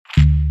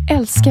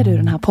Älskar du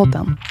den här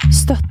podden?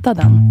 Stötta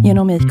den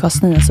genom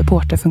IKAs nya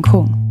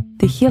supporterfunktion.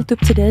 Det är helt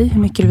upp till dig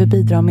hur mycket du vill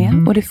bidra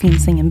med och det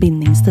finns ingen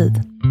bindningstid.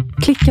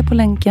 Klicka på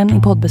länken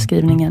i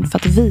poddbeskrivningen för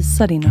att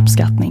visa din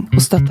uppskattning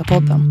och stötta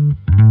podden.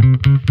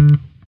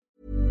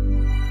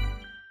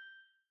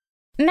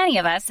 Many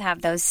of us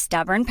have those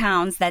stubborn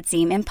pounds that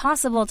seem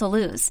impossible to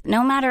lose,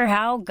 no matter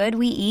how good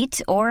we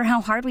eat or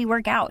how hard we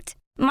work out.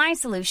 My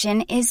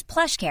solution is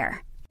PlushCare.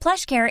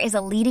 PlushCare is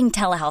a leading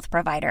telehealth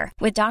provider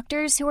with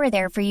doctors who are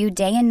there for you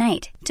day and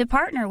night to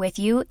partner with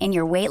you in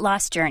your weight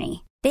loss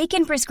journey. They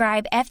can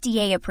prescribe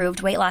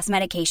FDA-approved weight loss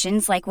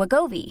medications like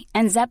Wegovy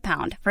and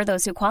Zepbound for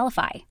those who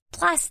qualify.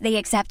 Plus, they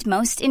accept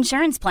most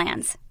insurance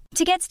plans.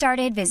 To get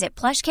started,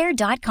 visit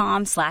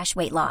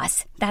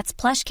plushcare.com/weightloss.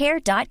 That's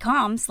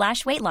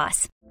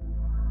plushcare.com/weightloss.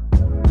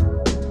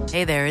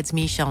 Hey there, it's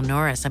Michelle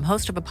Norris. I'm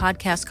host of a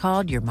podcast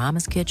called Your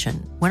Mama's Kitchen.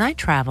 When I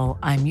travel,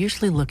 I'm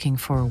usually looking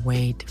for a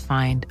way to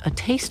find a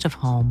taste of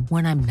home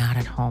when I'm not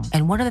at home.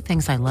 And one of the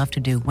things I love to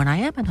do when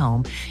I am at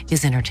home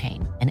is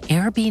entertain. And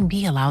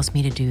Airbnb allows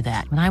me to do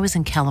that. When I was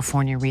in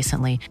California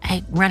recently,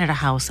 I rented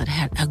a house that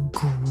had a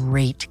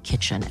great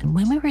kitchen. And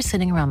when we were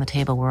sitting around the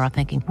table, we were all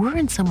thinking, we're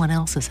in someone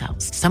else's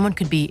house. Someone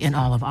could be in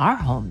all of our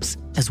homes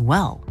as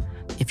well.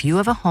 If you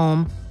have a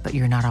home, but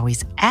you're not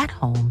always at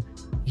home,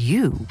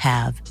 you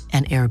have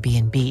an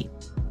Airbnb.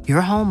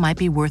 Your home might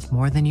be worth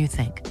more than you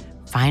think.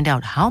 Find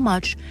out how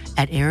much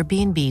at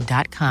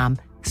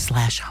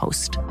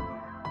airbnb.com/host.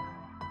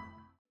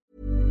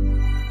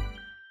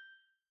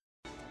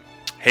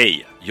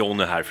 Hej,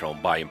 Jonny här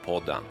från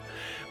Bajenpodden.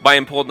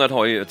 Bajenpodden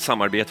har ju ett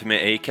samarbete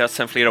med Acast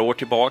sedan flera år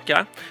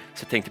tillbaka,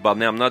 så jag tänkte bara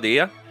nämna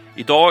det.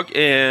 Idag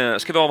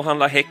ska vi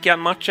avhandla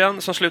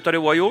Häcken-matchen som slutade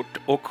oavgjort,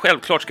 och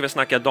självklart ska vi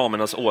snacka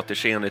damernas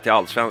återseende till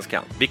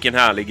Allsvenskan. Vilken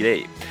härlig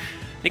grej!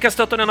 Ni kan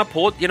stötta denna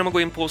podd genom att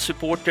gå in på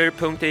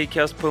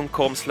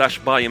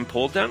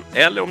supporter.acast.com/Bajenpodden,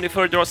 eller om ni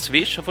föredrar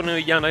Swish så får ni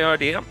gärna göra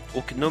det.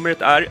 Och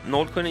numret är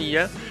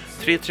 079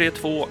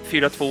 332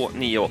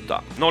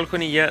 4298.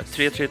 079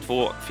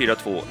 332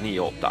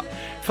 4298.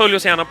 Följ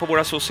oss gärna på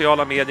våra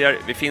sociala medier.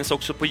 Vi finns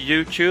också på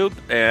YouTube.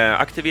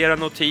 Aktivera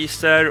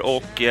notiser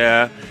och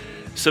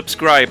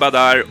subscriba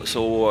där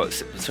så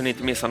ni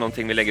inte missar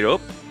någonting vi lägger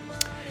upp.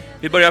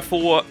 Vi börjar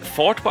få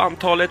fart på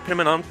antalet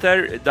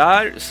prenumeranter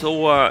där,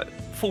 så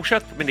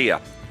fortsätt med det.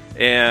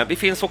 Vi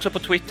finns också på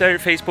Twitter,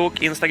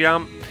 Facebook,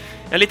 Instagram.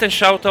 En liten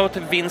shoutout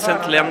till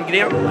Vincent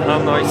Lenngren.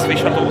 Han har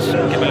swishat oss.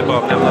 Jag vill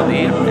bara nämna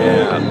det.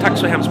 Tack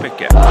så hemskt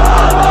mycket.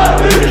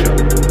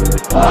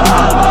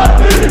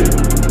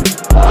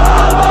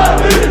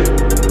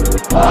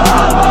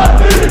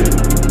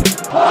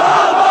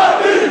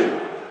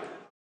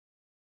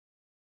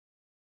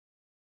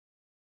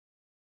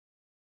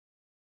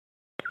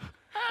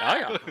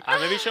 Ja,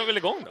 men vi kör väl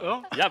igång då.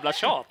 Ja. Jävla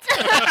tjat.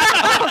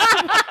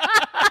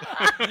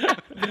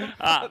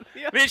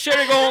 Vi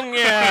kör igång.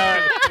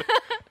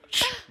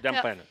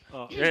 Dämpa henne.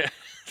 Ja.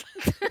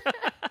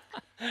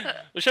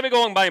 Då kör vi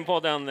igång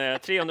Bajenpodden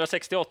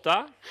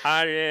 368.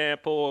 Här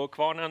på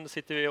Kvarnen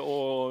sitter vi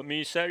och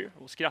myser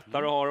och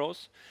skrattar och har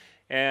oss.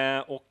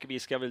 Och vi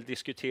ska väl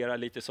diskutera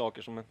lite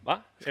saker som... Va?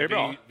 Är det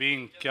bra?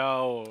 Vinka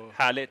och...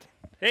 Härligt.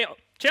 Hej,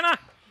 tjena!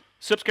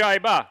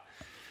 Subscriba!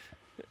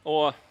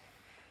 Och...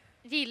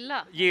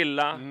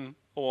 Gilla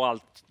och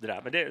allt det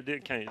där. Men det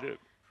kan ju du.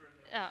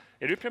 Ja.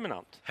 Är du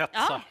prenumerant?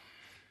 Hetsa. Ja.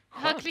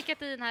 Jag har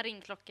klickat i den här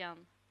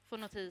ringklockan. Får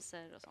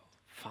notiser och sånt.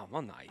 Fan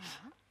vad nice.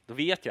 Då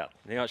vet jag.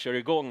 När jag kör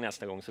igång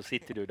nästa gång så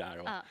sitter du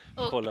där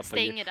och kollar på...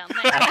 stänger den.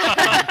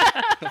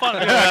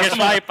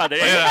 Högerswipade.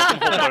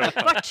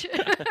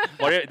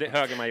 Var det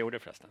höger man gjorde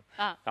förresten?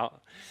 Ja.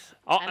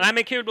 Nej,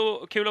 men kul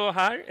att vara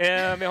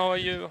här. Vi har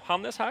ju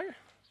Hannes här.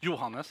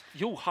 Johannes.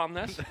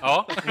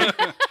 Ja.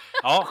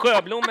 Ja.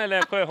 Sjöblom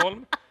eller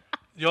Sjöholm?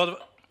 Ja,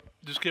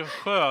 du skrev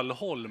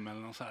Sjölholm eller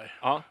något så här.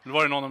 Ja. Det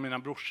var det någon av mina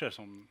brorsor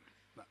som...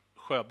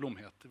 Sjöblom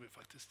heter vi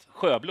faktiskt.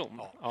 Sjöblom?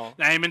 Ja. Ja.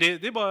 Nej, men det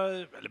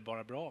är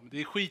bara bra.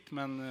 Det är skit,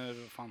 men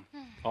fan.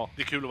 Ja.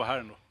 Det är kul att vara här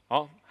ändå.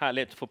 Ja,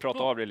 härligt att få prata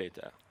av dig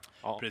lite.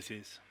 Ja.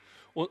 Precis.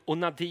 Och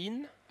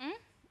Nadine?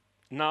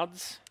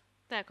 Nads?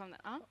 Där kom den.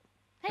 Ja.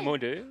 Hur mår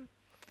du?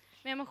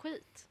 Men jag mår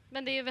skit.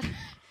 Men det är väl...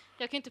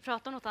 Jag kan inte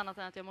prata om något annat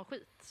än att jag mår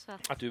skit. Så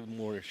att du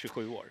mår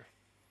 27 år?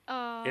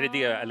 Är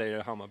det eller är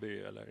det Hammarby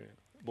eller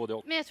både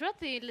och? Men jag tror att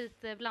det är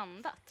lite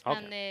blandat.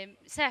 Okay. Men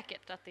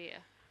säkert att det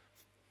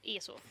är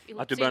så.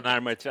 Att du börjar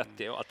närma dig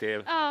 30 och att det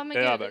är men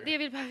över. Det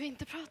behöver vi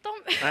inte prata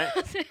om. Nej.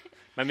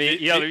 Men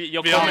vi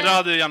andra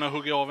hade gärna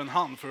huggit av en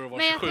hand för att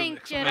vara 27. Men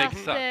jag tänker att...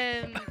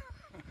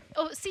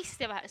 Och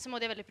sist jag var här så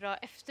mådde jag väldigt bra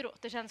efteråt.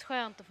 Det känns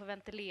skönt att få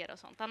ventilera och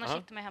sånt. Annars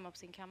sitter man hemma på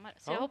sin kammare.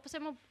 Så jag hoppas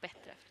jag mår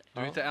bättre efter.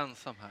 Du är inte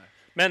ensam här.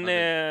 Men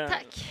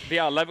tack. Vi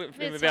alla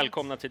är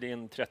välkomna till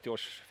din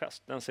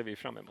 30-årsfest. Den ser vi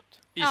fram emot.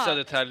 I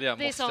Södertälje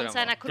det är sånt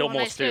när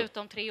corona är slut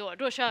om 3 år.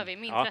 Då kör vi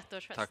min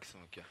 30-årsfest. Tack så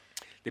mycket.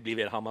 Det blir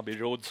väl Hammarby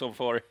Road som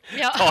får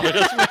ta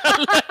det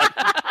smäll.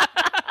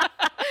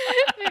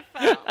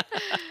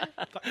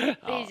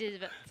 Det är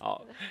givet.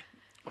 Ja.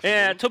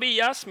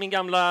 Tobias, min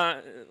gamla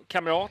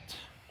kamrat.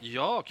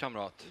 Ja,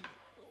 kamrat.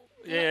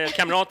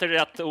 Kamrater är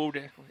rätt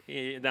ord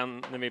i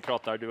den när vi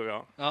pratar, du och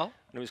jag. Ja.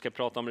 När vi ska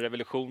prata om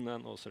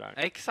revolutionen och sådär.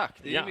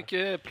 Exakt, det är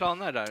mycket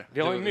planer där.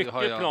 Vi har ju mycket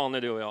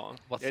planer, du och jag.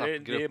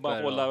 WhatsApp-grupper. Det är bara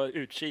att hålla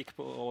utkik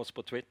på oss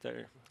på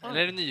Twitter. Eller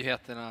är det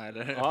nyheterna?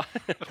 Eller? Ja.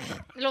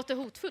 Det låter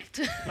hotfullt.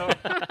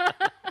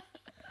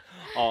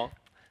 Ja.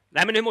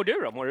 Nej, men hur mår du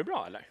då? Mår du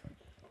bra, eller?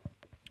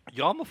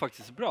 Jag mår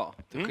faktiskt bra,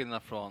 till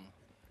skillnad från...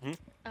 Vi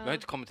har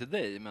inte kommit till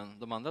dig, men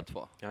de andra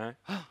två. Nej.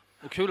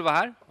 Och kul att vara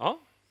här.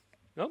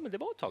 Ja, men det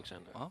var ett tag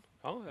sedan. Ja.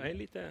 Ja, jag är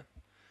lite...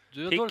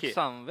 Du har dåligt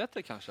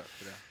samvete kanske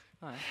för det?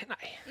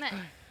 Nej.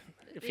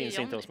 Det finns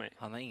inte hos mig.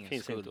 Han har ingen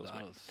finns skuld inte hos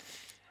mig. alls.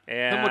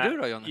 Hur mår du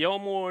då, Johnny?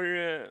 Jag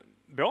mår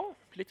bra.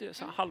 Lite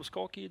så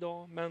halvskakig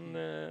idag, men...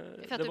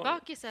 För att du är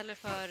bakis eller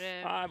för...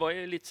 Jag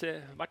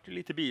vart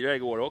lite bira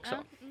igår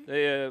också.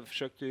 Jag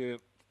försökte ju...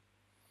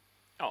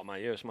 Ja,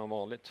 man gör som man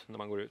vanligt när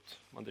man går ut.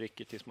 Man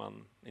dricker tills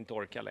man inte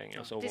orkar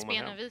längre. Så tills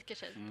benen viker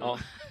sig. Ja.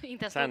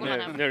 Inte ens sen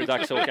nu är det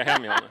dags att åka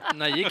hem, Johnny.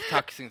 När gick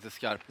taxin till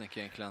Skarpnäck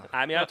egentligen?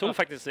 Nej, men jag tog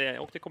faktiskt...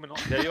 Jag åkte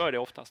kommunalt. Jag gör det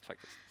oftast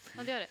faktiskt.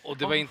 Ja, det gör det. Och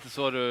det var inte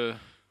så du... Är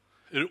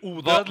du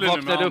odödlig nu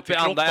med vaknade upp i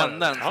andra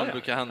änden som Ja.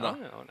 brukar hända?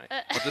 Ja.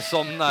 Att du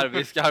somnar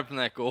vid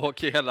Skarpnäck och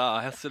åker hela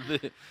Hässelby.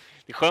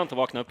 Det är skönt att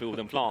vakna upp i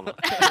Odenplan.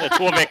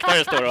 2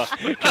 väktare står och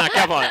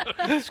knackar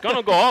bara. Ska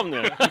nog gå av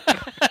nu.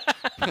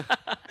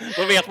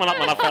 Då vet man att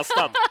man har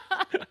festat.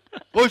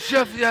 Håll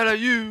käft, jävla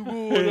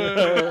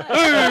Djurgården!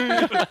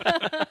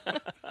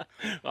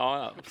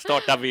 Ja,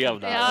 starta vev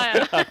där.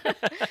 Ja.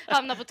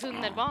 Hamna på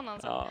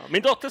tunnelbanan. Så. Ja.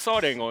 Min dotter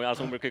sa det en gång,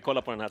 alltså hon brukar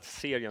kolla på den här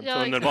serien,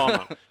 Ja,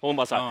 Tunnelbanan. Hon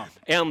bara så här,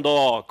 en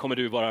dag kommer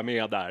du vara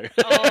med där.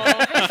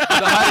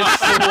 Det här är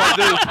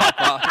så du,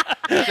 pappa.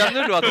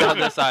 Känner du att du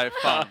hade så här,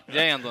 fan,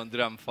 jag är ändå en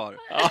drömfar.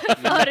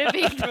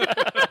 Förebild.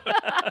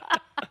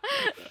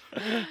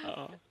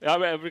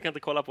 Jag brukar inte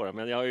kolla på det,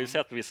 men jag har ju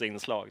sett vissa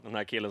inslag. Den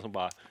här killen som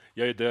bara,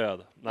 jag är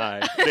död.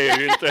 Nej, det är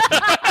ju inte.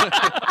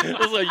 Det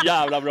är så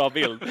jävla bra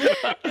bild.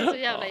 Så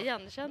jävla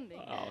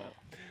igenkänning. Ja.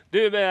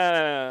 Du,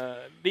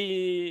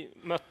 vi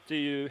mötte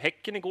ju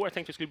Häcken igår. Jag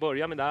tänkte vi skulle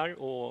börja med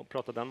där och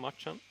prata den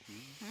matchen.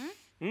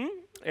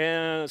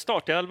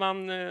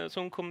 Startelvan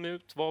som kom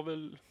ut var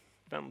väl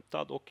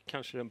väntad och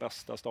kanske den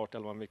bästa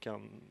startelvan vi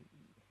kan...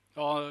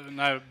 Ja,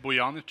 när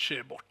Bojanic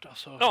är borta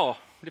så... Ja,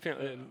 det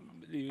är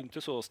ju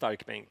inte så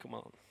stark bänk om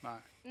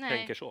man Nej.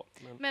 tänker så.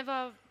 Men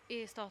vad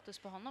är status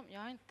på honom?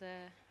 Jag har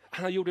inte...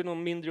 Han gjorde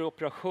någon mindre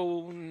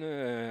operation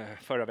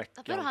förra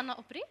veckan. Att han har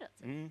opererat?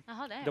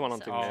 Jaha, Det var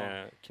någonting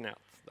med knät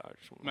där.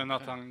 Men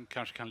att han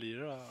kanske kan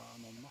lira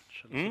någon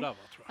match eller sådär, va,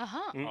 tror jag.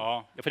 Aha.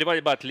 Ja. Ja, för det var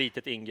ju bara ett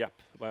litet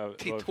ingrepp.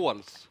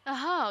 Titthåls.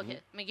 Jaha,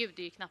 okej. Men gud,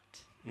 det är ju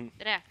knappt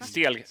räknat.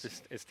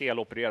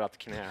 Stelopererat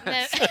knä.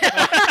 Nej.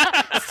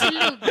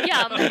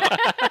 Sluggan.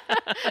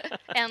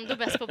 Ändå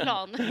bäst på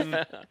plan.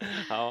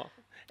 Ja.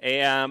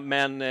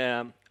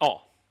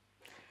 Ja.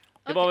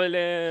 Det var väl...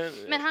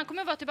 Men han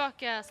kommer vara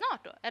tillbaka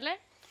snart då, eller?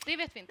 Det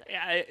vet vi inte.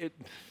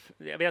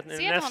 Jag vet,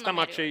 nästa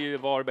match är ju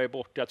Varberg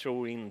bort. Jag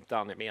tror inte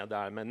han är med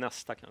där, men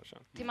nästa kanske.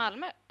 Till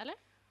Malmö, eller?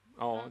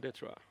 Ja, det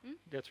tror jag.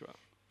 Det tror jag.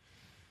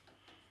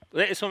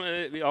 Det är som,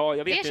 jag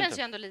vet det känns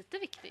inte. ju ändå lite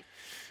viktigt.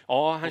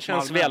 Ja, han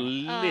känns Malmö.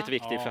 väldigt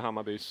viktig för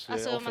Hammarbys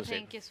Alltså om man offensiv.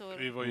 tänker så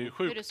Vi var ju hur det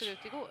sjukt såg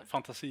ut igår.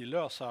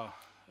 fantasilösa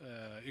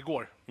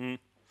igår.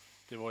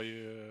 Det var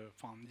ju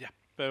fan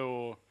Jeppe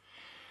och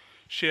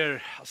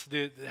Cher. Alltså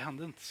det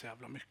hände inte så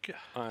jävla mycket,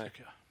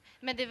 tycker jag.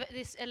 Men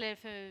eller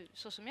för,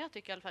 så som jag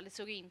tycker i alla fall, det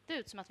såg inte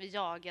ut som att vi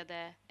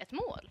jagade ett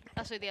mål.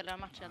 Alltså i delar av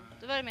matchen.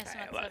 Då var det mer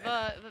som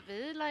att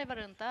vi lajvar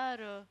runt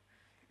där och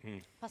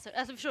passar.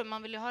 Alltså förstår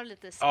man vill ju ha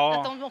lite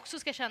att de också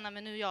ska känna,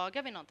 men nu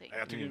jagar vi någonting.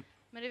 Jag tycker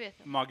Men det vet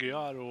jag.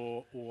 Magyar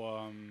och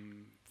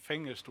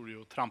Fenger stod ju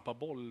och trampade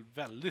boll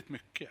väldigt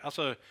mycket.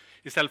 Alltså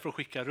istället för att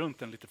skicka runt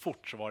den lite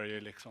fort så var det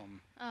ju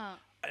liksom,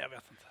 jag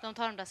vet inte. De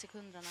tar de där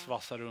sekunderna.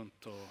 Svassa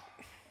runt och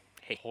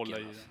Häcken, hålla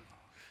i alltså. den.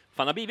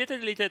 Fan, har blivit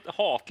ett litet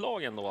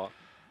hatlag ändå.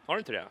 Har du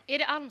inte det? Är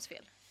det Alms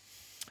fel?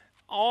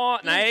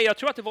 Ja, nej, jag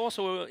tror att det var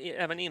så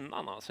även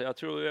innan. Alltså.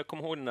 Jag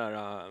kommer ihåg den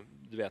där,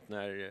 du vet,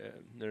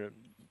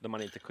 när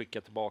man inte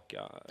skickar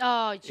tillbaka.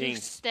 Ja,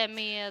 just det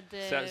med...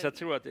 Så jag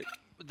tror att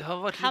Det har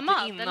varit Hamad,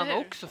 lite innan eller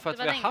hur? också för att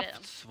Det vi var har den haft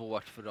grejen.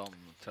 svårt för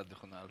dem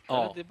traditionellt.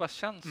 Ja. Det bara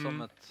känns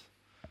som ett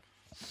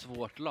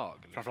svårt lag.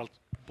 Liksom. Framförallt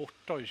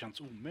borta har ju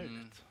känts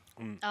omöjligt.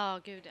 Ja,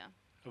 gud ja.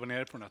 Jag var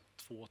nere på den här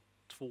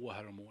 2-2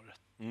 här om året.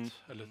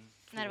 Eller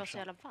När det var så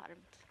jävla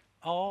varmt.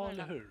 Ja,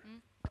 eller hur?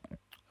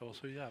 Jag var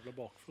så jävla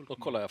bakfull. då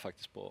kollar jag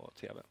faktiskt på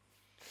tv.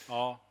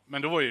 Ja,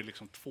 men då var ju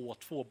liksom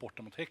 2-2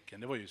 borta mot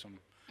Häcken. Det var ju som,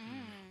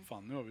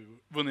 fan nu har vi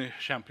vunnit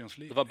Champions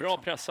League. Det var bra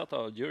liksom. pressat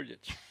av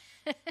Djurdjic.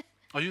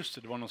 Ja,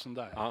 just det var någon sån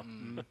där. Ja.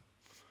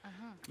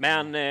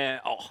 Men,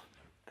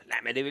 nej,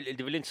 men det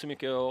är väl inte så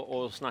mycket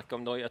att snacka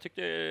om då. Jag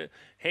tyckte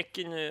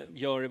Häcken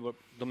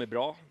de är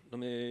bra.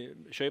 De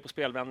kör ju på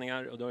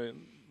spelvändningar och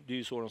det är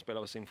ju så de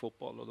spelar sin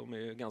fotboll och de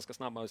är ganska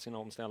snabba i sina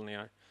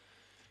omställningar.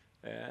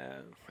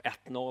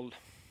 1-0.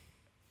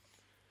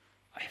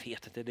 Jag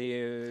vet inte, det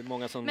är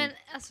många som... Men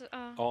alltså,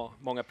 Ja,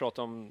 många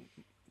pratar om...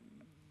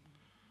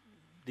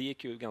 Det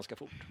gick ju ganska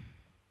fort.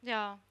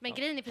 Ja, men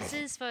grejen är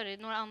precis före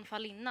några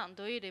anfall innan,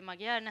 då är det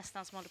Magyar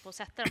nästan som håller på att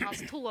sätta dem.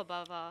 Hans tå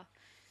bara var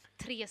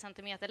 3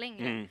 centimeter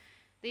längre.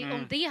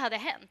 Om det hade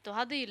hänt, då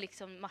hade ju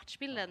liksom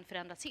matchbilden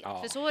förändrats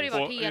helt. För så har det ju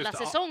varit hela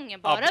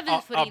säsongen. Bara vi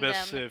får in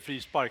Abbes den.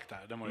 Frispark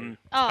där, den var ju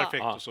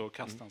perfekt och så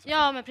kastade han sig.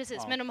 Ja, men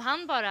precis. Men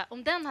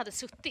om den hade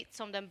suttit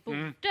som den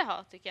borde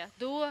ha, tycker jag,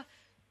 då,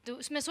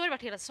 men så har det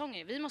varit hela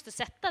säsongen. Vi måste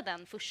sätta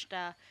den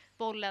första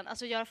bollen,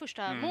 alltså göra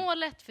första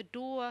målet, för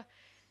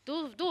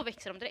då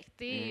växer de direkt.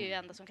 Det är ju det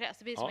enda som krävs.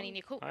 Det blir som en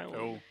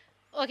injektion.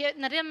 Och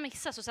när den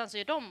missas och sen så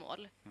gör de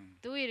mål,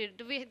 då är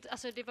det,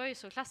 alltså det var ju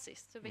så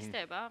klassiskt. Så visste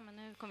jag bara, men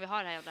nu kommer vi ha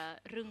det här jävla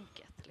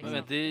runket. Liksom.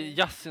 Men det är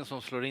Yassin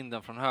som slår in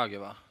den från höger,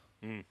 va?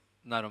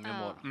 När de gör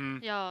mål.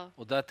 Ja.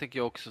 Och där tycker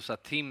jag också så här,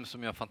 Tim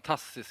som gör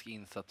fantastisk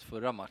insats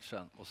förra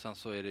matchen. Och sen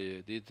så är det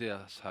ju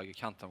deras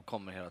högerkant, de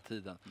kommer hela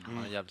tiden. Han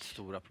har jävligt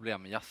stora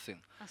problem med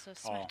Yassin. Alltså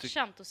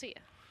smärtsamt att se.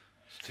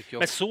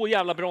 Men så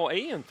jävla bra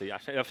är inte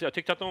jag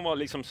tyckte att de var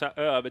liksom så här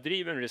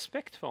överdriven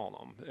respekt för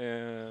honom.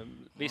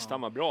 Visst,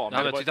 han var bra.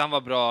 Men jag tyckte han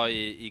var bra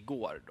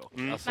igår dock.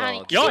 Alltså, han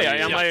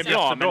var ju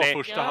bra.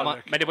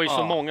 Men det var ju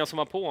så många som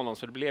var på honom,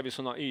 så det blev ju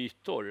såna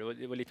ytor. Och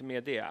det var lite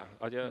mer det.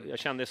 Att jag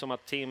kände som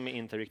att Tim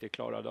inte riktigt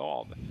klarade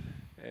av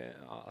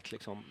att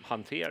liksom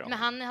hantera. Men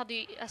han hade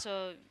ju,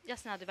 alltså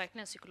Yassin hade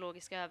verkligen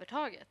psykologiska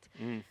övertaget.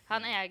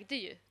 Han ägde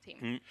ju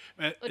Tim.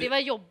 Och det var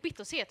jobbigt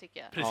att se, tycker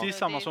jag. Precis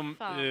samma som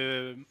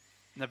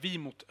när vi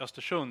mot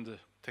Östersund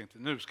tänkte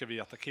nu ska vi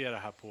attackera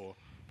här på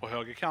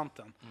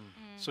högerkanten,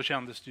 så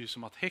kändes det ju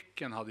som att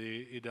Häcken hade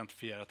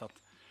identifierat att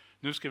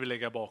nu ska vi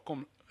lägga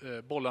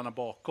bollarna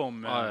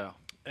bakom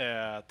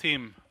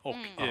Tim och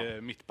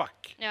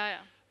mittback.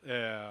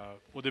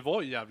 Och det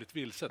var ju jävligt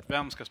vilset.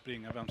 Vem ska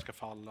springa, vem ska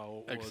falla,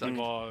 och det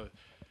var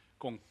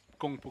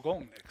gång på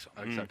gång liksom.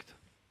 Exakt.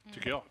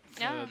 Tycker jag.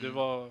 Det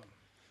var...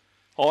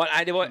 Ja,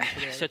 nej, det var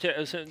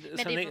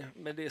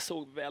men det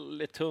såg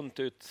väldigt tunt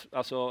ut.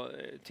 Alltså,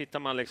 tittar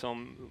man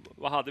liksom,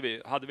 vad hade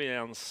vi? Hade vi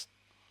ens,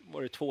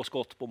 var det 2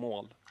 skott på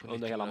mål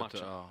under hela matchen?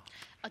 Ja,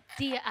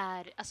 det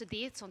är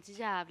ett sånt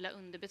jävla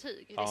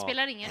underbetyg. Det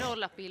spelar ingen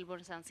roll att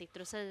Billborn sen sitter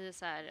och säger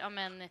så här, ja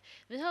men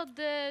vi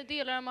hade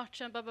delar av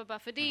matchen,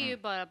 för det är ju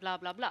bara bla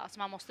bla bla som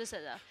man måste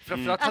säga.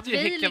 Framförallt hade ju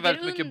Häcken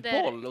väldigt mycket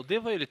boll, och det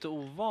var ju lite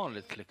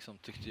ovanligt liksom,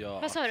 tyckte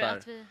jag. Vad sa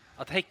du?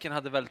 Att Häcken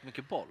hade väldigt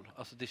mycket boll.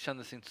 Alltså det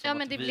kändes inte som att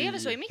men det blev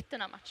så i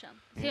mitten av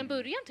matchen. Till en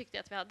början tyckte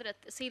jag att vi hade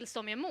rätt.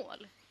 Silstom i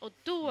mål. Och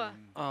då...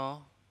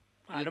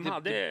 Nej, de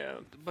hade...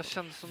 Bara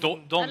kändes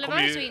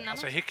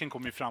som... Häcken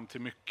kom ju fram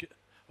till mycket...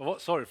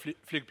 Vad sa du?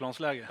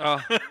 Flygplansläge?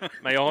 Ja,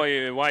 men jag har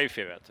ju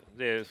wifi, vet du.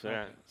 Det är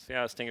så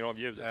jag stänger av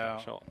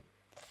ljudet. Så.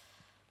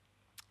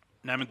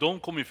 Nej, men de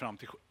kom ju fram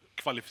till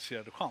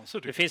kvalificerade chanser.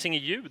 Det finns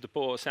inget ljud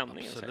på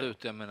sändningen.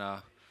 Absolut, jag menar...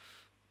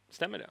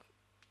 Stämmer det?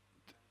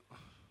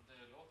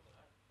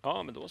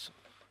 Ja, men då så.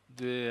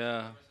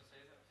 Det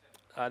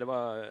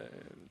var...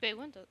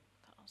 Behöver inte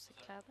ta av sig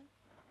kläder.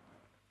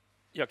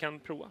 Jag kan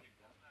prova.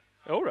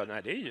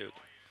 Nej, det är ljud.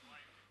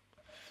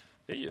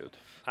 Det är ljud.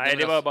 Nej,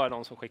 det var bara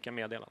de som skickar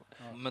meddelanden.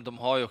 Ja, men de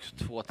har ju också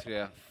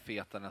 2-3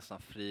 feta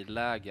nästan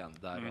frilägen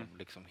där de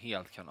liksom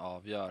helt kan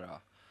avgöra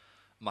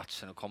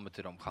matchen och kommer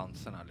till de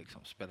chanserna,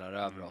 liksom spelar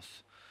över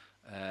oss.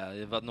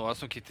 Det var några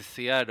som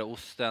kritiserade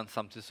Osten,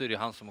 samtidigt så är det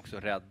han som också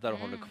räddar och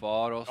håller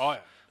kvar oss.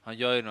 Han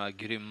gör ju några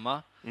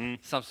grymma.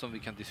 Samtidigt som vi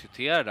kan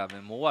diskutera där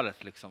med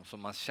målet liksom,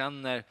 som man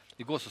känner,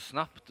 det går så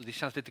snabbt och det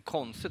känns lite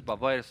konstigt bara,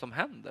 vad är det som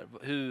händer?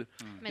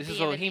 Det ser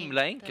så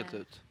himla enkelt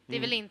ut. Det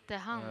är väl inte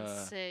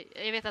hans,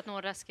 jag vet att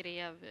några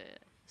skrev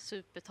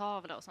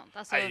supertavla och sånt.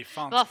 Alltså,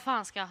 vad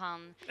fan ska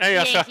han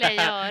egentligen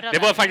göra? Det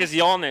var faktiskt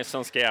Janis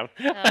som skrev.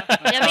 Jag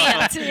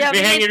vet.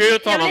 Vi hänger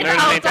ut honom nu,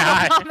 men inte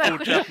här.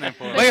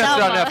 Vad heter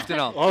han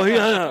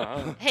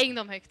efter? Häng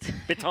dem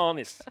högt.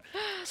 Betanis.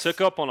 Sök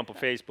upp honom på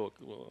Facebook.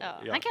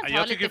 Han kan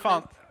ta lite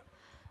skit.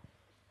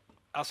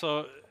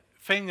 Alltså,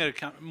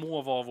 Fenger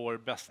må vara vår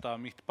bästa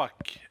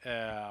mittback,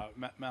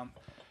 men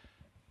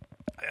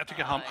jag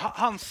tycker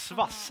han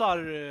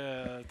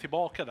svassar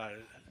tillbaka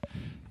där.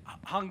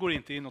 Han går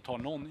inte in och tar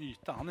någon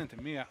yta. Han är inte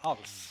med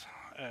alls.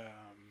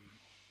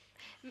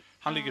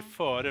 Han ligger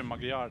före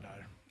Magyar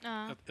där.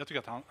 Jag tycker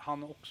att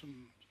han också...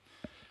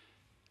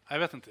 Jag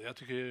vet inte. Jag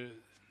tycker...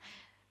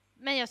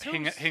 Men jag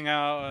tror...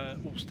 Hänga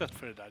Ostedt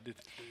för det där. Det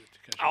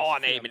tycker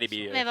jag nej, men det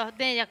blir...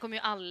 Nej, jag kommer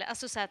ju aldrig...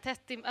 Alltså så här,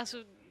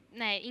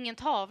 nej, ingen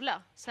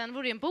tavla. Sen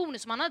vore det en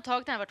bonus. Om man hade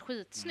tagit den, hade varit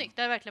skitsnyggt.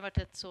 Det hade verkligen varit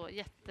ett så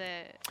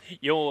jätte...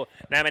 Jo,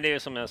 nej men det är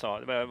som jag sa.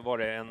 Var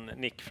det en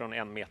nick från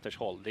 1 meters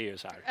håll. Det är ju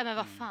så här. Ja, men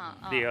vad fan.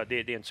 Det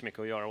är inte så mycket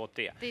att göra åt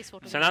det. Det är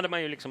svårt att Sen hade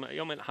man ju liksom...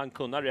 Ja, men han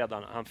kunde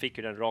redan. Han fick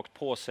ju den rakt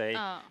på sig.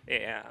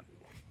 Men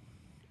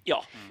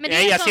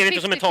jag ser det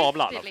inte som en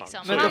tavla i alla fall.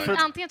 Liksom.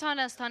 Antingen tar han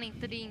den så tar han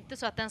inte. Det är inte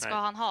så att den ska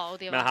han ha. Och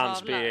det var en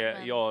tavla.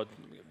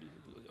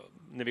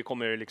 När vi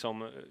kommer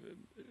liksom...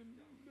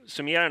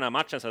 Summera den här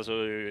matchen så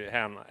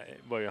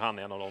var ju han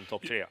en av de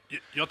topp 3.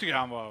 Jag tycker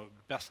han var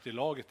bäst i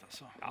laget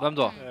alltså. Vem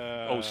då?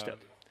 Osted.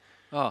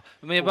 Ja,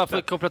 men jag bara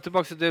får koppla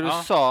tillbaka till det du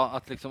sa,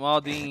 att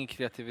liksom, det är ingen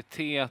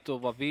kreativitet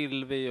och vad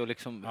vill vi och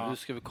liksom, hur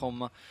ska vi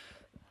komma?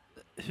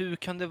 hur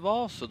kan det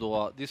vara så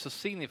då? Det är så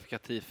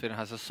signifikativt för den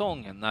här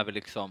säsongen när vi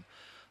liksom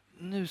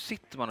nu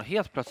sitter man och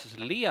helt plötsligt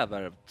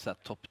lever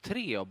topp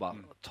 3 och bara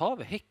tar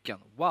vi Häcken.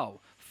 Wow.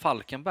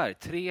 Falkenberg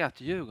 3-1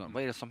 Djurgården.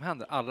 Vad är det som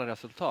händer? Alla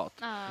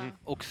resultat.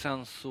 Och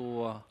sen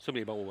så blir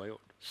det bara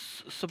oavgjort.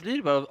 Så blir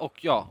det bara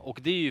och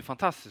det är ju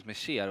fantastiskt med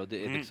Cher och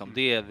det är liksom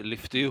det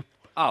lyfter ju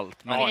upp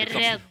allt. Men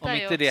liksom, om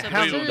inte det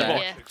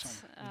händer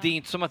det är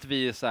inte som att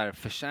vi är så här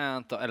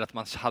förtjänt eller att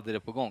man hade det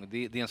på gång.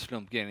 Det är en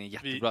slumpgrej, en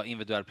jättebra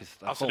individuell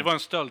prestation. Alltså det var en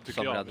stöld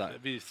tycker jag.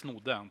 Vi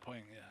snodde en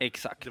poäng.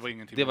 Exakt. Det var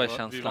ingenting. Det var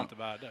känslan. Vi var inte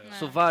värda.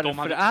 Så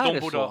varför är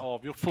det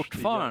så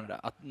fortfarande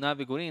att när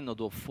vi går in och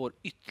då får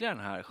ytterligare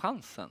den här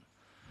chansen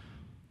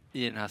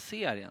i den här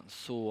serien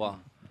så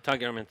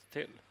taggar de inte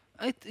till?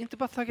 Inte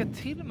bara tagga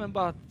till men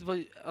bara det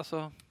var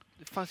alltså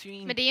det fanns ju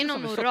inte. Men det är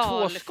någon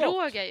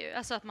moralfråga ju,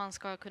 alltså att man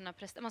ska kunna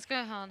man ska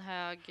ha en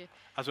hög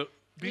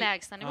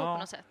lägsta nivå på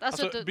något sätt.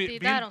 Alltså det är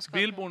där de ska.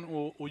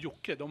 Billborn och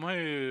Jocke, de har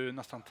ju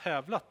nästan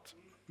tävlat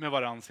med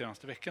varandra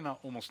senaste veckorna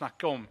om att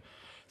snacka om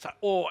så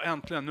här,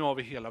 äntligen, nu har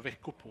vi hela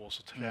veckor på oss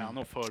att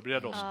träna och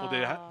förbereda oss. Och det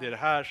är det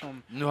här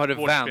som nu har det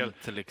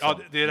vänt liksom. Ja,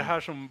 det är det här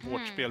som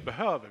vårt spel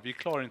behöver. Vi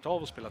klarar inte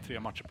av att spela 3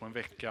 matcher på en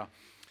vecka.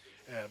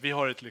 Vi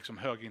har ett liksom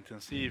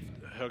högintensivt,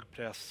 hög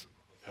press.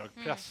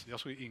 Jag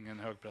såg ingen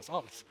hög press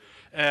alls.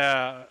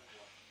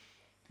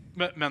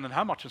 Men den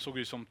här matchen såg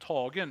ju som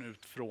tagen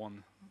ut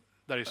från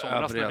där i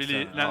somras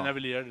när vi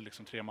lirade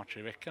liksom 3 matcher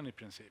i veckan i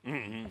princip.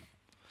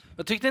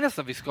 Jag tyckte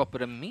nästan vi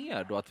skapade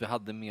mer då, att vi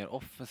hade mer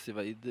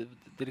offensiva. Det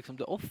är liksom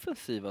det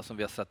offensiva som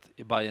vi har sett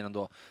i Bayern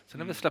ändå. Sen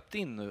när vi släppt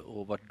in nu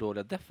och varit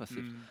dåliga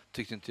defensivt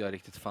tyckte inte jag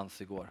riktigt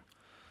fanns igår.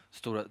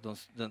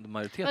 Den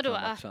majoriteten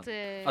av matchen.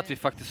 Att vi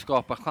faktiskt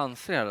skapar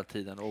chanser hela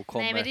tiden. Och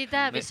kommer nej, men det är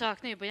där vi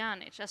saknar ju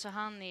Bojanic. Alltså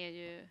han är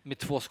ju... Med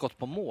 2 skott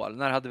på mål.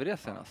 När hade vi det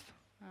senast?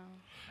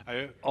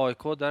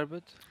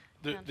 AIK-derbyt?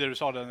 Det du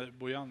sa, den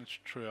Bojanic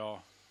tror jag...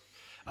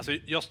 Alltså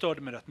jag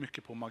störde mig rätt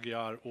mycket på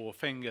Magyar och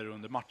Fenger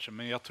under matchen,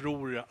 men jag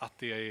tror att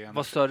det är en...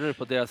 Vad störde du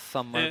på deras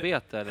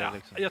samarbete? Eller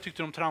liksom? Jag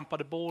tyckte de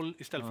trampade boll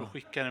istället för att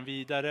skicka den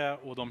vidare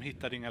och de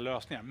hittade inga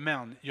lösningar.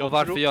 Men och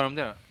varför gör de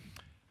det då?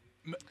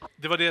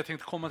 Det var det jag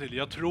tänkte komma till.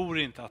 Jag tror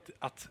inte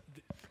att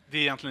det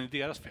är egentligen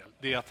deras fel.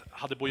 Det är att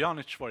hade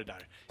Bojanic varit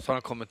där så hade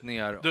han kommit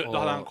ner då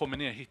hade han kommit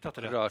ner, hittat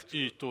rätt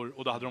ytor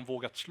och då hade de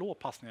vågat slå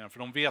passningar för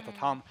de vet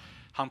att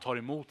han tar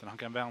emot den, han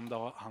kan vända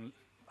och han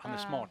är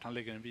smart, han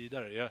lägger den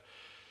vidare.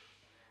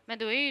 Men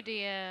då är ju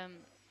det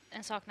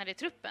en saknad i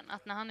truppen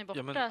att när han är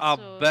borta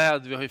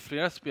Abed, vi har ju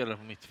flera spelare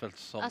på mittfält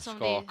som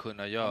ska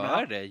kunna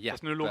göra det jätte.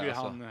 Fast nu låg ju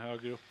han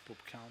högre upp på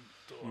kant.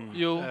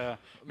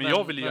 Men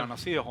jag vill gärna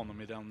se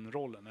honom i den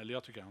rollen, eller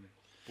jag tycker han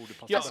borde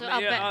passa.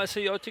 Alltså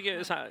jag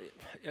tycker så här,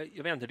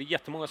 jag vet inte, det är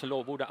jättemånga som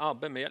lovordar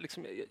Abbe, men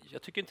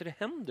jag tycker inte det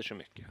händer så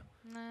mycket.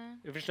 Nej.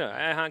 Jag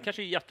förstår. Han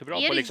kanske är jättebra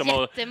på liksom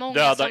att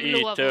döda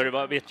ytor,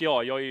 vad vet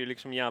jag. Jag är ju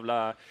liksom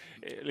jävla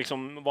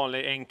liksom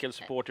vanlig enkel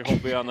supporter,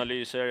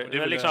 hobbyanalyser.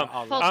 Men liksom,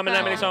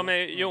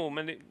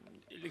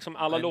 liksom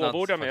alla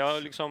lovordar mig.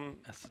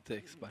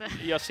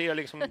 Jag ser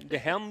liksom, det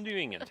händer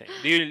ju ingenting.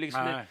 Det är ju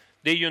liksom,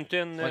 det är ju inte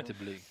en...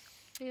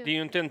 Det är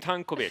ju inte en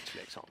Tankovic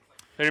liksom.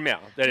 Är du med?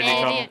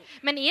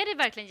 Men är det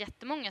verkligen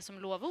jättemånga som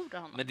lovordar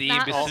honom? Men det är ju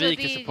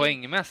besvikelse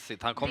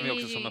poängmässigt. Han kommer ju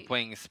också som en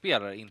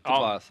poängspelare, inte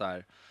bara så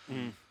här...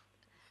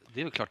 Det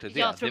är väl klart det är det.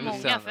 Jag tror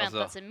många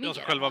förväntat sig mer.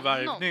 Själva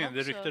värvningen,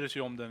 det ryktades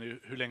ju om den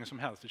hur länge som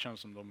helst. Det känns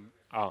som de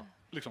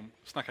liksom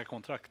snackar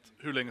kontrakt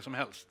hur länge som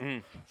helst.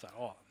 Så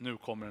här, nu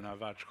kommer den här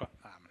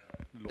världsstjärnan.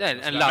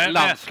 En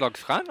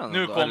landslagsstjärna.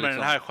 Nu kommer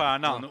den här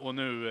stjärnan och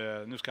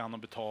nu ska han ha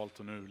betalt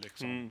och nu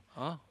liksom...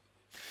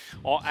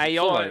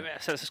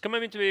 Sen ska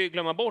man inte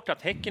glömma bort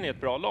att Häcken är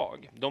ett bra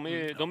lag. De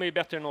är ju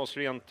bättre än oss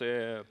rent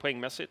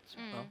poängmässigt.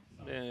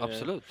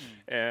 Absolut.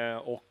 Det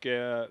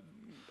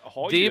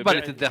är bara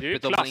lite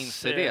deppigt om man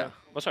inser det.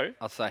 Vad sa du?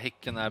 Alltså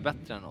Häcken är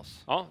bättre än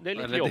oss. Ja, det är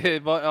lite jobbigt. Det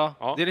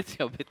är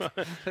lite jobbigt. Det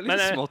är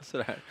lite smått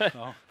sådär.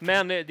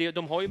 Men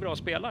de har ju bra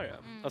spelare.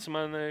 Alltså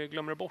man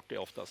glömmer bort det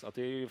oftast. Att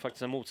det är ju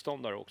faktiskt en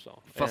motståndare också.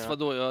 Fast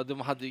vadå?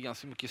 De hade ju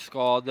ganska mycket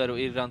skador och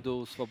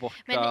Irandus var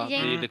borta. Det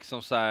är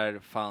liksom så här,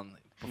 fan...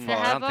 Det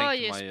här var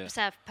ju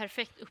så här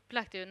perfekt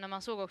upplagt när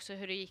man såg också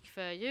hur det gick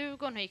för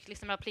Djurgården, hur gick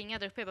liksom när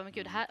plingade uppe. Jag bara, men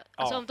gud, det här,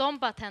 alltså om de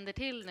bara tänder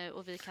till nu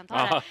och vi kan ta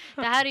det här.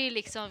 Det här är ju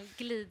liksom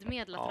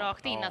glidmedlet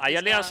rakt in. Att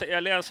jag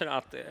läser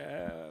att,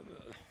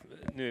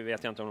 nu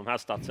vet jag inte om de här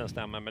statsen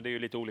stämmer, men det är ju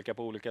lite olika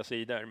på olika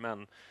sidor.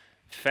 Men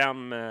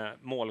 5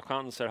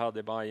 målchanser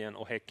hade Bayern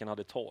och Häcken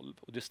hade 12.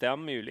 Och det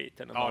stämmer ju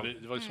lite. Det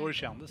var ju så det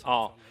kändes.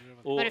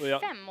 Var det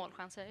 5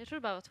 målchanser? Jag tror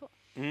det bara var 2.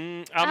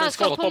 Men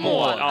skott på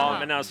mål. Ja,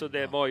 men alltså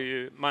det var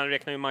ju, man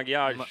räknar ju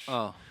Magyars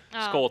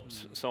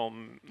skott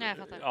som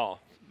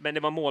men det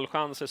var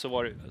målchanser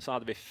så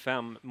hade vi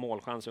 5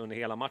 målchanser under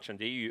hela matchen.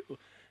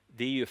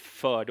 Det är ju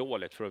för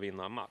dåligt för att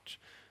vinna en match.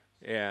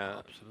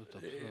 Absolut.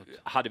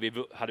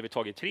 Hade vi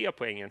tagit 3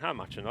 poäng i den här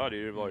matchen, då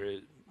hade det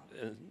varit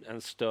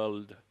en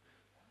stöld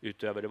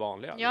utöver det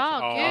vanliga.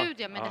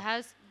 Men det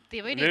här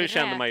det var ju nu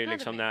kände man ju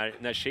liksom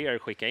när Cher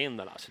skickade in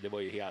den, alltså det var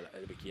ju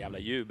vilket jävla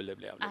jubel det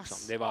blev liksom.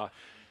 Det var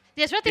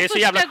Jag tror att Det är så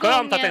jävla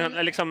skönt att en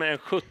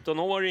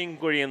 17-åring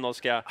går in och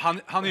ska...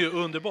 Han är ju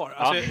underbar.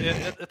 Alltså,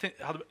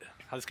 jag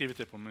hade skrivit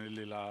det på min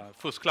lilla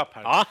fusklapp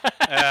här. Ja.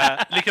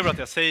 Lika bra att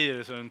jag säger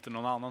det så inte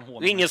någon annan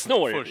håller.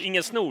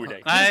 Ingen snor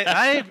dig.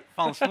 Nej,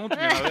 fanns nog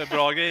inte mina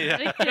bra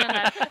grejer.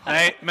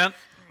 Nej, men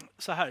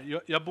så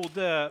här, jag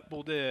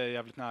bodde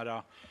jävligt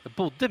nära. Jag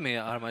bodde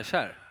med Armand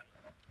Kjär.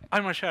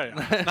 Armand Kjär,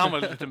 när han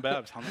var en liten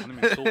bebis, han är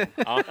min son.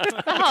 Ja.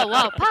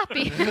 Wow,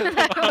 pappi!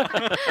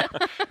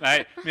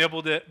 Nej, men jag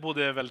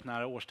bodde väldigt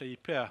nära Årsta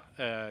IP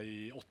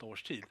i 8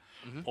 års tid.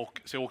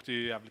 Och så jag åkte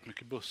ju jävligt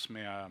mycket buss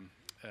med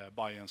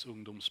Bayerns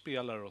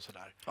ungdomsspelare och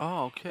sådär.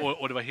 Okay.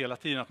 Och det var hela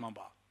tiden att man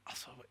bara,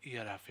 alltså vad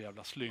är det här för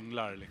jävla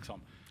slynglar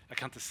liksom? Jag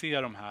kan inte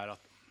se de här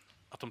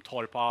att de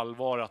tar det på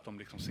allvar, att de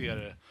liksom ser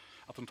det,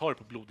 att de tar det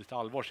på blodigt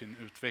allvar, sin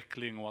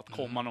utveckling och att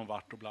komma någon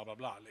vart och bla bla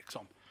bla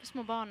liksom.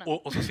 Små barnen.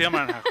 Och så ser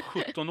man den här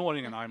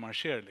 17-åringen Armand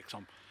Kjär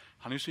liksom.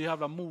 Han är ju så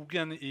jävla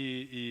mogen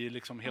i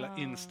liksom hela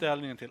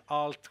inställningen till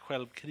allt,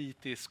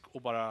 självkritisk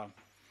och bara...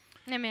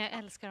 Nej, men jag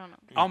älskar honom.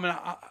 Ja, men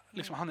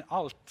liksom, han är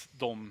allt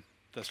de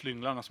där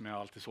slynglarna som jag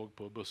alltid såg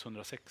på buss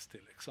 160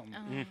 liksom.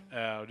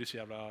 Och det är så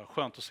jävla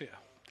skönt att se.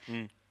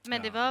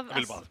 Men det var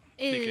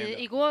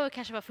igår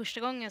kanske var första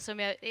gången som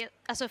jag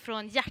alltså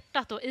från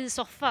hjärtat och i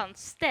soffan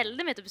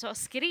ställde mig typ så och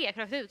skrek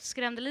rakt ut,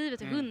 skrämde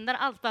livet ur hundar,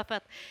 allt bara för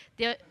att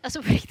det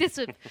alltså på riktigt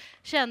så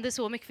kände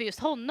så mycket för just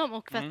honom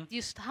och för att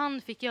just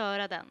han fick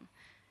göra den.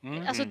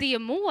 Alltså det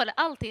mål,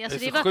 allting. Alltså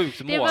det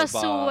var mål,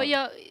 så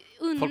jag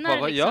unnar folk bara,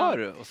 vad liksom. Gör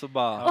du? Och så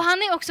bara... Och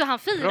han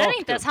firar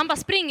inte ens. Han bara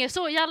springer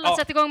så, jalla,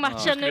 sätter igång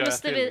matchen, nu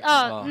måste vi,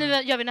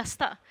 nu gör vi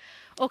nästa.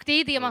 Och det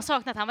är det man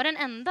saknat. Han var den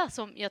enda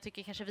som jag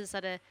tycker kanske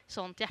visade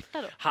sånt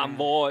hjärta då. Han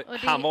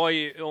var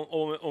ju,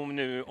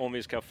 om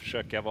vi ska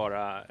försöka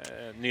vara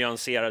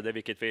nyanserade,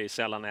 vilket vi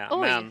sällan är.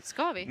 Oj,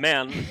 ska vi?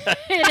 Men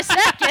är det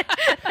säkert?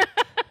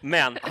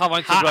 Men han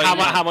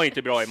var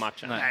inte bra i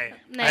matchen.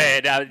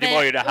 Nej, det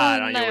var ju det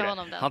här han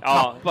gjorde. Han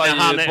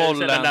tappade ju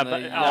bollen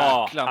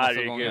jäkla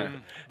massa gånger.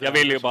 Jag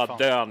ville ju bara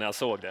dö när jag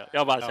såg det.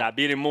 Jag bara så här,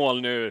 blir det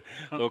mål nu,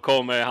 då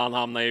kommer han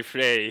hamna i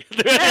Frej.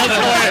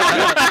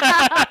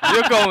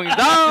 You're going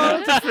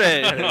down to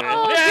Frej.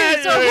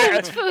 Gud, så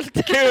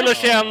hotfullt. Kul att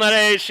känna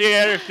dig,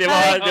 Cher.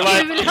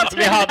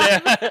 Vi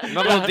hade...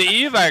 Men det är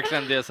ju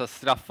verkligen det så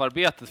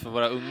straffarbetet för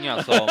våra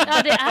unga som...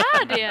 Ja, det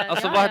är det.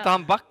 Alltså vad hette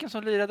han backen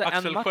som lirade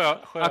en match?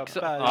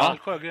 Axel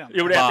Sjögren.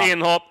 Gjorde ett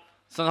inhopp.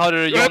 Sen har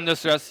du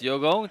Jonas Röst, you're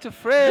going to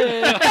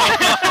Frej.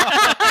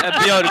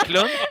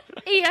 Björklund.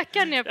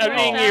 Ekar ner på jag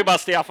ringer ju bara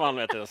Stefan,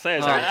 vet du.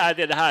 Säger så här,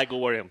 det här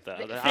går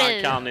inte.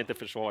 Han kan inte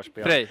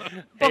försvarsspela.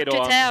 Bort till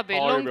Täby,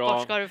 långt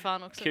bort ska du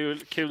fan också.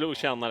 Kul att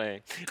känna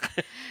dig.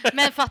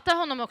 Men fatta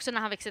honom också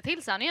när han växer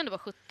till så han är ju ändå bara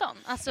 17.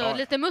 Alltså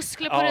lite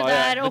muskler på det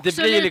där, och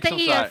också lite liksom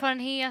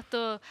erfarenhet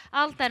och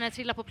allt där när det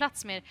trillar på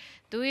plats mer.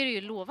 Då är det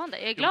ju lovande.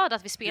 Jag är glad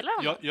att vi spelar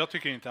honom. Jag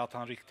tycker inte att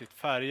han riktigt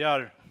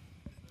färgar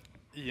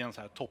i en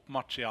så här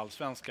toppmatch i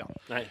Allsvenskan.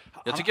 Nej.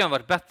 Jag tycker han har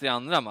varit bättre i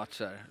andra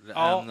matcher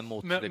än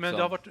mot men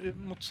det har varit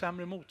mot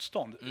sämre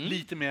motstånd.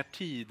 Lite mer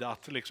tid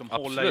att liksom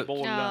hålla i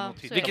bollen och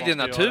titta. Vilket är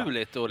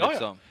naturligt då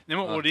liksom. Nej,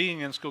 men, och det är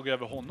ingen skugga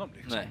över honom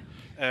liksom.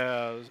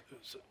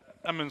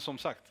 Men som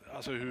sagt,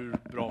 alltså hur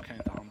bra kan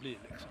inte han bli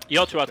liksom?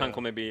 Jag tror att han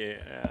kommer bli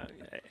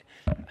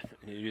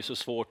det är ju så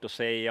svårt att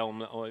säga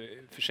om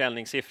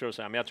försäljningssiffror och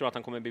så här, men jag tror att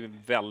han kommer bli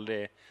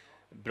väldigt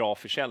bra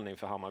försäljning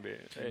för Hammarby.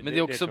 Men det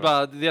är också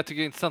bara, det jag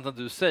tycker är intressant att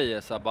du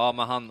säger så här, bara,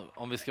 men han,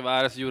 om vi ska vara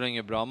ärliga så gjorde han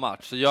ingen bra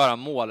match, så gör han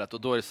målet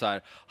och då är det så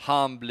här,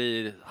 han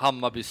blir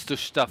Hammarbys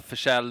största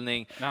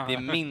försäljning. Det är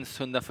minst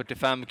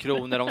 145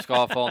 kronor de ska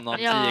ha för honom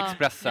i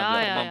Expressen.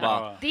 Man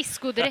bara,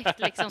 disco direkt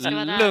liksom ska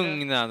vara där.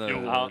 Lugna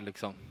nu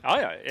liksom.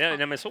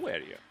 Nej, men så är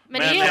det ju.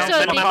 Men det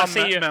är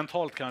också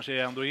mentalt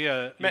kanske ändå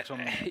är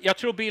liksom, jag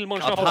tror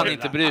Billborn att han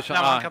inte bryr sig.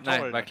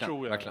 Nej,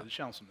 verkligen. Det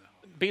känns som det.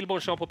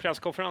 Billborn sa på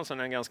presskonferensen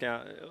en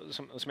ganska,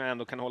 som jag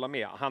ändå kan hålla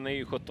med. Han är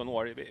ju 17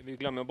 år, vi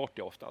glömmer bort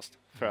det oftast.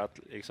 För att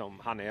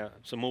liksom, han är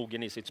så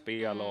mogen i sitt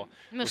spel och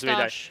så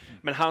vidare.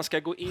 Men han ska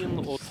gå in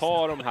och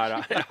ta de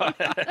här...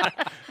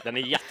 Den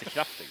är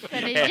jättekraftig.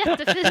 Den är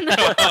jättefin.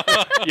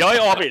 Jag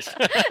är avis.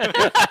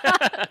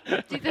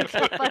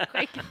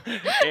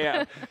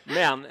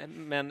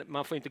 Men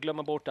man får inte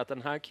glömma bort att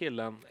den här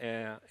killen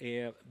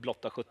är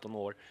blotta 17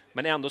 år.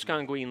 Men ändå ska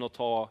han gå in och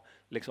ta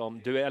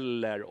liksom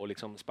dueller och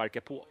liksom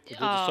sparka på. Och då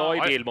sa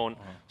ju Billborn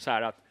så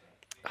här att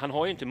han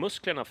har ju inte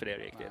musklerna för det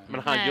riktigt, men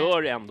han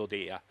gör ändå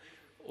det.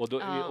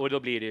 Och då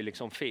blir det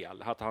liksom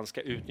fel. Att han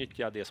ska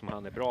utnyttja det som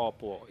han är bra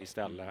på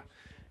istället.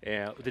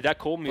 Och det där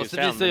kommer ju sen.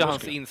 Det visar ju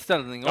hans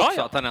inställning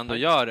också, att han ändå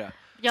gör det.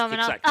 Ja, men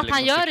exakt, att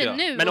han gör det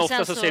nu. Men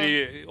ofta så ser det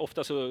ju,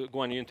 ofta så går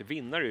han ju inte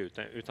vinnare ut,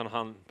 utan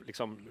han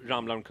liksom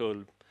ramlar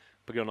omkull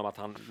på grund av att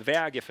han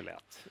väger för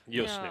lätt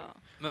just nu.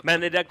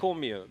 Men det där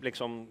kommer ju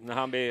liksom när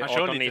han blir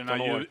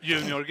 18-19 år.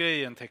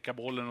 Juniorgrejen, täcka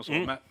bollen och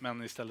så,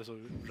 men istället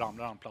så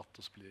ramlar han platt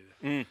och så blir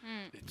det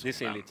lite så. Det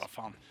ser lite. Vad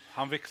fan,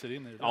 han växer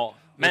in i det. Ja,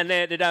 men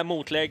det där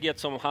motlägget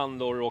som han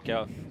då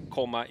råkar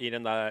komma i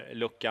den där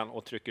luckan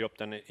och trycker upp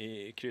den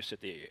i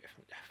krysset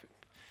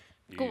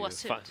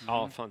Gåshud.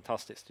 Ja,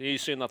 fantastiskt. Det är ju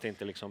synd att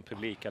inte liksom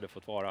publik hade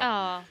fått vara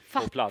Ja,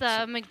 på plats.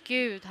 fatta, men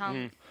gud,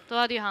 då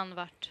hade ju han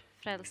varit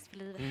frälst för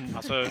livet.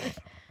 Alltså,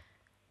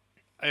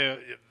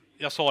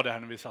 jag sa det här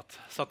när vi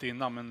satt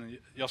innan, men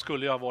jag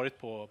skulle ju ha varit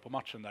på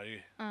matchen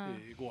där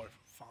igår.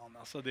 Fan,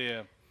 alltså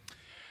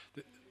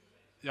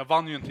jag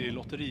vann ju inte i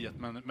lotteriet,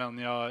 men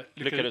jag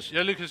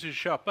lyckades ju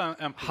köpa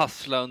en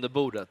Hassla under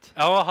bordet.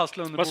 Ja,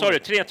 hassla under Vad sa du?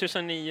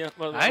 3009?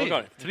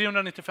 Nej,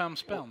 395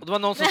 spänn. Och det var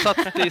någon som satt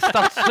i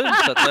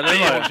stadshuset, eller Nej,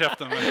 vad? håll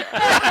käften.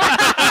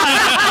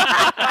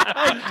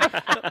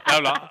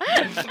 Jävla.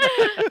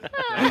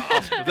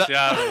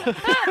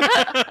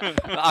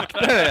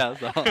 Akta dig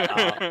alltså.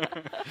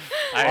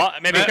 Ja,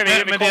 men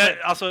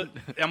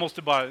jag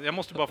måste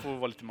bara få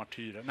vara lite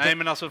martyr. Nej,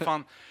 men alltså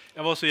fan,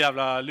 jag var så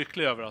jävla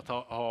lycklig över att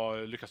ha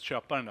lyckats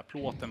köpa den där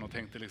plåten och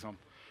tänkte liksom,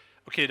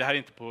 okej, det här är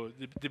inte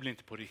det blir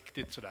inte på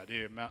riktigt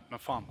sådär. Men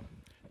fan,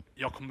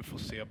 jag kommer få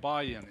se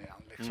Bayern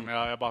igen. Liksom.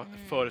 Jag bara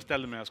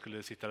föreställde mig att jag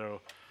skulle sitta där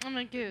och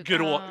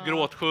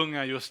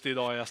gråtsjunga just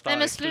idag är jag stark. Nej,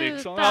 men sluta.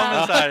 Liksom. Ja,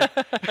 men så här.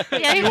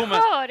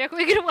 Jag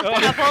kommer gråta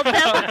den här podden.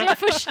 Det är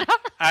första.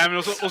 Nej, men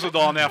och så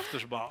dagen efter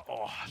så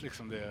bara,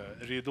 liksom det är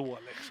ridå.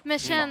 Liksom. Men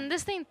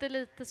kändes det inte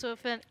lite så,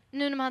 för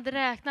nu när man hade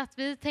räknat,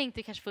 vi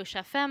tänkte kanske först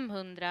att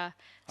 500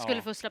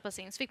 skulle få släppas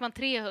in, så fick man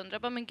 300,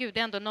 bara, men gud, det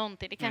är ändå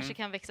någonting, det kanske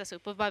kan växas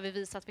upp och bara vi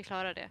visar att vi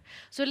klarar det.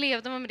 Så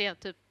levde man med det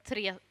typ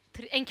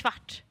en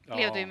kvart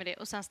levde vi med det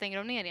och sen stänger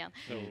de ner igen.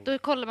 Då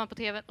kollar man på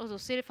tv och då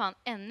ser det fan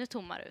ännu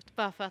tommare ut,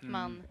 bara för att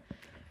man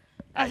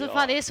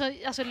fan, det är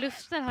så, alltså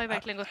luften har ju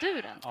verkligen gått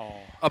ur den.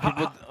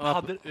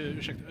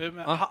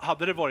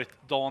 Hade det varit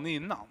dagen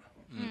innan,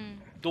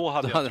 då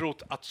hade jag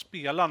trott att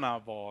spelarna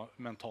var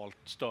mentalt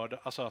störda,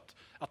 alltså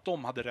att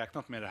de hade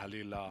räknat med det här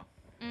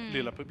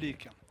lilla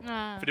publiken.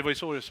 För det var ju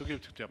så det såg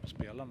ut, tyckte jag, på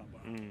spelarna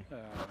bara.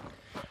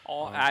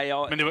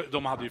 Men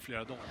de hade ju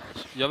flera dagar.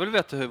 Jag vill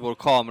veta hur vår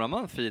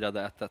kameraman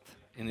firade 1-1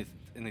 i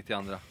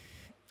 92.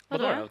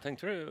 Vadå?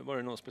 Tänkte du, var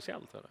det något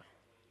speciellt eller?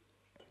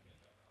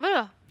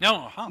 Vadå?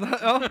 Ja, han.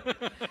 Jag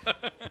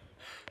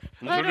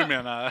tror du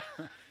menar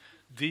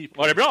deep.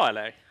 Var det bra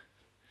eller?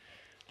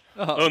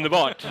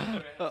 Underbart.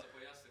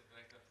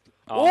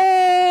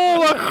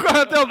 Vad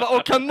skönt! Jag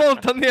bara, kan någon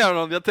ta ner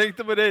honom? Jag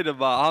tänkte på dig, det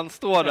bara. Han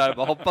står där,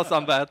 bara, hoppas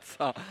han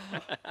betsa.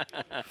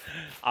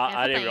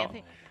 Ja, det är bra.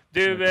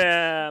 Du,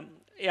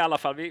 i alla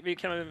fall, vi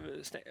kan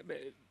väl...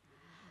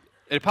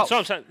 Är det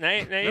paus?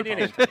 Nej, det är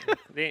det inte.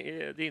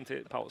 Det är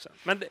inte pausen.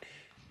 Men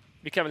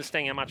vi kan väl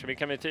stänga matchen. Vi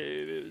kan väl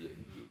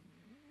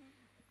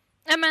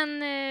Ja, men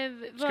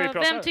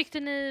vem tyckte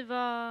ni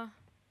var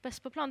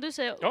bäst på plan? Du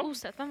säger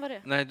Ostedt, vem var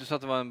det? Nej, du sa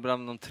att det var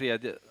bland de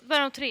tredje. Var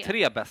de tre?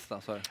 3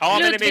 bästa, sa du. Ja,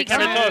 men vi kan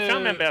väl ta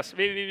fram en bäst.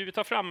 Vi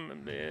tar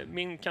fram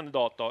min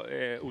kandidat då,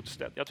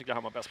 Ostedt. Jag tyckte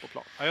han var bäst på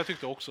plan. Ja, jag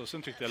tyckte också.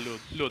 Sen tyckte jag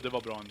Ludde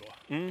var bra ändå.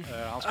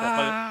 Han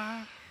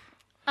skapade...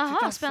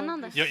 Aha,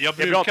 spännande.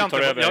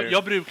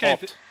 Jag brukar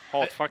inte...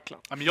 Hatfacklan.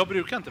 Men jag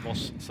brukar inte vara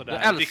sådär.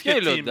 Jag älskar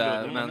ju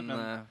Ludde,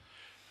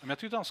 men jag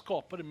tyckte han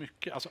skapade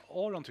mycket. Alltså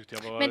Aron tyckte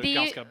jag var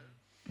ganska...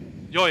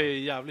 Jag är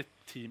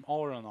jävligt team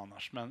Aron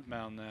annars,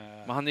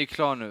 men han är ju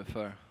klar nu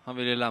han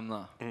vill ju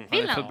lämna. Han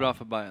är för bra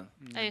för Bayern.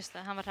 Ja, just det.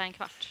 Han var här en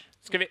kvart.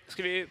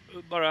 Ska vi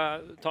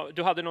bara ta...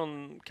 Du hade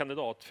någon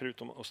kandidat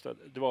förutom Ostedt.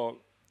 Det var...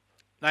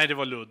 Nej, det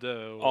var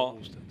Ludde och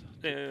Ostedt.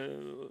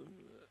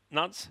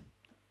 Nads?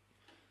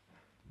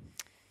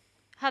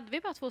 Hade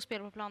vi bara 2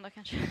 spel på plan då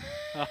kanske?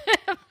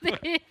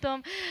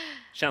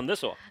 Kände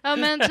så? Ja,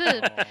 men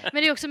typ.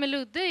 Men det är också med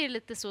Ludde är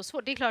lite så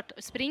svårt. Det är klart,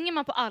 springer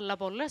man på alla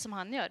bollar som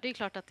han gör, det är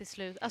klart att till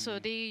slut, alltså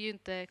det är ju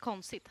inte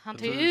konstigt. Han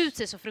tar ju ut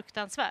sig så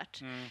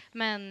fruktansvärt.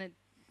 Men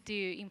det är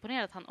ju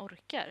imponerande att han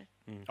orkar.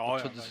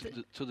 Jag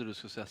trodde du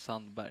skulle säga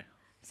Sandberg.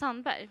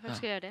 Sandberg, varför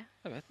ska jag göra det?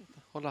 Jag vet inte.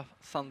 Hålla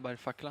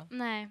Sandberg-facklan?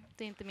 Nej,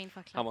 det är inte min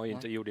fackla. Han var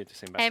ju gjorde inte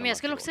sin bästa. Nej, men jag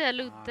skulle också säga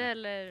Ludde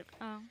eller...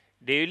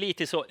 Det är ju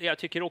lite så, jag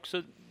tycker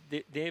också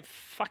det är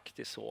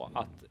faktiskt så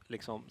att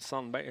liksom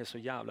Sandberg är så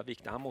jävla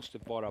viktig. Han måste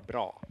vara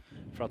bra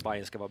för att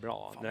Bayern ska vara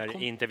bra.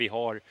 När inte vi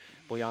har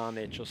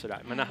Bojanic och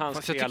sådär. Men när han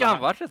jag tycker han har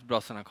varit rätt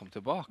bra sedan han kom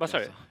tillbaka. Vad sa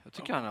du? Jag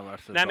tycker han har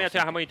varit Nej, men jag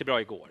tycker han var inte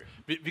bra igår.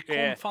 Vi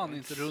kom fan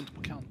inte runt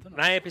på kanterna.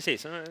 Nej,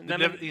 precis. Det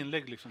blev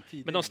inlägg liksom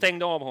tidigt. Men de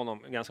stängde av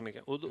honom ganska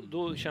mycket. Och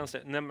då känns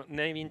det,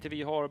 när inte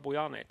vi har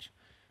Bojanic,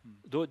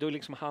 då är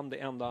liksom han det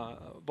enda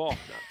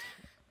vapnet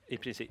i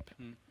princip.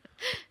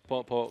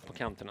 På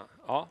kanterna.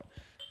 Ja.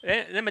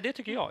 Nej, men det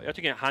tycker jag. Jag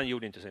tycker han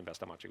gjorde inte sin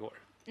bästa match igår.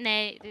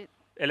 Nej.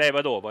 Eller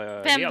vadå?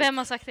 Vem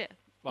har sagt det?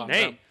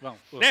 Nej,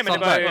 men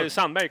det var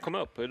Sandberg kom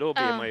upp och då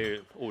blir man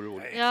ju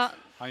orolig. Ja.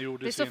 Han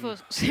gjorde det sin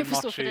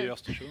match i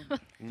Östersund.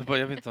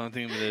 Jag vet inte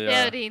någonting med det.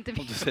 Det är inte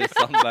om du säger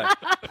Sandberg.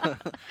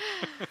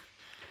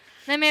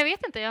 Nej, men jag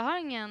vet inte. Jag har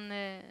ingen...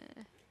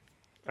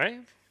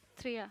 Nej.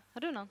 3.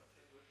 Har du någon?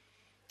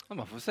 Ja,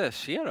 man får säga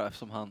Shera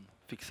eftersom han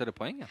fixade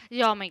poängen.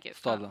 Ja, men gud.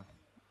 Staden.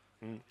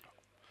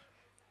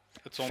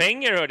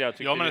 Fänger hörde jag.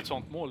 Ja, men ett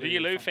sånt mål. Du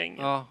gillar ju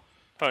Fänger. Ja.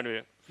 Hörde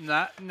du?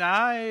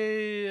 Nej.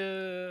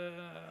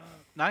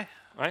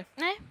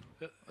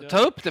 Ta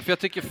upp det, för jag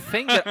tycker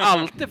Fenger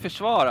alltid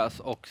försvaras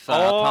och så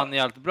här, att han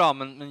är alltid bra,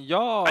 men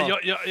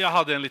jag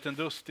hade en liten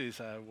dust i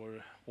så här,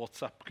 vår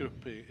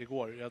WhatsApp-grupp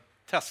igår. Jag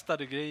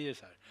testade grejer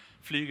så här.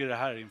 Flyger det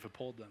här inför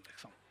podden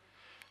liksom.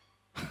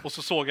 Och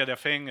så såg jag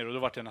Fenger och då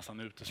var jag nästan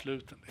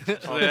utesluten.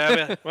 Liksom. Så jag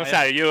vet,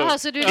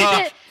 så du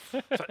är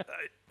lite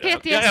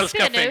PTSD jag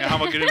älskar Fenger, han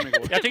var grym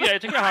igår. Jag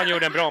tycker han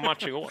gjorde en bra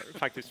match igår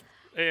faktiskt.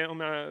 Om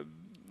jag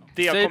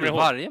säger du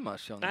varje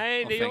match? Johnny,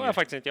 nej, det gör jag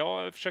faktiskt inte. Jag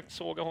har försökt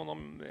såga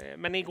honom.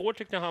 Men igår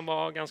tyckte jag han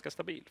var ganska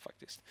stabil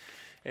faktiskt.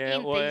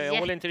 Och jag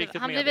håller inte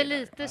riktigt han med. blev väl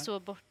lite så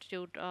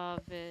bortgjord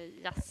av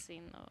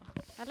Yassin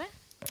eller?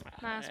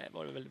 Nej,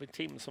 var det väl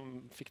Tim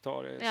som fick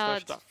ta det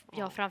största.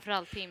 Ja,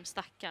 framförallt Tim,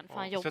 stackaren.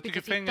 Fan, jobbigt jag tycker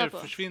att titta Fenger på.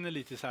 försvinner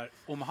lite så här.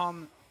 Om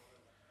han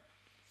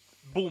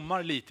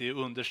bommar lite i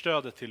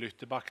understödet till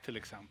ytterback till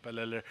exempel,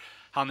 eller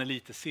han är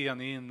lite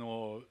sen in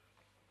och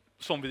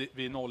som vid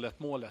 0-1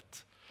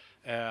 målet.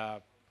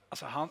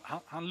 Alltså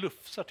han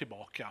lufsar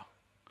tillbaka.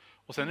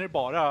 Och sen är det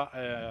bara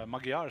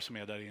Magyar som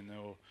är där inne.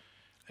 Och,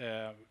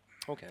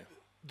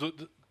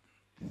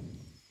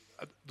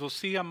 då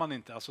ser man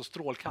inte, alltså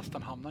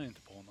strålkastaren hamnar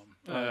inte på honom.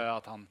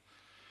 Att han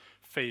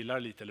failar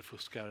lite eller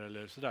fuskar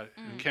eller sådär.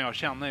 Kan jag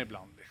känna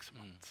ibland. Liksom,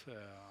 att,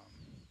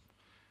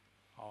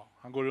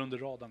 han går under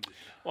radarn lite.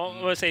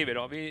 Vad säger vi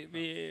då?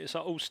 Vi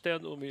sa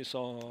Osted och vi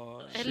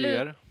sa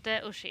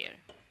Lute och Scheer.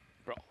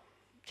 Bra.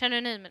 Känner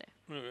du nöjd med det?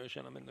 Nu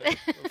känner jag mig nöjd.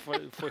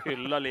 Får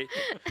hylla lite.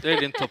 Det är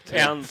din topp 3.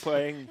 1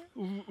 poäng.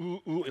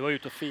 Jag var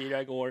ute och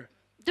firade igår.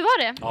 Du var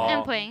det? Ja.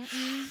 1 poäng.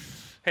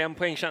 1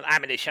 poäng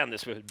men det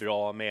kändes väl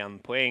bra med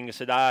 1 poäng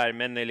sådär.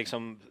 Men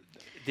liksom,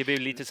 det blir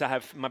lite så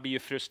här, man blir ju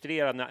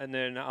frustrerad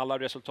när alla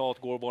resultat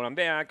går våran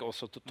väg och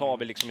så tar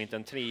vi liksom inte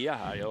en 3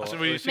 här. Alltså,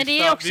 men det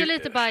är också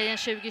lite Bayern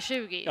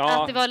 2020.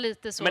 Ja, att det var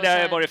lite så. Men det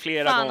har varit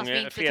flera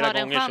gånger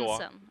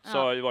så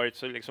har det varit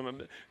så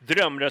liksom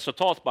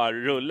drömresultat bara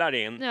rullar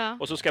in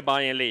och så ska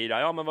Bayern lira.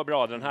 Ja, men vad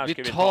bra, den här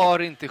ska vi ta. Vi tar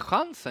inte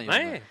chansen.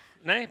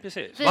 Nej,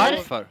 precis.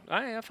 Varför?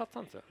 Nej, jag fattar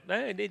inte.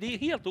 Nej, det är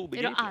helt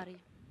obegripligt. Är du arg?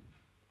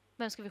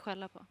 Vem ska vi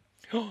skälla på?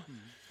 Ja,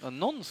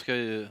 någon ska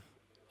ju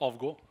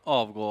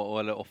avgå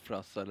eller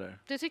offras eller.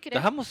 Du tycker det? Det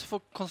här måste få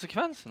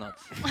konsekvenserna.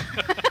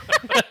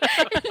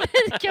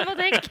 Lika på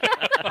däck.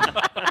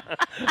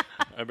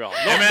 Det är bra.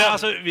 Men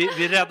alltså,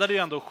 vi räddade ju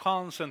ändå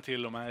chansen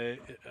till de här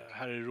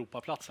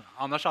Europaplatserna.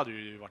 Annars hade det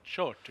ju varit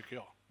kört tycker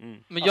jag.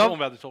 Men om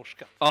vi hade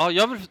torskat. Ja,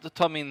 jag vill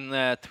ta min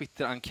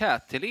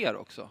Twitter-enkät till er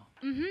också.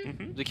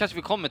 Det kanske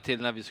vi kommer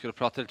till när vi skulle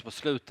prata lite på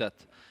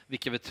slutet.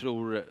 Vilka vi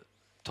tror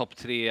topp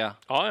 3,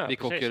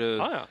 vilka åker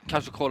ut.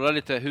 Kanske kolla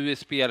lite, hur är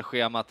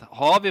spelschemat?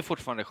 Har vi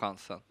fortfarande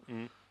chansen?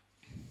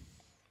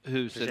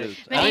 Hur ser det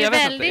ut? Men jag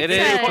vet inte, är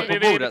det uppe på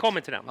bordet? Vi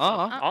kommer till den.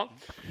 Ja.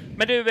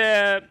 Men du,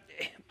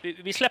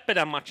 vi släpper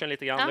den matchen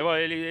lite grann. Det var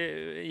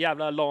en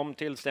jävla lam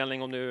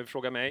tillställning om du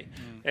frågar mig.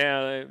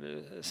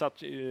 Så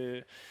att...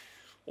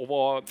 Och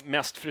var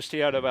mest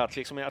frustrerad över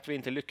att vi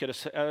inte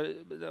lyckades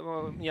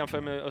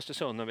jämfört med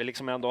Östersund när vi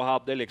liksom ändå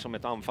hade liksom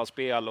ett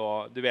anfallsspel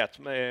och du vet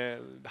hade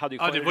ju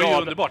det var ju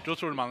underbart. Då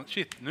trodde man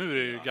shit, nu är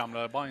det ju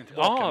gamla Bayern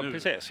tillbaka nu.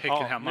 Precis.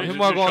 Häcken hemma. Hur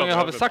många gånger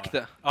har vi sagt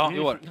det i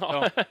år?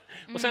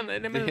 Och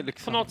sen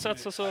på något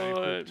sätt så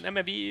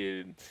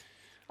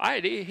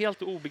det är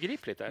helt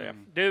obegripligt där.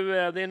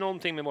 Det är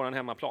någonting med våran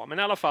hemmaplan. Men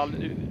i alla fall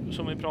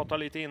som vi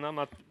pratade lite innan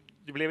att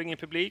det blev ingen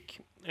publik.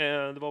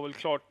 Det var väl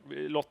klart,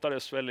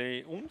 lottades väl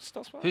i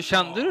onsdags. Va? Hur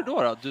kände du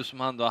då? Du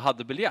som ändå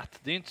hade biljett.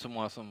 Det är ju inte så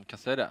många som kan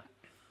säga det.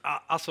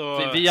 Alltså,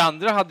 för vi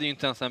andra hade ju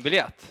inte ens en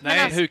biljett. Nej,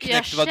 alltså, hur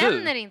knäckt var du? Jag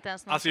känner inte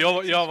ens någon. Alltså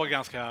jag var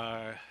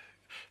ganska...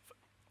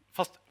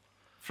 Fast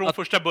från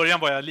första början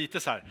var jag lite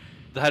så här...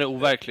 Det här är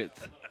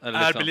overkligt. Eller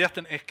är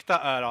biljetten äkta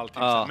är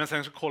allting. Men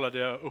sen så kollade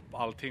jag upp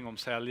allting om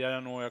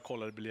säljaren och jag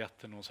kollade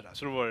biljetten och sådär.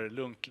 Så då var det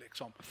lugnt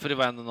liksom. För det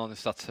var ändå någon i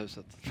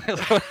Stadshuset.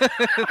 Det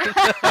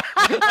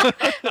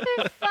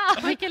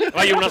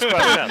var Jonas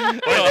Sjöstedt.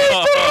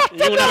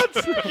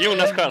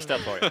 Jonas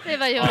Sjöstedt var det. Det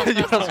var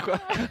Jonas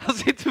Sjöstedt. Han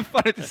sitter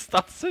fan inte i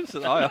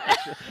Stadshuset.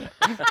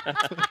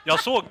 Jag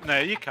såg när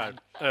jag gick här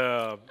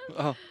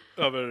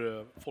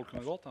över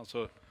Folkungagatan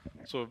så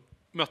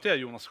mötte jag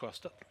Jonas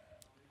Sjöstedt.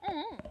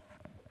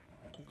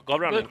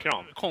 Gav han en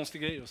kram?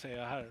 Konstig grej att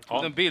säga här.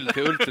 En bild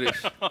till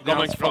Ultrich. Det är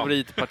hans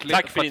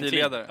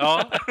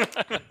favoritpartiledare.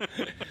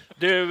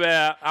 Du,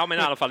 men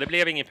i alla fall, det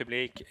blev ingen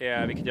publik,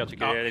 vilket jag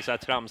tycker är så här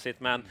tramsigt.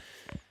 Men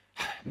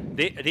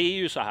det är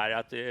ju så här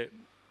att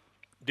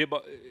det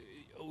bara...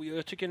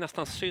 Jag tycker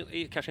nästan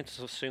kanske inte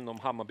så synd om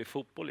Hammarby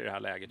fotboll i det här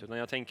läget, utan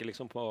jag tänker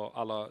liksom på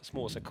alla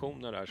små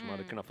sektioner där som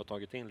hade kunnat få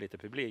tagit in lite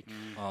publik.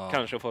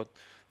 Kanske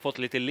fått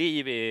lite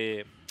liv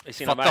i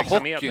sina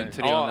verksamheter. Hockeyn,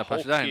 300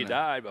 pers hockey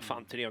där. Vad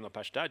fan, 300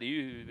 pers där, det är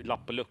ju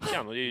lapp på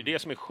luckan. Och det är ju det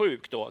som är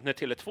sjukt då, när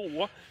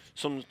Tele2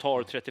 som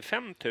tar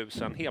 35 000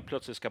 helt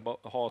plötsligt ska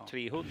ha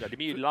 300. Det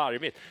blir ju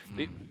larvigt.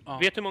 Vet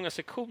du hur många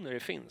sektioner det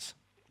finns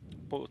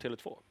på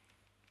Tele2?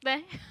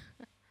 Nej.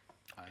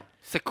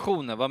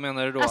 Sektioner, vad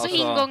menar du då? Alltså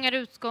ingångar,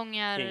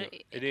 utgångar.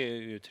 Det är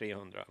ju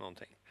 300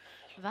 någonting.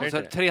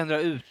 Alltså 300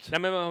 ut? Nej,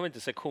 men har vi inte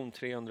sektion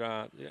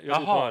 300? Jag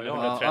har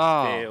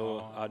 130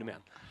 och du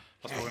men.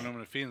 Fast frågan är om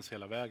det finns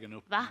hela vägen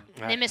upp. Va?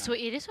 Nej, men så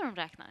är det så de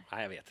räknar?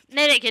 Nej, jag vet.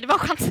 Nej, det var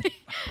chans.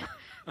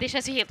 Det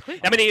känns ju helt sjukt.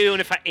 Ja, men det är ju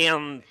ungefär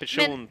en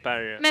person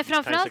per. Men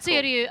framförallt så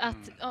är det ju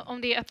sektion. att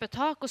om det är öppet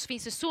tak och så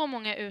finns det så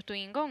många ut- och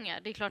ingångar.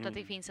 Det är klart att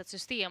det finns ett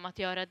system att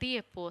göra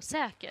det på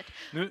säkert.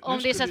 Om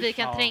det är så att vi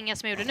kan tränga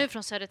som vi gjorde nu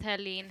från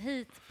Södertälje in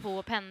hit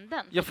på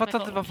pendeln. Jag fattar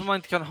inte varför man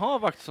inte kan ha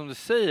vakter som du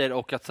säger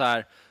och att så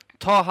här,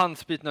 ta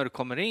handsprit när du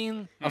kommer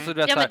in. Alltså, du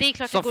vet, Ja, så men här, det är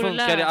klart som det går att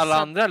funkar i alla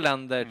lösa. andra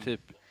länder,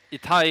 typ i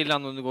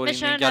Thailand om du går Men in i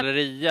kör en den här-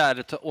 galleria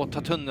eller och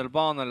tar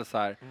tunnelbana eller så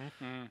här.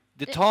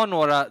 Det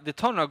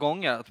tar några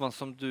gånger att man,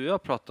 som du och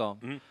jag pratade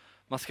om,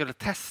 man skulle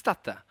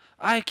testat det.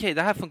 Okej,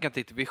 det här funkar inte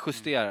riktigt, vi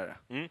justerar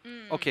det.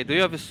 Okej, då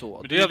gör vi så.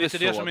 Men Då det är gör vi lite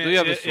så. det som Då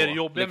gör vi är så. det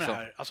jobbiga med liksom.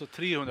 det här. Alltså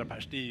 300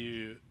 pers, det är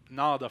ju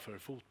nada för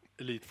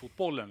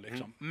elitfotbollen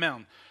liksom.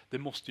 Men det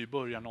måste ju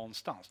börja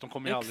någonstans. De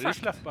kommer ju aldrig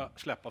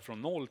släppa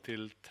från 0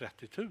 till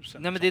 30 000.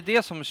 Nej, men det är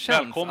det som känns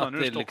Välkomna, att nu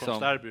det är är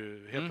Stockholms liksom...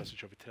 derby, helt plötsligt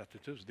kör vi 30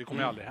 000. Det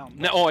kommer ju aldrig hända.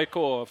 När AIK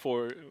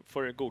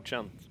får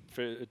godkänt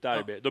för ett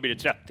derby, då blir det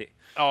 30.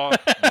 Ja,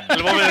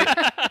 det var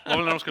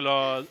väl när de skulle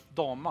ha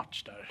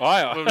dammatch där. Ja.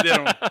 Det var väl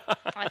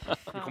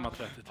det det kommer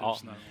 30 000 Ja.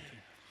 eller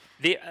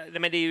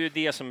någonting. Men det är ju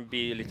det som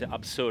blir lite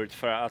absurt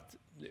för att,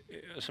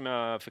 som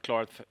jag har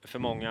förklarat för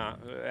många,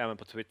 även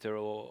på Twitter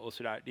och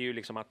sådär, det är ju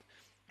liksom att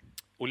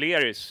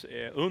O'Learys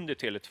under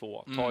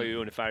Tele2 tar ju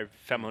ungefär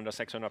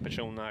 500-600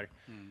 personer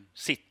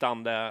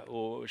sittande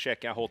och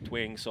käkar hot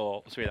wings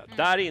och så vidare.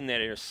 Där inne är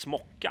det ju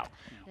smockat.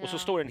 Och så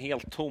står en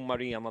helt tom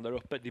arena där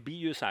uppe. Det blir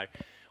ju så här,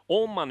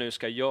 om man nu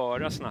ska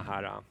göra såna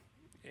här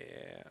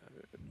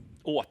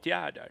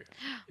åtgärder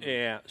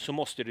så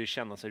måste det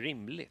kännas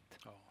rimligt.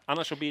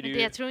 Annars så blir det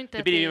ju,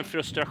 det blir ju en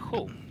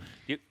frustration.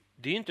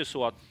 Det är ju inte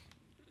så att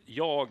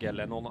jag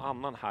eller någon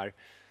annan här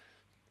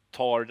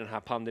tar den här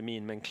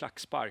pandemin med en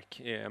klackspark.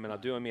 Jag menar,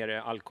 du har med dig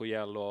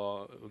alkogel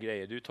och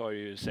grejer. Du tar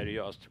ju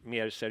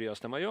mer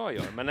seriöst än vad jag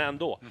gör. Men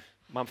ändå,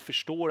 man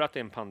förstår att det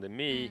är en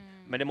pandemi,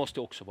 men det måste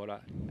också vara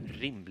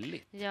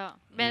rimligt. Ja,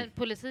 men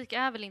politik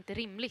är väl inte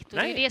rimligt och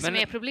Nej, det är det som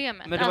är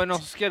problemet. Men det var ju någon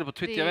som skrev på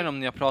Twitter, jag vet inte om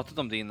ni har pratat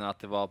om det innan, att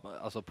det var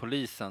alltså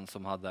polisen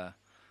som hade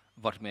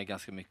varit med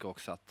ganska mycket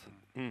också. Att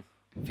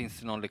finns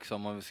det någon,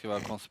 liksom, om vi ska vara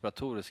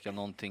konspiratoriska,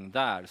 någonting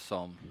där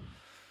som...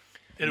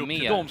 Är det upp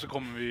till dem så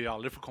kommer vi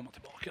aldrig få komma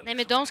tillbaka. Nej,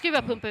 men de ska ju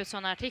bara pumpa ut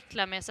sådana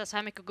artiklar med så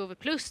här mycket Google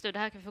Plus, det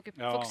här kan vi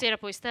fokusera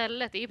på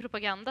istället. Det är ju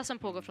propaganda som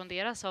pågår från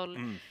deras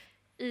håll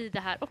i det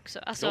här också.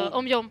 Alltså,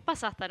 om Jompa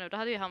satt där nu, då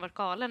hade ju han varit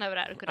galen över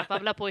det här och kunnat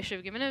babbla på i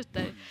 20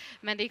 minuter.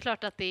 Men det är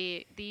klart att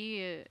det är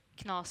ju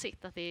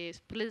knasigt att det är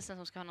polisen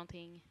som ska ha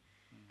någonting.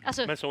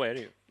 Alltså, men så är det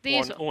ju. Det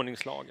är så.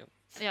 Ordningslagen.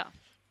 Ja.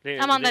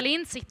 Amanda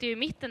Lind sitter ju i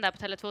mitten där på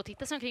Tele2 och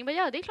tittar sig omkring. Bara,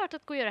 ja, det är klart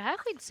att gå och göra det här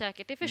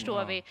skyddssäkert, det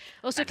förstår vi.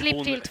 Och så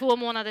klipp till 2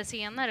 månader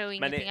senare och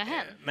ingenting har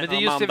hänt. Men det är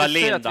just Amanda det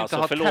vi säger, Lind, att vi inte alltså,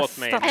 har förlåt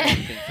mig.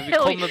 För vi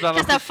kommer behöva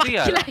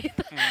justera hela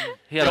tiden.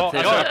 Ja.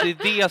 Det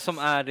är det som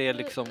är det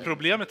liksom.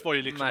 Problemet var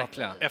ju liksom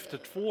märkliga. att efter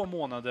 2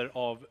 månader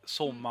av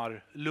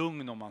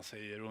sommarlugn, om man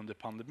säger, under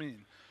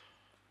pandemin,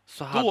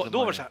 Så då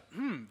var det så här,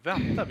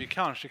 vänta, vi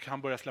kanske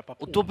kan börja släppa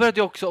på. Och då började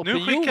ju också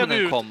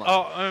opinionen komma.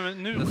 Ja,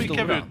 nu skickar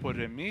stora. vi ut på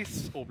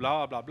remiss och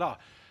bla bla bla.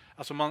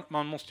 Alltså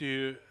man måste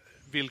ju,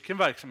 vilken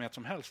verksamhet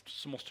som helst,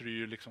 så måste du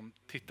ju liksom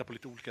titta på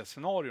lite olika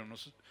scenarion. Och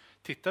så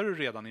tittar du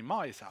redan i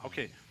maj så här,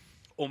 okej,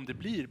 om det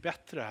blir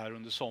bättre här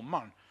under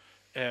sommaren,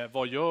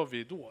 vad gör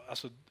vi då?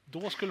 Alltså,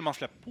 då skulle man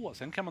släppa på,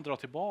 sen kan man dra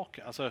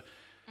tillbaka. Alltså,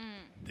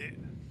 det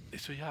är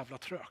så jävla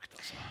trögt.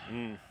 Alltså.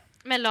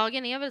 Men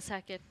lagen är väl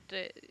säkert,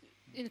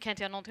 nu kan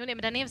inte göra någonting om det,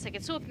 men den är väl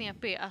säkert så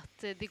knepig att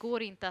det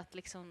går inte att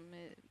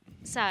liksom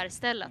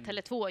särställa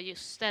Tele2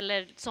 just,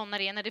 eller sådana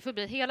arenor. Det får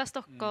bli hela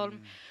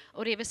Stockholm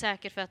och det är väl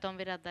säkert för att de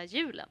vill rädda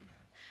julen.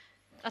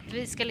 Att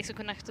vi ska liksom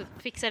kunna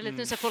fixa det lite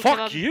nu så folk ska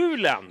vara... Fuck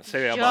julen,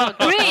 säger jag bara.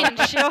 Ja,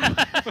 Grinch! Ja.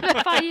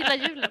 Vem fan gillar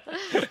julen?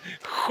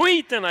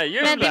 Skiten är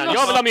julen! Måste...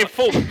 Jag vill ha min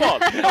fotboll!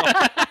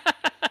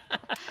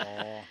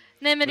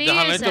 Nej, men det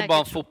handlar ju inte bara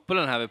om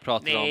fotbollen här vi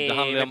pratar om. Det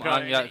handlar om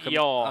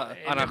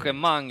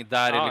arrangemang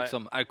där det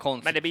liksom är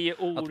konstigt. Men det blir ju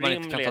orimligt. Att man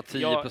inte kan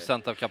ta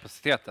 10% av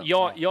kapaciteten.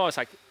 Jag har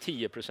sagt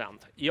 10%.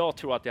 Jag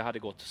tror att det hade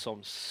gått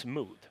som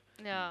smooth.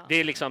 Ja. Det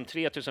är liksom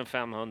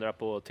 3500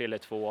 på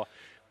Tele2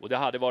 och det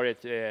hade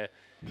varit...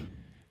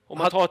 om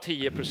man tar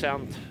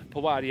 10%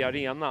 på varje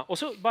arena och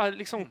så bara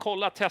liksom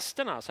kolla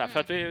testerna så här, för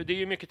att det är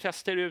ju mycket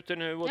tester ute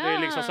nu och det är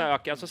liksom så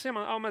ökar. Så ser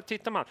man, ja men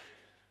tittar man,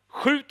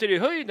 skjuter i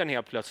höjden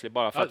helt plötsligt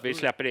bara för att vi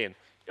släpper in.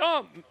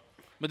 Ja.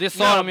 Men det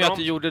sa de ju att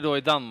de gjorde då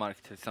i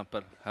Danmark till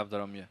exempel, hävdar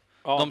de ju.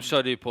 Ja. De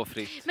körde ju på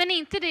fritt. Men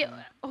inte det,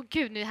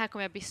 gud, nu här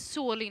kommer jag bli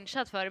så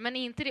lynchad för, men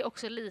inte det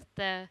också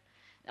lite,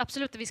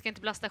 absolut vi ska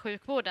inte belasta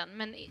sjukvården,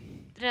 men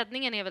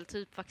räddningen är väl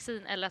typ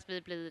vaccin eller att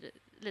vi blir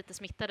lite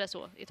smittade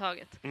så i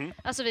taget.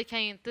 Alltså vi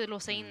kan ju inte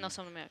låsa in oss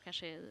som de gör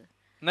kanske i...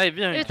 Nej,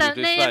 vi har inte gjort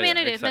det i nej, Sverige. Jag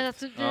menar det,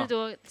 exakt. men att vi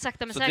då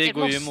sakta men så säkert det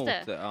går ju måste.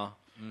 emot det, ja.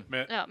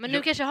 Men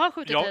nu kanske jag har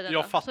skjutit tiden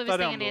då, så vi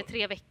stänger ner i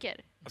 3 veckor.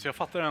 Alltså jag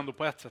fattar ändå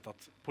på ett sätt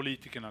att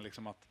politikerna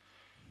liksom att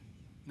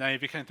nej,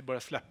 vi kan inte börja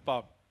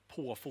släppa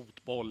på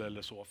fotboll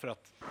eller så för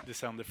att det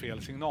sänder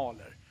fel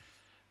signaler.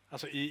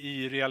 alltså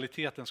i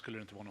realiteten skulle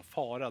det inte vara någon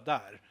fara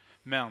där.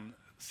 Men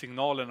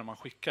signalerna man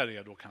skickar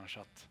är då kanske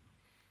att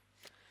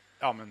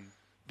men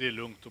det är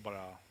lugnt att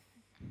bara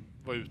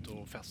vara ute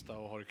och festa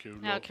och ha det kul.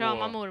 Ja,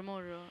 krama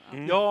mormor. Och,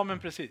 Ja, men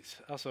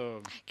precis.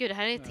 Alltså, Gud, det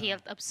här är ett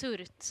helt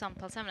absurt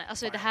samtalsämne.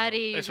 Alltså, det här är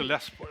ju... jag är så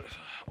less på det.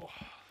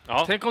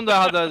 Ja. Tänk om du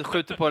hade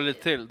skjutit på det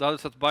lite till. Du hade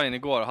sett Bayern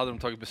igår, hade de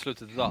tagit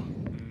beslutet idag.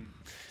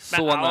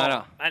 Så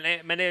nära.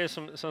 Men det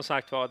är som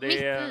sagt var,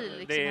 det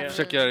är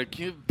försöker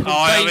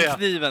pumpa in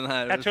kniven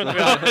här.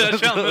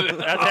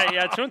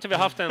 Jag tror inte vi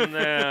har haft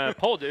en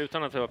podd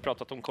utan att vi har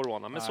pratat om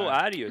corona, men så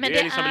är det ju. Men det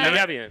är liksom,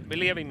 vi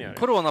lever med det.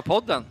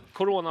 Coronapodden.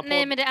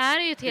 Nej, men det är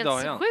ju ett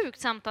helt sjukt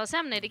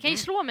samtalsämne. Det kan ju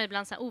slå mig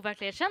ibland så här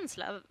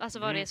overklighetskänsla, alltså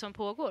vad det är som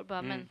pågår.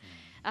 Bara, men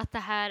att det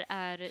här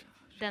är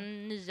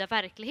den nya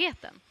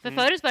verkligheten. För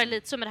förut var det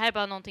lite så, men det här är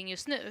bara någonting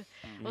just nu.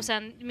 Och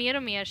sen mer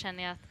och mer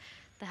känner jag att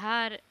det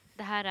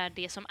här är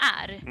det som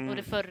är. Och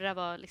det förra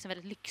var liksom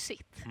väldigt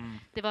lyxigt.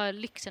 Det var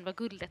lyxen, det var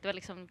guldet, det var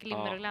liksom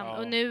glimmer och glam.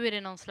 Och nu är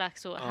det någon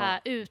slags så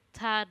här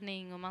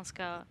uthärdning och man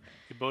ska...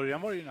 I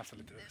början var det ju nästan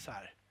lite så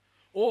här.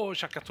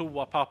 Tjacka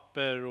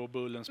toapapper och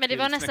Bullens men det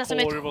var nästan som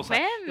ett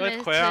skämt. Ja,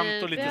 ett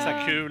skämt och lite så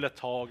här kul ett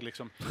tag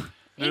liksom.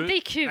 Inte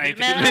kul,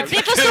 men det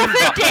får stå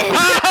för dig!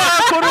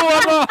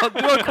 Corona!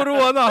 Du har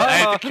corona!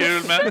 Nej, inte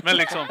kul, men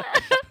liksom...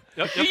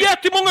 Det är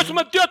jättemånga som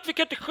har dött, vi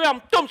kan inte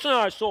skämta om såna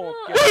här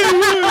saker.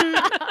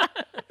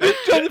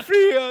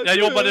 Jag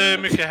jobbade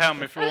mycket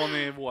hemifrån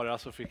i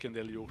våras och fick en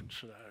del gjort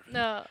sådär.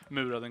 Ja.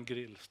 Murade en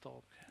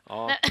grillstad.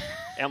 Ja,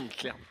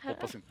 äntligen.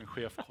 Hoppas inte min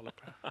chef kollar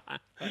på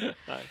det.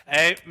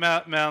 Nej,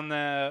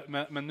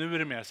 men nu är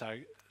det mer så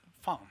här,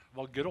 fan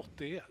vad grått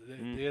det är.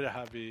 Det är det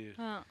här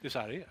det är så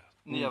här det är.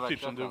 Typ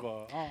som du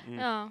var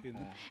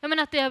Ja, men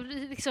att det har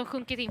liksom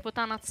sjunkit in på ett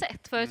annat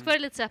sätt. Förut var det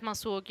lite så att man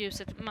såg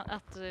ljuset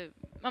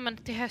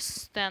till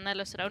hösten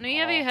eller sådär. Och nu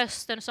är vi i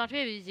hösten, snart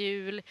är vi i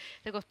jul.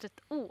 Det har gått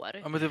ett år.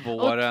 Ja, men det är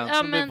våren,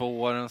 det är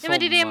våren, sommar. Ja, men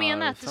det är det jag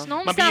menar. Att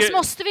någonstans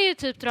måste vi ju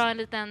typ dra en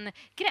liten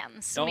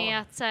gräns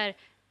med att så här...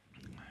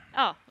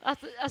 Ja,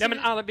 men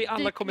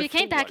alla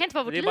kommer det här kan inte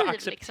vara vårt liv. Det är bara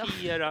att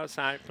acceptera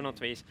så här på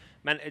något vis.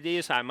 Men det är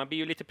ju så här, man blir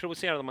ju lite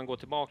provocerad om man går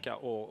tillbaka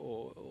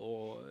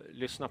och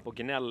lyssnar på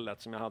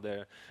gnället som jag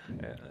hade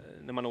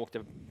när man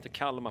åkte till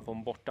Kalmar på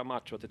en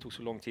bortamatch och att det tog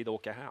så lång tid att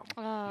åka hem.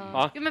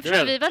 Ja, men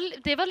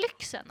det var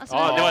lyxen. Alltså,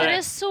 det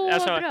är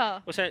så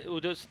bra.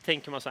 Och då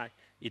tänker man så här,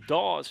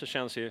 idag så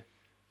känns ju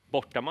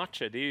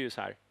bortamatcher, det är ju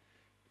så här,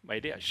 vad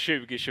är det?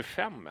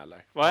 2025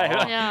 eller? Vad är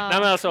det? Nej,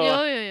 men alltså,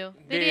 jo.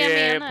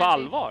 Det är på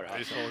allvar.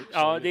 Alltså.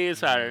 Ja, det är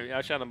så här,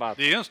 jag känner bara att...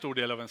 Det är en stor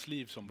del av ens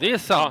liv som... Det är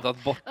sant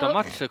att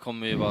bortamatcher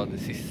kommer ju vara det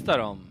sista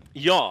de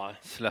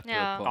släpper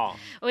upp på. Ja.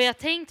 Och jag har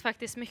tänkt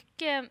faktiskt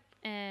mycket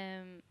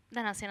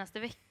den här senaste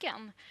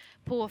veckan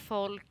på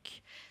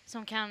folk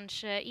som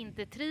kanske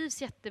inte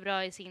trivs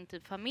jättebra i sin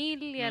typ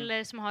familj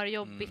eller som har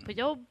jobbigt på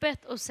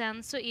jobbet, och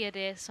sen så är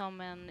det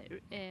som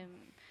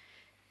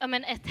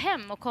ett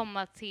hem och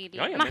komma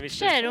till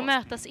matcher och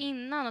mötas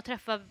innan och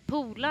träffa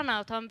polarna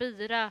och ta en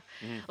bira.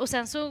 Och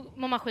sen så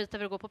mår man skit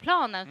över att gå på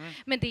planen.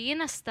 Men det är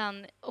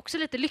nästan också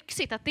lite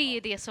lyxigt att det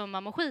är det som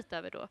man mår skit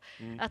över då.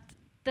 Att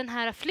den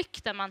här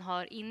flykten man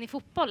har in i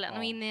fotbollen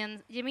och in i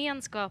en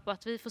gemenskap och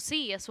att vi får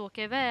ses och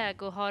åka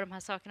iväg och ha de här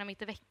sakerna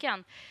mitt i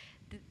veckan.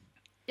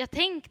 Jag har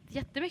tänkt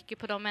jättemycket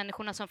på de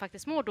människorna som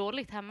faktiskt mår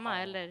dåligt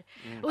hemma eller,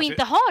 och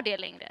inte har det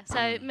längre. Så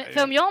här,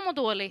 för om jag mår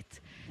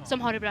dåligt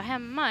som har det bra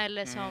hemma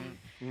eller som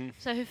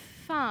så här, hur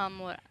fan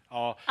mår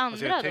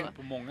andra jag har då? tänkt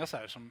på många så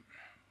här som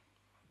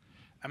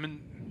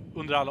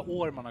under alla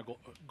år man har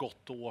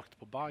gått och åkt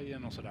på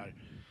Bayern och sådär,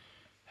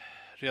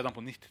 redan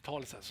på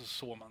 90-talet så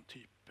såg man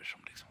typer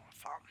som liksom,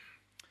 fan,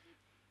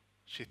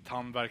 shit,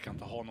 han verkar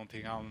inte ha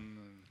någonting,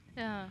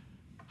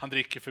 han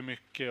dricker för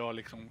mycket och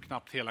liksom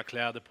knappt hela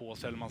kläder på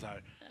sig, eller man så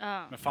här.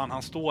 Men fan,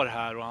 han står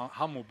här och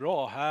han mår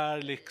bra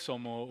här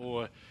liksom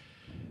och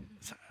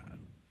så här,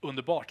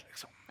 underbart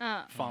liksom.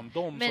 Fan,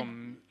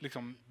 som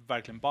liksom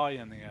verkligen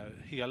Bayern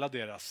är hela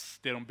deras,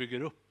 det de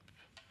bygger upp.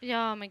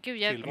 Ja, men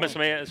gud,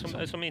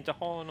 men som inte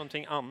har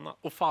någonting annat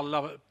och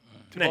falla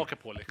tillbaka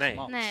på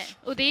liksom. Nej,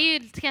 och det är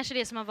ju kanske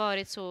det som har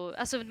varit så,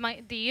 alltså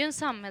det är ju en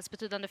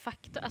samhällsbetydande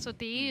faktor, alltså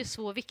det är ju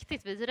så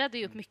viktigt, vi räddar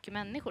ju upp mycket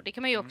människor, det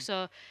kan man ju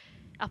också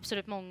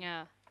absolut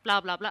många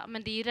bla bla bla,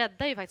 men det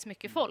räddar ju faktiskt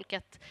mycket folk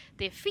att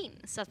det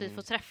finns, att vi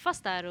får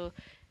träffas där och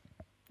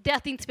det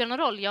att det inte spelar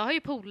någon roll. Jag har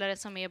ju polare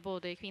som är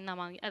både kvinna,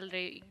 man,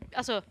 äldre,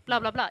 alltså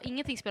bla bla bla,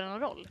 ingenting spelar någon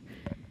roll.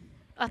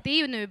 Att det är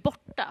ju nu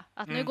borta,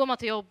 att nu går man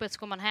till jobbet, så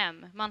går man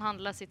hem, man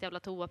handlar sitt jävla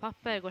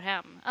toapapper, går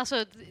hem.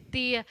 Alltså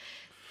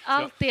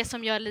allt det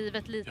som gör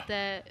livet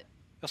lite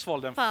jag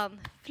svalde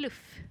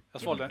fluff.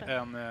 Jag svalde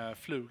en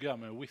fluga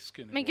med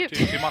whisky nu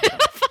till matchen.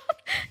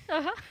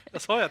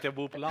 Jag sa ju att jag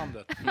bor på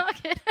landet.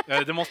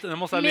 Den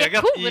måste ha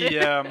legat i...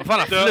 Vad fan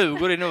har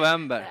flugor i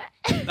november?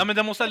 Nej, men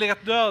den måste ha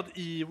legat död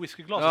i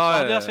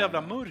whiskyglaset. Det är så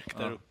jävla mörkt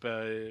där uppe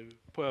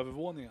på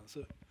övervåningen.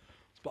 Så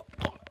bara,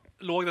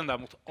 låg den där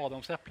mot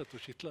Adamsäpplet och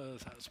kittlade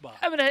så här. Så bara,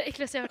 men det här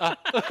äckligaste jag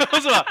hört. Och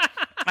så bara,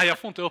 nej, jag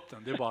får inte upp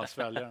den. Det är bara att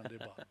svälja den. Det är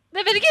bara...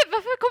 Nej, men gud,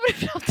 varför kommer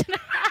du fram till det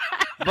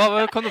här?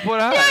 Vad kom du på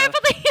det här? Jag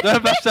det är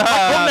bara så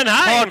här. Kom den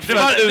här?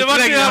 Det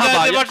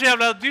var så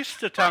jävla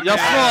dystert. Jag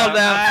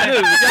svalde en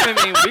fluga med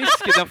min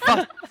whisky. Den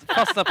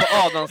fastnade på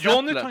Adams.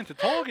 Johnny tar inte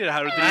tag i det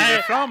här och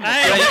driver framåt.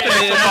 Jag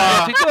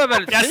tyckte det var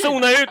väldigt jag fint.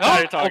 zonar ut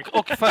här ett tag.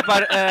 Och för att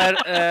bara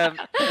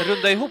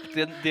runda ihop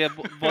det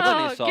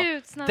båda ni sa.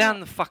 Gud,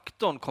 den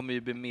faktorn kommer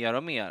ju bli mer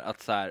och mer.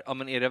 Att så här, ja,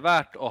 men är det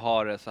värt att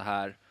ha det så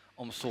här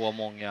om så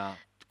många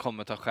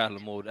kommer ta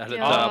självmord eller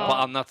dö på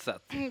annat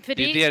sätt? För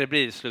det är det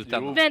blir i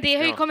slutändan. Men det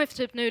har ju kommit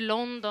typ nu i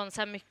London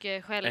så här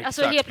mycket själv. Exakt.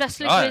 Alltså helt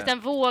plötsligt Ja, ja. blir det en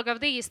våg av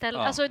det istället.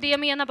 Ja. Alltså det jag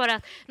menar bara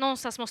att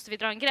någonstans måste vi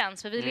dra en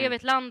gräns. För vi lever i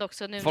ett land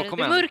också nu. Folk Det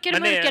kommer- mörkare.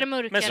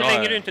 Men så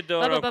länge du inte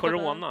dör av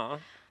corona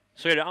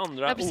så är det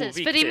andra Ja, precis.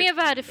 oviktigt. För det är mer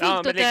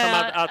värdefullt att dö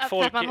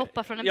för att man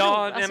hoppar från en bro.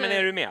 Ja, Alltså, men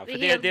är du med? det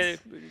För är helt- det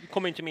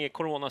kommer inte med i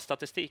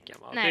coronastatistiken.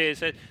 Va? Nej.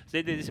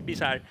 Det blir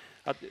så här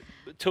att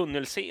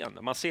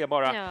tunnelseende. Man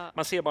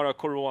ser bara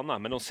corona,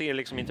 men de ser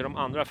liksom inte de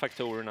andra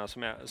faktorerna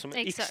som är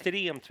Exakt.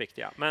 extremt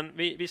viktiga. Men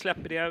vi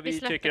släpper det. Vi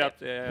släpper tycker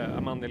att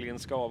Amanda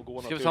Lind ska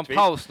avgå. Ska vi ta en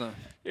paus nu?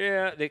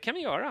 Det kan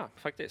vi göra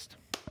faktiskt.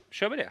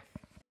 Kör vi det?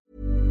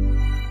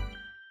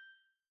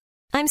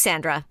 I'm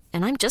Sandra,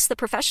 and I'm just the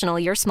professional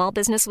your small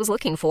business was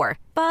looking for.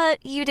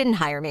 But you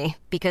didn't hire me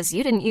because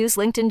you didn't use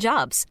LinkedIn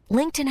Jobs.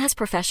 LinkedIn has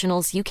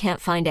professionals you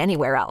can't find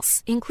anywhere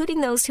else,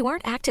 including those who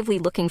aren't actively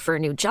looking for a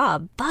new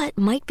job, but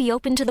might be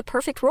open to the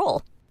perfect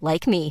role,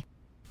 like me.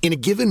 In a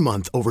given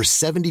month, over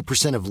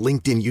 70% of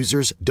LinkedIn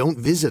users don't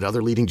visit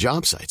other leading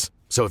job sites.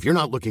 So if you're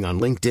not looking on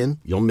LinkedIn,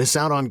 you'll miss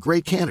out on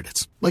great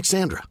candidates like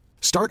Sandra.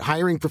 Start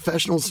hiring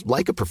professionals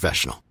like a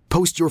professional.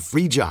 Post your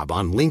free job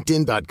on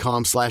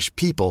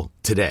linkedin.com/people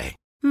today.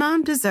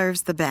 Mom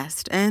deserves the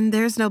best, and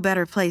there's no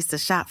better place to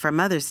shop for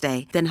Mother's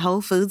Day than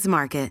Whole Foods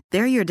Market.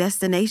 They're your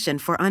destination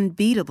for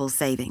unbeatable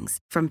savings,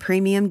 from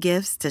premium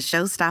gifts to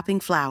show-stopping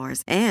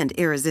flowers and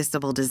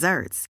irresistible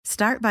desserts.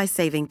 Start by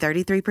saving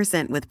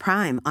 33% with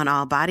Prime on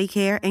all body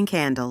care and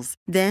candles.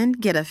 Then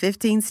get a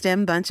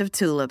 15-stem bunch of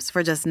tulips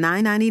for just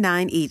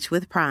 $9.99 each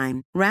with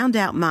Prime. Round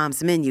out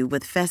Mom's menu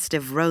with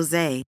festive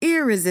rosé,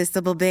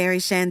 irresistible berry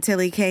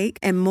chantilly cake,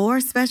 and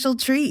more special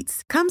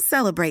treats. Come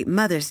celebrate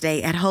Mother's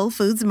Day at Whole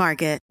Foods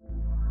Market.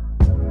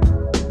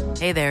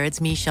 Hey there, it's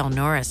Michelle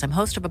Norris. I'm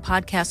host of a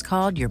podcast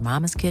called Your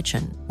Mama's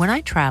Kitchen. When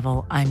I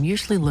travel, I'm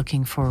usually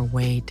looking for a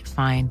way to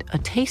find a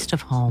taste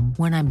of home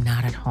when I'm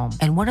not at home.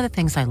 And one of the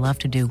things I love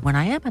to do when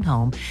I am at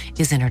home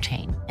is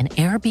entertain. And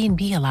Airbnb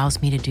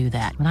allows me to do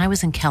that. When I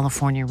was in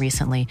California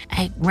recently,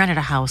 I rented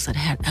a house that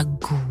had a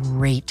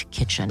great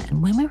kitchen.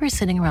 And when we were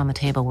sitting around the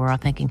table, we're all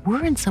thinking,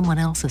 we're in someone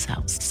else's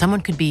house. Someone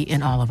could be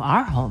in all of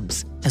our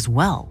homes as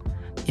well.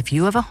 If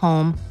you have a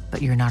home,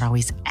 but you're not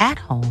always at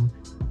home,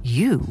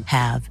 you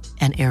have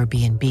an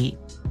Airbnb.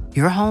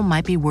 Your home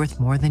might be worth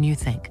more than you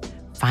think.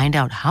 Find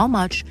out how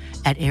much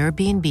at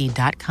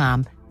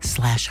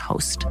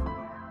airbnb.com/host.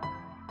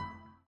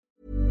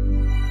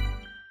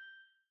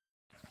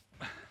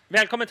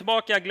 Välkommen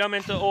tillbaka. Glöm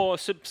inte att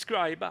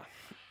subscriba.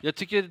 Jag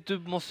tycker du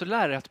måste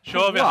lära dig att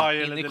Kör vi prova haj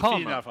in eller i delfin i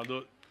kameran. alla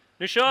fall,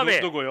 Nu kör vi!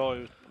 då går jag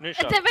ut. Nu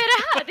kör Vad är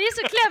det här? Det är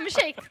så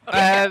klämkäckt.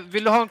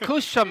 Vill du ha en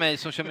kurs av mig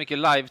som kör mycket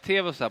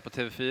live-tv och så här på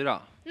TV4?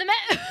 Nej men,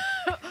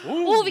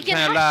 vilken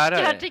kan jag lära dig?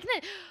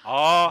 härskarteknik.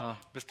 Ja,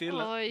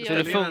 beställa. Oj, Så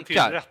det Beställ in en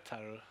funkar. till rätt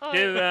här.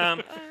 Du,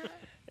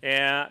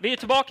 vi är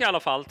tillbaka i alla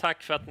fall.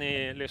 Tack för att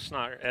ni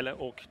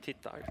lyssnar och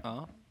tittar.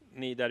 Ja.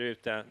 Ni där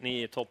ute,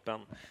 ni är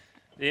toppen.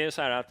 Det är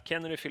så här att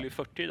Kennedy fyller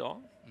 40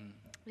 idag.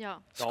 Ja.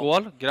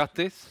 Skål,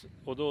 grattis.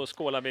 Och då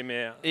skålar vi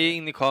med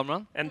In i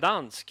kameran. en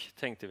dansk,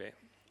 tänkte vi.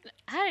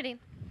 Här är din.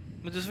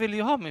 Men du ville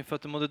ju ha mig för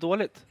att du mådde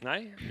dåligt.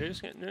 Nej,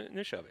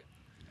 nu kör vi.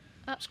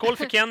 Skål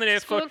för Kennedy,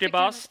 Skål 40 för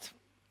bast.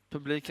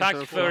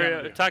 Publiken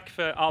Tack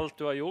för allt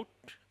du har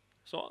gjort.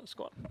 Så,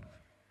 skål.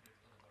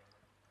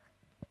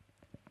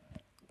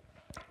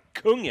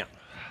 Kungen.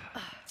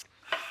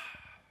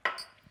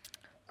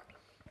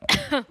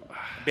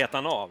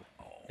 Betan av.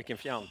 Vilken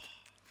fjant.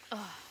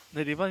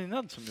 Nej, det var din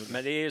nöd som gjorde.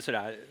 Men det är ju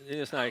sådär. Det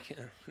är sådär,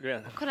 du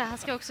vet. Kolla, han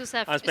ska också så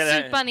Han här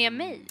spelar- supa ner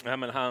mig. Ja,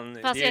 men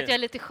Fast att jag är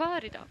lite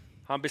skör idag.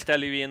 han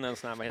beställer ju in en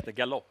sån här, vad heter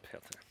galopp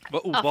heter det.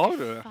 Vad obehaglig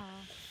du är.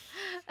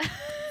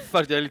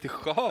 För att jag är lite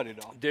skör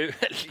idag. Du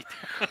är lite...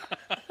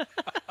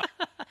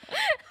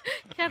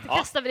 Kan jag inte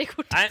kasta med det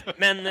kortet? Nej,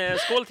 men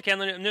skål till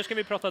Kennedy. Nu ska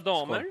vi prata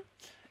damer.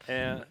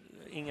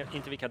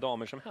 Inte vilka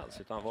damer som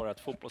helst, utan vårt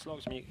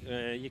fotbollslag som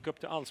gick upp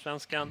till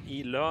Allsvenskan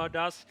i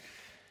lördags.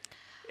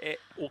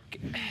 Och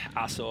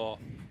alltså,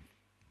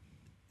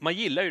 man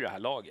gillar ju det här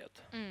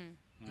laget.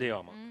 Det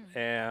gör man.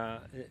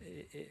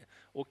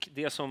 Och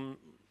det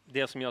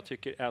som jag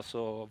tycker är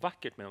så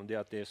vackert med dem, det är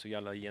att det är så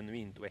jävla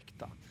genuint och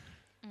äkta.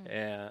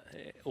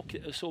 Och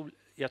så,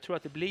 jag tror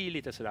att det blir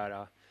lite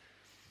sådär...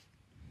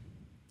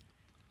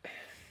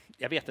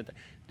 Jag vet inte.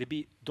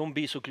 De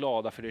blir så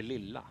glada för det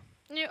lilla.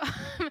 Ja,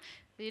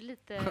 det är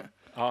lite...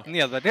 Ja.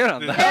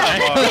 Nedvärderande.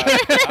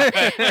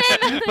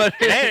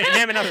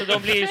 Nej, men alltså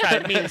de blir ju så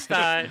här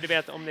minsta, du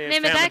vet om det är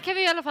Nej, men 5. där kan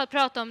vi i alla fall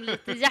prata om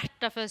lite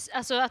hjärta för,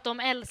 alltså att de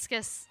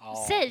älskar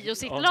sig och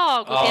sitt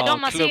lag och det.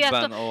 De har ju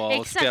klubben och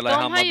exakt, spela i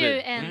de har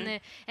ju Hammarby.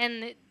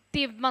 en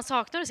det man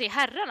saknar att se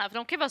herrarna, för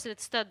de kan ju vara så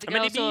lite stöddiga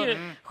men och så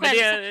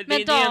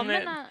men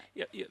damerna...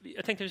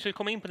 Jag tänkte vi skulle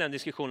komma in på den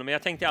diskussionen, men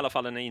jag tänkte i alla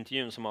fall den här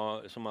intervjun som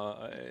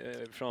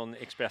från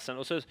Expressen,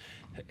 och så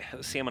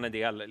ser man en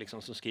del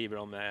liksom, som skriver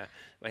om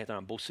vad heter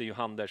han, Bosse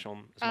Johander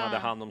som hade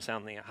hand om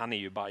sändningen. Han är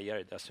ju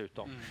bajare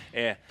dessutom.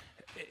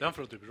 Den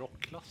från typ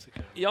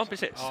rockklassiker. Ja,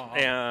 precis.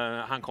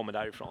 Han kommer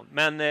därifrån.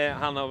 Men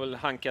han har väl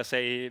hankat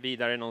sig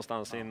vidare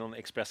någonstans i någon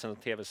Expressen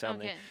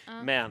tv-sändning.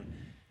 Men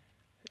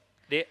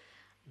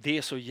det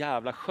är så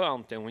jävla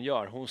skönt det hon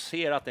gör. Hon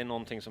ser att det är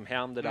någonting som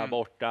händer där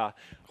borta.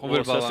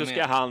 Och så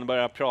ska han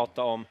börja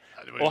prata om...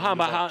 Och han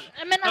bara...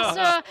 Men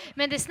alltså,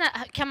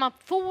 kan man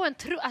få en...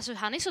 Alltså,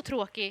 han är så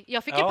tråkig.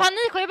 Jag fick ju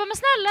panik och jag bara, men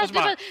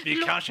snälla... Vi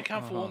kanske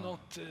kan få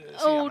något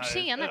ord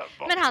senare.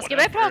 Men han ska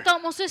börja prata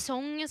om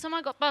säsongen som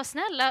har gått. Bara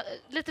snälla,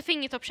 lite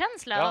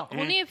fingertoppkänsla.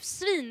 Hon är ju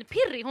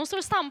svinpirrig. Hon står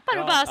och stampar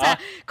och bara så här,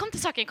 kom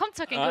till saken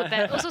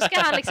gubbe. Och så ska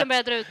han liksom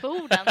börja dra ut på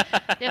orden.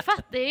 Jag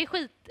fattar, det är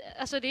skit...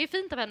 Alltså det är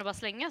fint av henne att bara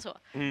slänga så.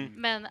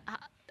 Men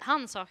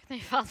han saknar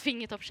ju fan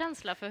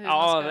fingertoppkänsla för hur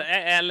man ska...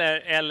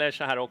 eller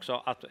så här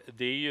också, att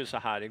det är ju så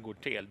här det går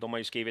till. De har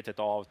ju skrivit ett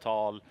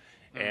avtal.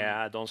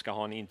 De ska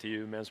ha en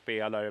intervju med en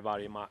spelare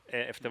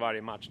efter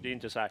varje match. Det är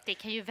inte så här... Det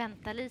kan ju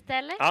vänta lite,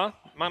 eller? Ja,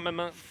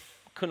 man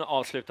kunna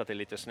avsluta det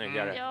lite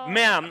snyggare.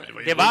 Men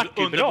det var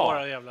ju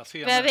bra.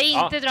 Behöver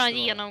inte dra en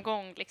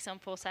genomgång liksom,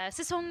 på så här,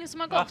 säsongen som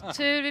har gått,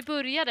 hur vi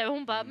började. Och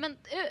hon bara, men...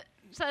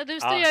 Så här, du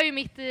står jag ju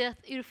mitt i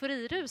ett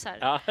euforirus här.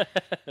 Ja,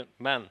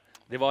 men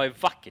det var ju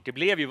vackert. Det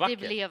blev ju vackert.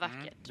 Det blev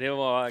vackert. Det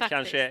var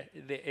kanske...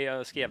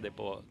 jag skrev det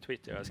på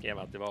Twitter. Jag skrev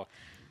att det var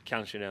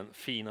kanske den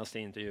finaste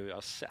intervju jag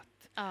har sett.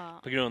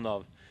 På grund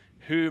av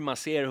hur man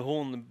ser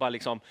hon bara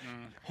liksom...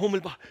 Hon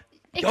vill bara...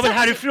 Jag vill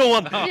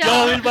härifrån!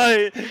 Jag vill bara...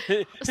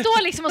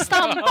 Står liksom och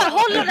stampar,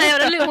 håller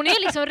där. Hon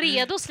är liksom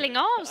redo att slänga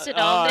av sig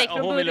direkt.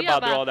 Hon ville bara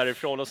dra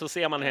därifrån. Och så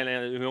ser man henne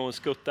hur hon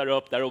skuttar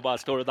upp där och bara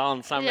står och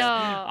dansar.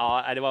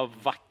 Ja, det var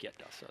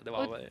vackert. Alltså. Det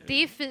var...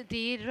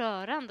 det är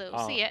rörande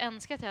att se. Jag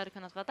önskar att jag hade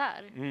kunnat vara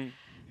där.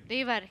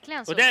 Det är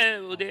verkligen så.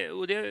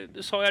 Och det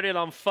sa jag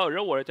redan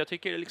förra året. Jag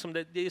tycker liksom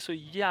det är så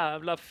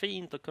jävla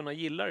fint att kunna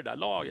gilla det där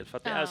laget. För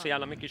att det är så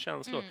jävla mycket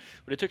känslor.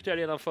 Och det tyckte jag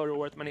redan förra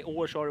året. Men i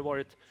år så har det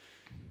varit...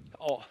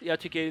 Ja, jag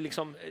tycker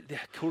liksom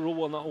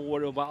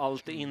corona-år och vad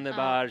allt det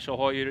innebär, så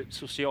har ju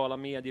sociala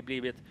medier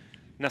blivit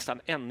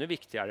nästan ännu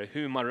viktigare,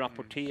 hur man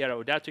rapporterar.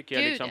 Och där tycker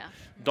jag liksom,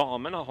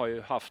 damerna har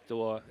ju haft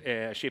då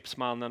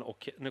Chipsmannen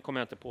och nu kommer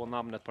jag inte på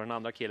namnet på den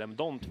andra killen, men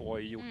de två har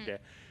ju gjort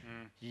det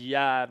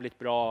jävligt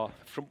bra,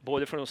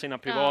 både från sina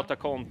privata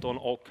konton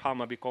och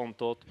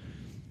Hammarby-kontot.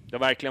 Det har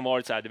verkligen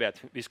varit så här, du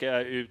vet, vi ska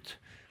ut...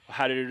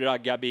 Här är det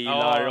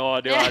raggarbilar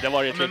och det har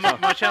varit liksom...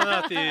 man känner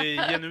att det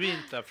är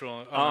genuint där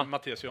från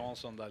Mattias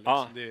Jansson där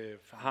liksom. Det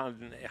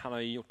är han har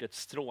ju gjort ett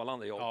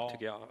strålande jobb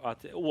tycker jag,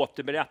 att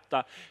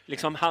återberätta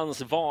liksom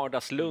hans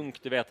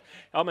vardagslunk, du vet.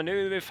 Ja, men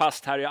nu är vi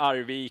fast här i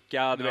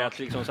Arvika, du vet,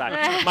 liksom så här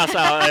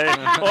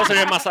och så är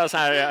det en massa så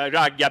här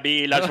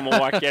raggarbilar som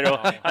åker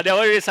och det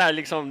har ju så här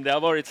liksom, det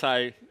har varit så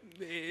här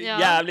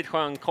jävligt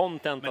skön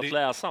content att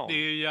läsa om. Det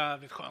är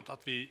jävligt skönt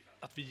att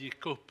vi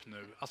gick upp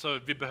nu. Alltså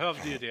vi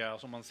behövde ju det,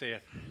 som man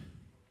ser,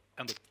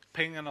 ändå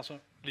pengarna som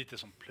lite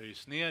som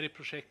plöjs ner i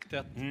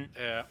projektet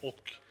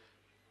och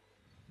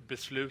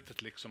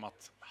beslutet liksom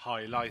att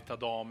highlighta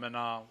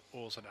damerna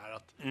och sådär,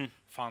 att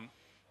fan,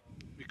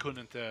 vi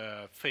kunde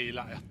inte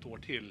faila ett år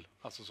till,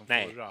 alltså som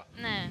förra.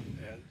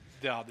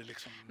 Det hade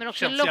liksom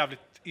känts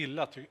jävligt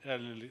illa,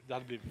 eller det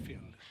hade blivit fel.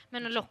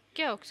 Men att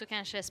locka också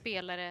kanske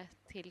spelare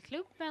till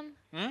klubben.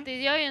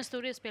 Det gör ju en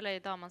stor del spelare i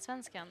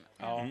damallsvenskan.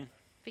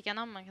 Vilka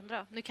namn man kan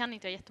dra. Nu kan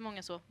inte jag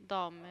jättemånga så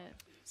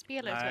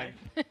damspelare tyvärr.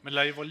 Men det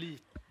lär ju vara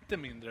lite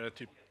mindre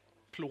typ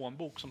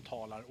plånbok som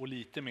talar och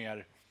lite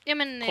mer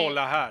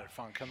kolla här,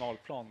 fan,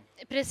 kanalplan.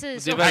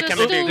 Precis. Det är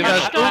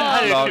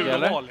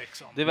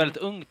väldigt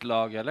ungt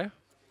lag, eller?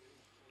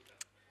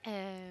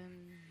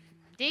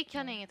 Det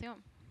kan jag ingenting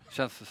om.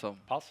 Känns det som.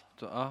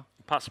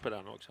 Pass på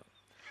den också.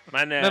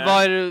 Men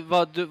vad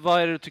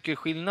är det du tycker är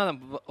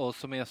skillnaden och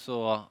som är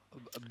så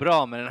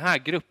bra med den här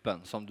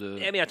gruppen som du...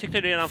 Men jag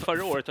tyckte redan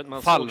förra året att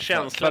man såg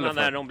känslorna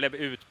när de blev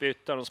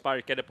utbytta, de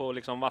sparkade på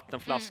liksom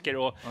vattenflaskor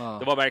och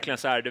det var verkligen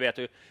så här, du vet,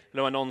 det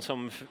var någon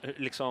som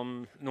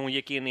liksom, någon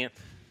gick in i,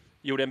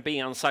 gjorde en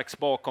bensax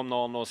bakom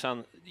någon, och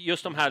sen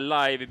just de här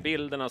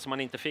live-bilderna som man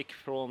inte fick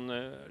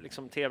från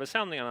liksom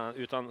tv-sändningarna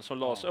utan som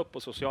lades upp på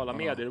sociala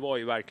medier, det var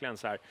ju verkligen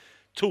så här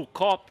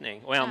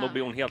tokkapning, och ändå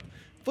blev hon helt...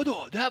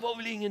 Vadå? Det här var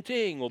väl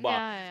ingenting? Och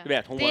bara, du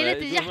vet, hon det är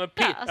lite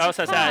hjärta.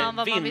 Så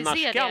här,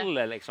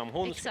 vinnarskalle liksom.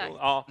 Hon,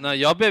 Nej,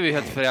 jag blev ju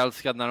helt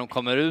förälskad när de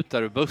kommer ut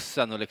där ur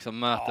bussen och liksom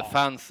möter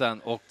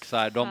fansen och så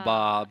här, de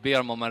bara ber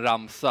dem om en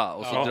ramsa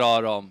och så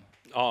drar de.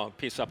 Ja,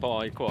 pissa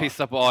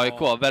på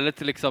AIK.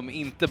 Väldigt liksom,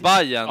 inte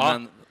Bayern,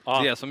 men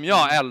det som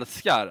jag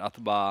älskar, att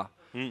bara...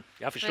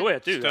 Jag förstår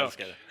att du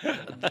älskar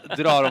det.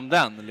 Drar om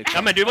den liksom.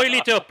 Ja, men du var ju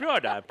lite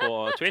upprörd där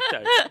på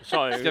Twitter.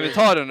 Ska vi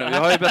ta det nu? Vi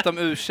har ju bett om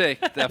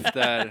ursäkt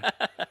efter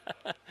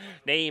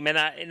Nej,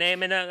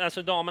 men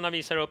alltså damerna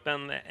visar upp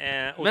en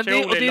och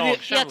otrolig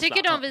lagkänsla. Jag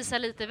tycker de visar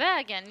lite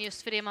vägen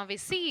just för det man vill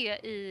se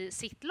i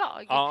sitt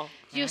lag. Ja.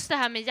 Just det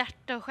här med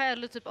hjärta och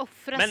själ och typ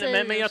offra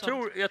sig. Men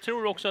jag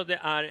tror också att det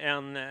är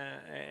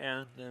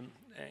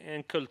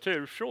en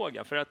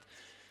kulturfråga, för att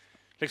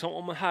liksom,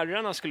 om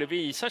herrarna skulle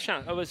visa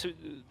känslor,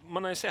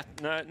 man har ju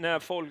sett när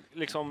folk,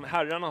 liksom,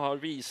 herrarna har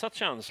visat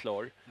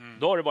känslor,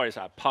 då har det varit så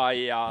här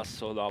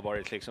pajas och det har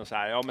varit liksom så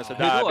här, ja men så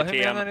där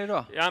Hur menar ni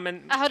då? Ja,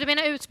 men, du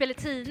menar utspel i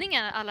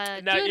tidningen alla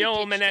Gurkic?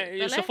 Ja, men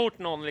typ, så fort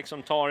någon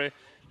liksom tar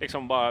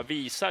liksom bara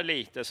visar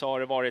lite, så har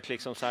det varit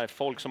liksom så här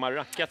folk som har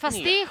rackat Fast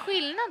ner. det är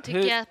skillnad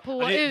tycker jag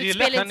på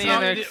utspel i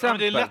tidningen.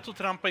 Det är lätt att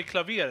trampa i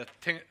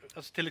klaveret.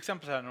 Alltså, till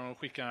exempel så här när de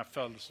skickar den här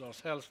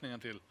födelsedagshälsningen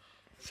till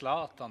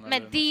Zlatan.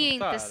 Men det är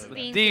inte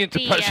det är inte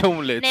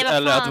personligt. Nej,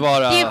 eller att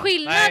vara... Det är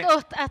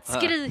skillnad att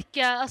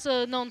skrika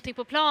alltså, någonting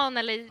på plan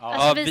eller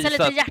alltså, visa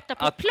lite hjärta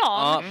på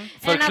plan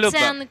än att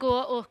sen gå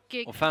och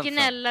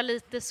gnälla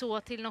lite så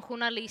till någon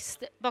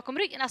journalist bakom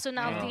ryggen. Alltså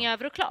när allting är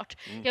över och klart.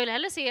 Jag vill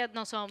hellre se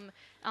någon som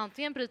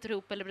antingen bryter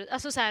ihop eller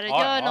alltså så här,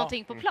 gör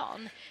någonting på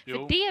plan.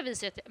 För det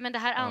visar ju men det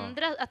här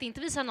andra, att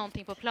inte visa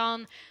någonting på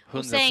plan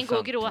och sen gå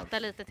och gråta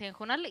lite till en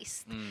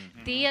journalist.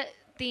 Det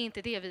är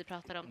inte det vi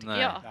pratar om,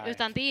 tycker jag.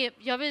 Utan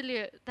jag vill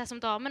ju, det som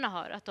damerna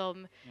har, att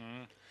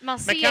man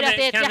ser att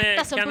det är ett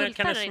hjärta som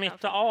bultar. Kan det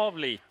smitta av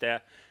lite?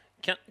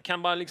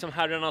 Kan bara liksom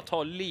herrarna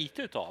ta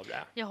lite utav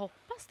det? Jag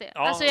hoppas det.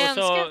 Ja, alltså,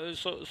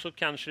 jag så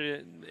kanske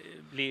det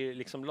blir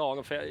liksom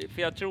lagom. För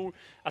jag tror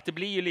att det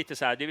blir ju lite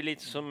så här, det är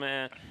lite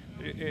som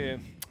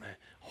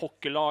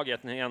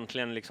hockeylaget när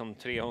egentligen liksom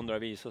 300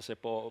 visar sig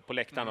på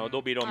läktarna och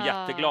då blir de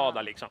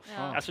jätteglada liksom.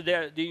 Alltså det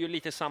är ju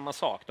lite samma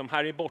sak. De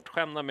här är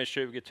bortskämda med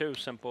 20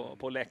 000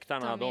 på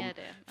läktarna.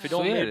 För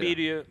de blir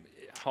det ju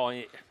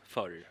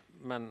förr.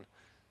 Men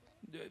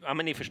ja,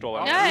 men ni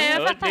förstår.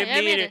 Jag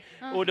fattar.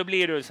 Och då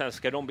blir det sen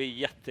ska de bli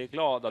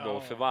jätteglada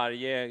då för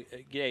varje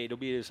grej. Då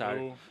blir det så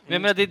här.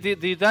 Men det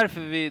är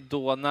därför vi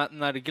då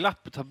när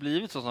glappet har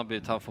blivit så som har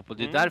blivit handboll,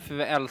 det är därför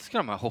vi älskar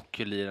de här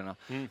hockeylirarna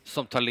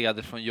som tar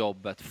leder från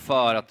jobbet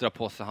för att dra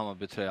på sig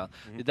Hammarby-tröjan.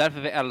 Det är därför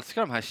vi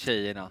älskar de här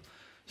tjejerna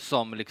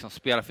som liksom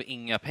spelar för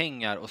inga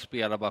pengar och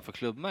spelar bara för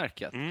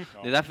klubbmärket.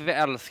 Det är därför vi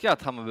älskar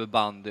att Hammarby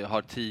bandy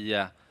har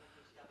 10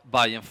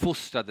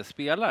 Bayern-fostrade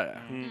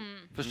spelare.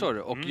 Förstår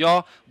du? Och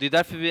det är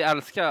därför vi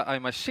älskar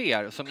Aymar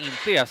Cher som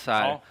inte är så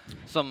här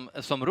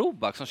som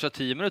Robak som kör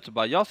 10 minuter och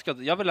bara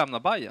jag vill lämna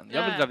Bayern.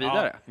 Jag vill dra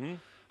vidare.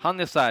 Han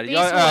är så här,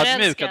 jag är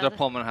ödmjuk att dra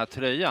på mig den här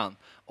tröjan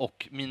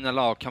och mina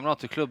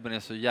lagkamrater i klubben är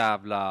så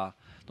jävla,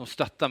 de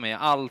stöttar mig i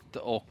allt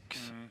och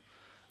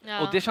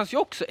det känns ju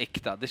också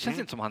äkta. Det känns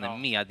inte som han är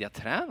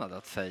mediatränad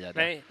att säga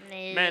det.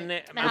 Nej. Men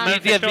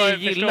det är det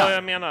vi gillar.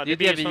 Jag menar. Det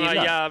blir såna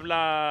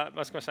jävla,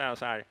 vad ska man säga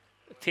så här,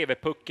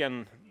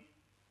 TV-pucken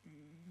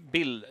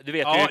bild. Du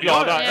vet hur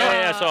glada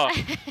alltså.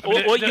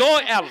 Och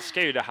jag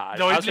älskar ju det här.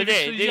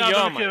 Det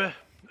gör man.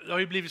 Det har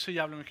ju blivit så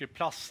jävla mycket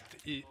plast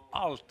i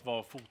allt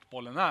vad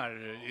fotbollen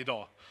är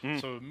idag.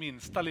 Så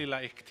minsta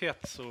lilla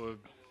äkthet så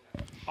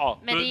då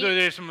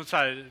är det som så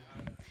här,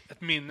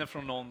 ett minne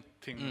från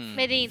någonting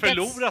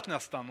förlorat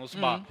nästan och så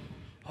bara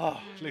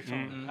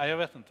liksom. Nej, jag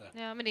vet inte.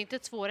 Ja, men det är inte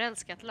ett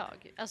svårälskat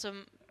lag. Alltså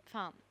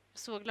fan,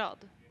 så glad.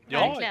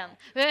 Verkligen.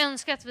 Jag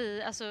önskar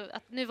att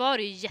att nu var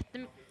det ju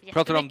jättemycket.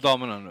 Pratar du om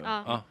damerna nu?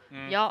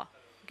 Ja,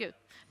 gud.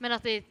 Men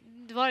att det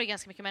var ju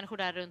ganska mycket människor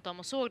där runt om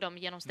och såg dem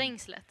genom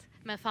stängslet.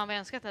 Men fan vad jag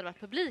önskar att det hade varit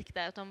publik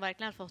där, att de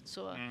verkligen fått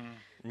så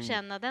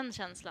känna den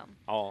känslan.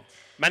 Ja.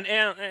 Men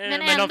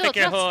de fick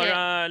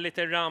höra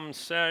lite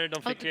ramser,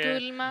 de fick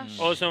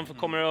och så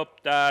kommer det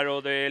upp där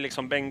och det är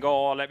liksom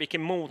bengaler,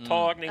 vilken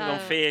mottagning de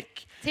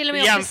fick. Till och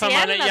med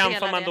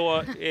jämför man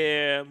då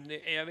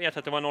jag vet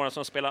att det var några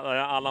som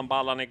spelade Allan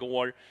Ballan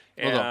igår.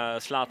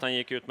 Zlatan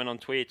gick ut med någon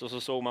tweet och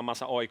så såg man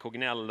massa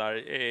AIK-gnäll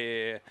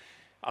där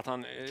att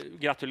han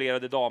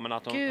gratulerade damerna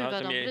att de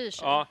bryr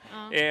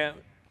sig.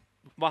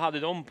 Vad hade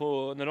de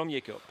på när de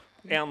gick upp?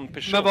 En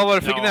person. Men vad var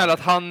det för gnäll? Att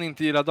han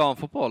inte gillar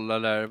damfotboll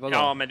eller vadå?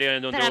 Ja, men det är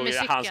nog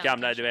hans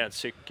gamla, du vet,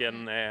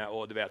 cykeln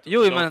och du vet.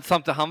 Jo, men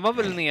samtidigt han var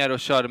väl ner och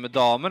körde med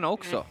damerna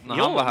också när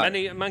han var här.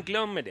 Men man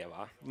glömmer det,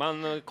 va?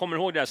 Man kommer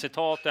ihåg det här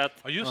citatet.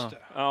 Ja, just det.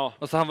 Ja.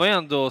 Och så han var ju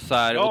ändå så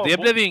här, och det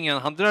blev ju ingen,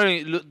 han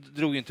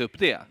drog ju inte upp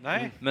det.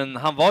 Nej. Men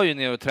han var ju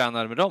ner och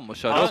tränade med dem och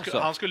körde också.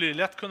 Han skulle ju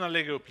lätt kunna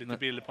lägga upp lite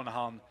bilder på när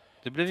han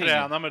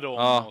tränar med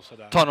dem och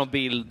sådär. Ta någon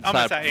bild så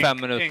här på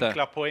 5 minuter.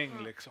 Enkla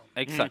poäng liksom.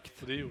 Exakt.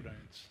 Så det gjorde han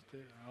inte.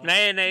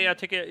 Nej, jag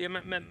tycker,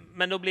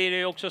 men då blir det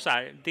ju också så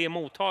här, det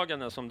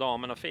mottagande som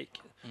damerna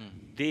fick,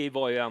 det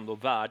var ju ändå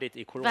värdigt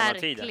i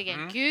coronatiden.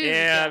 Verkligen,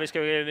 gud. Vi ska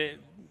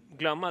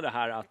glömma det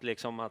här att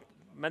liksom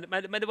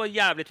men det var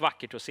jävligt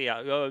vackert att se.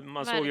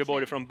 Man såg ju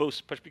både från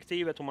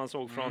bussperspektivet och man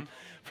såg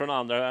från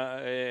andra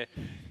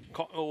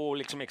och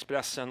liksom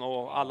Expressen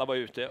och alla var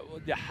ute.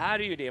 Och det här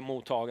är ju det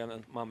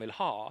mottagandet man vill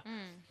ha.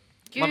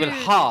 Man vill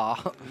ha.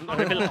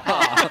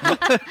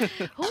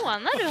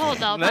 Hånar du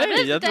Hodda? Nej,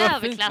 Nej, jag det tror är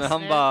fint, överklass men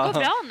han nu. bara- Går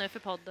bra nu för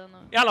podden.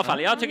 I alla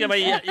fall, jag tycker det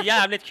var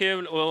jävligt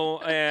kul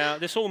och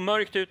det såg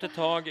mörkt ut ett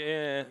tag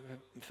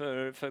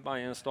för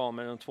Bayerns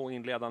damer. De 2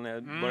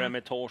 inledande började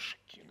med torsk.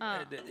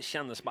 Det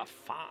kändes bara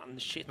fan,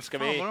 shit, ska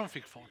vi... vad de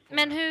fick fart på.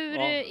 Men hur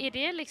är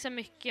det liksom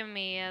mycket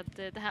med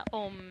det här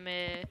om,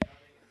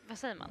 vad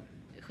säger man?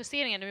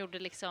 Justeringen de gjorde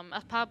liksom,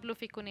 att Pablo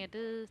fick gå ner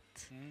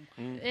dit.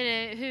 Är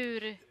det,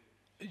 hur...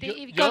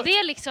 Gav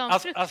det liksom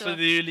frukt alltså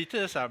det är ju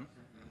lite så här,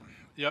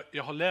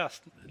 jag har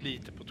läst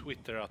lite på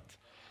Twitter att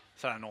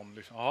så här någon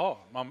liksom,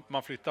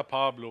 man flyttar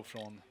Pablo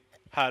från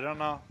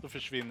herrarna, då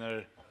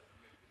försvinner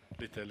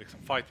lite liksom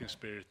fighting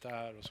spirit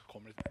där och så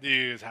kommer det är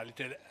ju så här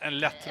lite en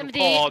lätt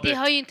rockad. Det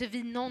har ju inte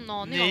vi någon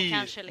aning om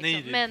kanske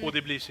liksom. Nej, och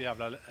det blir så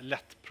jävla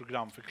lätt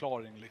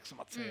programförklaring liksom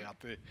att säga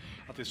att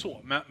det är så.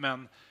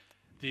 Men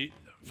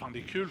det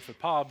är kul för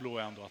Pablo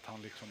ändå att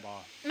han liksom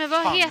bara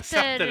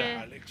sätter det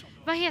här liksom.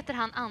 Vad heter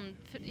han?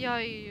 Jag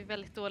är ju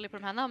väldigt dålig på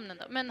de här namnen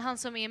då. Men han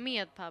som är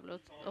med Pablo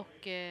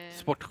och...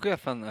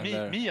 Sportchefen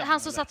eller? Han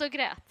som satt och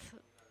grät.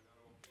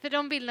 För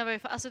de bilderna var ju...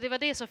 Alltså det var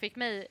det som fick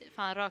mig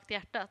fan rakt i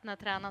hjärtat när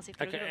tränaren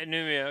sitter och gråter.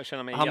 Nu känner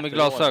jag mig Han med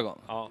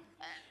glasögon? Ja.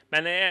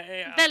 Men,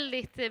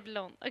 väldigt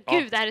blond.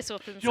 Gud, det här är så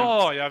pinsamt.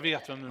 Ja, jag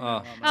vet vem du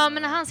menar. Ja,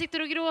 men när han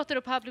sitter och gråter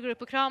och Pablo går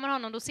upp och kramar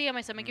honom, då ser man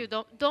ju så här, men gud,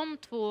 de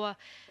 2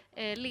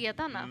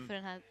 ledarna för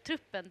den här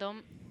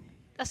truppen,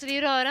 alltså det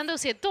är rörande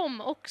att se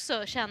dem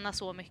också känna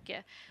så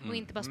mycket och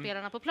inte bara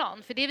spelarna på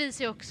plan. För det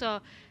visar ju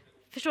också,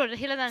 förstår du,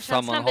 hela den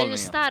känslan blir ju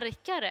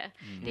starkare.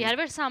 Det hade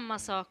varit samma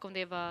sak om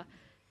det var,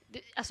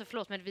 alltså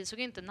förlåt, men vi såg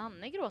ju inte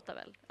Nanne gråta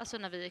väl? Alltså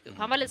när vi gick upp.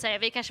 Han var lite såhär,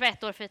 vi kanske var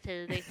 1 år för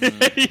tidigt. Bla,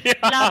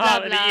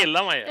 bla, bla. Det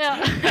gillar man ju. Ja.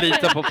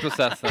 Lita på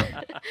processen.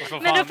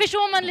 Men då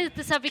förstår man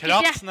lite så här vilket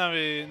Krafts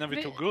när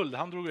vi tog guld,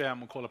 han drog ju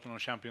hem och kollade på någon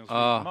Champions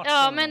League-match.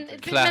 Ja, men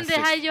det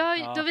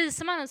här då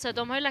visar man så att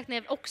de har ju lagt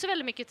ner också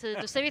väldigt mycket tid,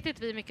 och så vet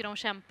inte vi hur mycket de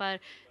kämpar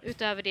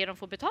utöver det de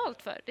får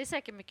betalt för. Det är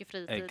säkert mycket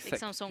fritid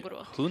liksom, som går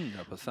åt.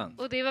 100%.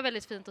 Och det var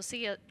väldigt fint att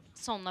se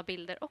sådana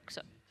bilder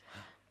också.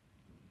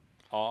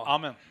 Ja.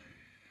 Amen.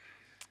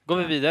 Går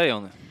vi vidare,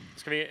 Johnny?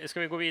 Ska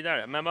vi gå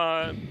vidare?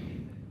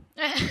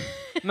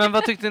 Men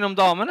vad tyckte ni om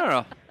damerna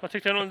då? Vad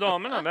tyckte ni om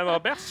damerna? Vem var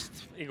bäst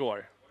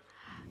igår?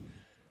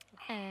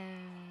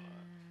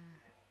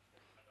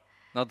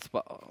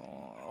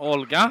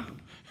 Olga?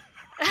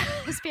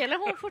 Spelar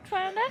hon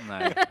fortfarande?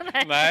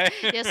 Nej.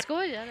 Jag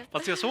skojar.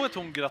 Fast jag såg att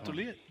hon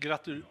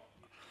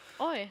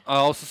Oj.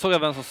 Ja, och så såg jag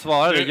vem som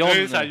svarade. Det är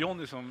ju så här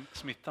Johnny som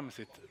smittar med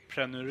sitt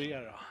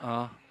prenumerera.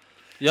 Ja.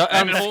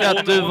 Jag önskar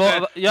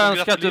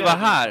att du var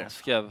här,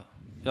 skrev.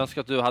 Jag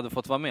önskar att du hade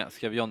fått vara med,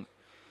 skrev John.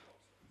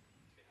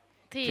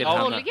 Till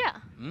Olga?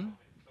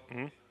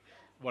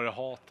 Var det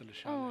hat eller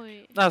kärlek?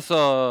 Oj. Alltså,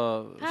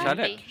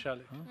 kärlek.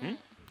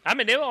 Ja,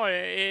 men det var...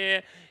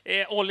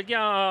 Olga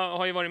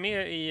har ju varit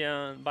med i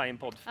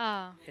Bayern-podd.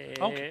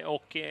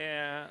 Och...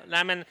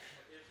 nej, men...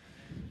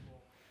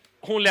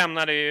 Hon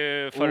lämnade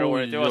ju förra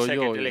året. Det var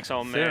säkert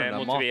liksom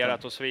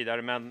motiverat och så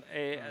vidare. Men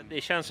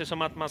det känns ju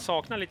som att man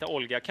saknar lite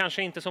Olga.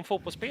 Kanske inte som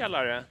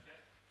fotbollsspelare.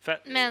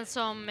 Men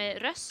som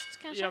röst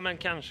kanske? Ja, men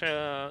kanske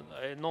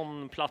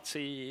någon plats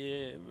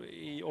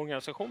i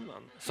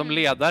organisationen. Som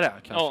ledare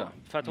kanske? Ja,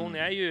 för att hon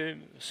är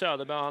ju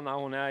söderböna,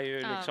 hon är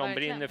ju liksom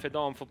brinner för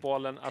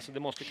damfotbollen. Alltså det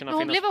måste kunna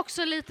hon finnas... blev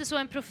också lite så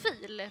en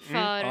profil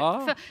för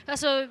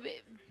alltså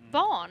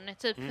barn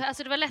typ.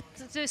 Alltså det var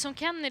lätt, som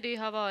Kennedy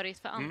har varit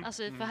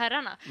för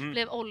herrarna,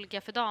 blev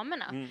Olga för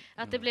damerna.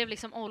 Att det blev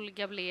liksom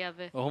Olga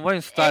blev... Och hon var ju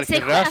en stark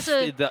röst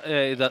i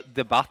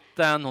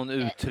debatten, hon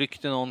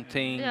uttryckte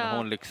någonting. Ja.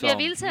 Hon liksom, jag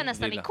vill säga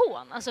nästan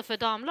ikon, alltså för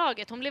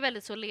damlaget. Hon blev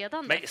väldigt så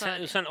ledande.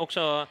 Men sen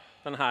också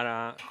den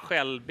här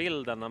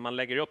självbilden, när man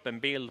lägger upp en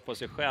bild på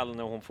sig själv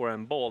när hon får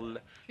en boll.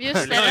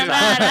 Just det, den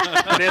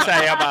där. Det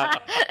säger jag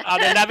bara,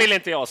 den där vill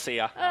inte jag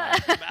se.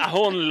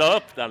 Hon la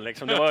upp den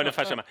liksom, det var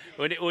ungefär som...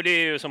 Och det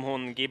är ju som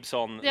hon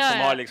Gibson som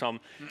har liksom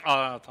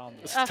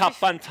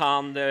tappat en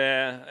tand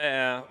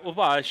och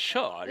bara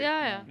kör.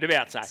 Du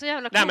vet så här. Så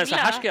jävla nej, men så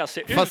här ska jag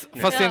se ut.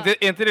 Fast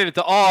är inte det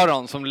lite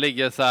Aron som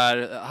ligger så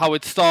här, how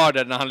it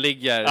started när han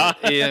ligger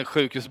i en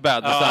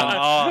sjukhusbädd och sen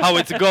how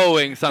it's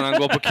going sen han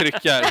går på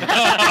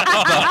kryckor.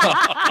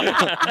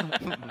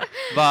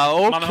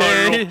 Man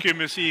hör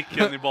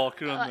rockmusiken i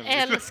bakgrunden.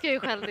 Jag älskar ju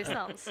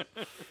självdistans.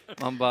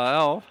 Man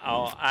bara,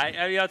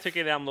 jag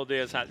tycker ändå det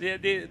är så här.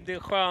 Det är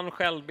skön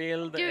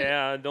självbild.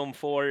 De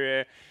får...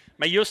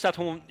 Men just att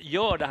hon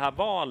gör det här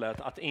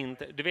valet att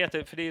inte... Du vet,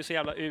 för det är ju så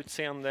jävla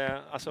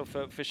utseende alltså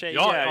för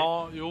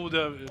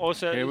tjejer. Och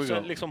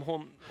så liksom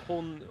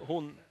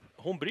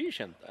hon bryr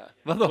sig inte.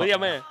 Vadå?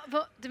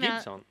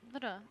 Gibson.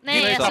 Vadå?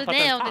 Nej, alltså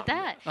nej om det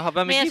där. Aha,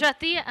 men jag tror att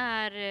det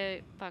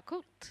är bara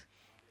coolt.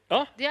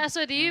 Ja. Det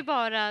är ju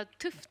bara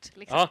tufft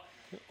liksom. Ja,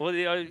 och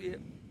det är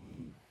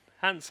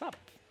hands up.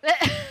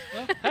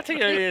 Jag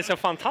tycker det är så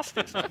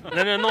fantastiskt.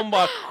 När någon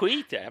bara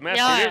skiter, men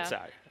jag ser ut så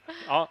här.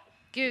 Ja.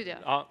 Gud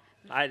ja.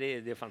 Nej,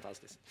 det är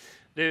fantastiskt.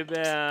 Du,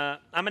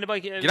 men det var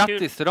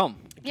grattis till dem.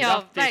 Ja,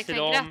 Grattis verkligen till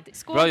dem. grattis.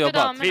 Skål Bra för jobbat.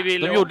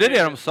 damerna. De gjorde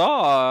det de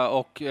sa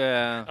och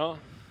ja.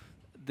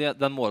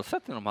 den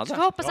målsättningen de hade. Så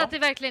vi hoppas att det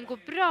verkligen går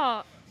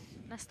bra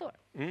nästa år.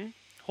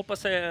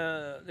 Hoppas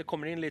det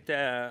kommer in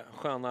lite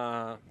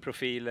sköna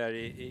profiler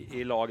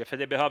i laget, för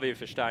det behöver ju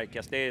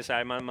förstärkas. Det är så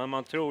här,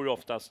 man tror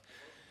oftast,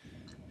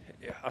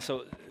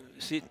 alltså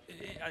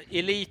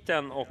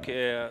eliten, och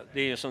det är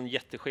ju en sån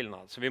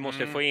jätteskillnad. Så vi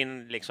måste få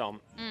in liksom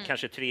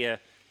kanske 3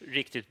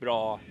 riktigt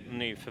bra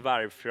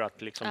nyförvärv för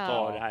att liksom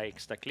ta det här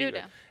extra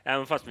klivet.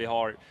 Även fast vi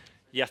har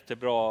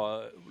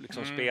jättebra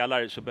liksom,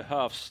 spelare, så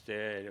behövs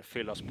det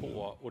fyllas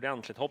på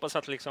ordentligt. Hoppas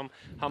att liksom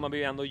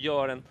Hammarby ändå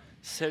gör en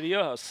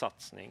seriös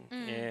satsning.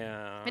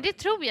 Men det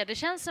tror jag. Det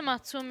känns som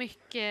att så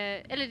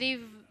mycket, eller det är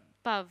ju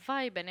bara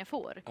viben jag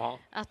får. Ja.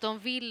 Att de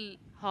vill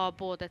ha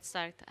både ett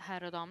starkt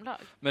herr- och damlag.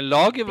 Men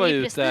laget var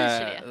ute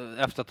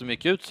efter att de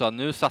gick ut, så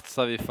nu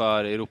satsar vi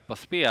för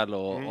Europaspel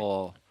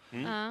och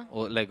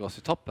lägga oss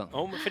i toppen.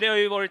 Ja, för det har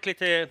ju varit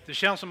lite... Det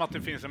känns som att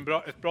det finns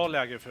ett bra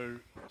läge för,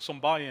 som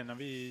Bayern när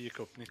vi gick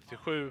upp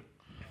 97,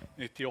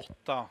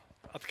 98,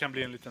 att det kan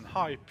bli en liten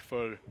hype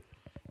för,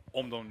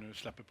 om de nu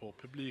släpper på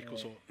publik och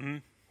så,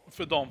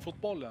 för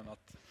damfotbollen.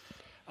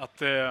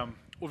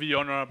 Och vi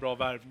gör några bra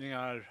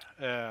värvningar.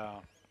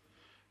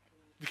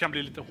 Det kan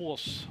bli lite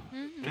hås,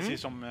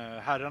 precis som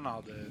herrarna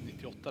hade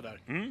 98 där.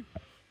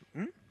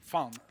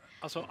 Fan,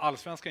 alltså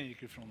allsvenskan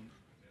gick ju från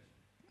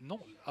 0.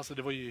 Alltså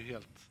det var ju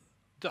helt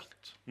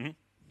dött.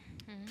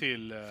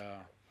 Till...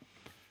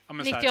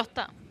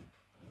 98?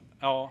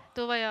 Ja.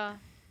 Då var jag...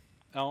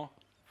 Ja.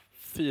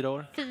 4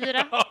 år.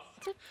 4.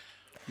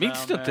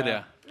 Minns du inte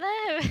det?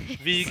 Nej,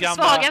 vi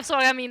gamla,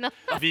 svaga minnen.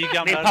 Vi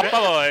gamla, min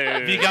pappa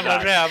var vi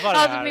gamla rävar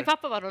här. Ja, min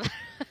pappa var då.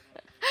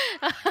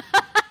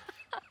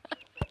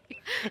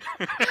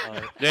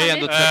 Det är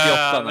ändå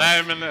 38 nu.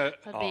 Nej, men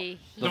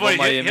det var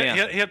ju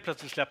helt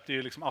plötsligt släppte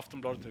ju liksom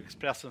Aftonbladet och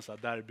Expressen så här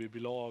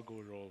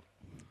derbybilagor och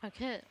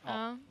okej.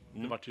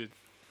 Det var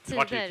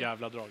ju ett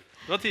jävla drag.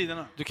 Det var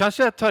tiderna. Du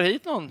kanske tar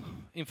hit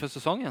någon inför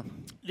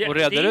säsongen och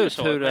reder ut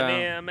så,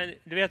 hur... Men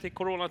du vet, i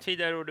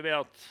coronatider, och du vet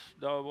att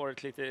det har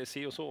varit lite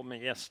si och så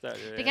med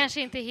gäster. Det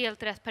kanske inte är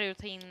helt rätt period att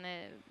ta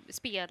in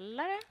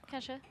spelare,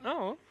 kanske?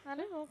 Ja.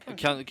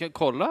 Eller?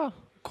 Kan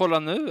kolla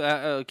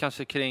nu,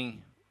 kanske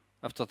kring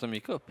efter att de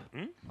gick upp.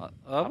 Ja,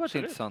 det har varit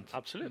intressant.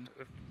 Absolut.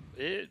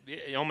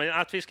 Ja, men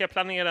att vi ska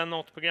planera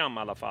något program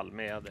i alla fall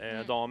med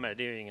damer,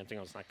 det är ju ingenting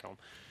att snacka om.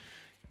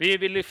 Vi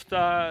vill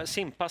lyfta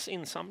Simpas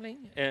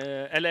insamling,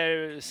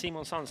 eller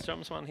Simon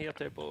Sandström som han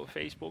heter på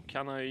Facebook.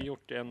 Han har ju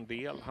gjort en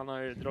del. Han har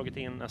ju dragit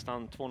in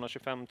nästan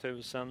 225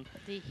 000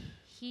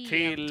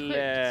 till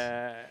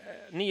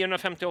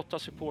 958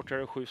 supportrar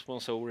och 7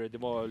 sponsorer. Det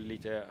var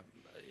lite...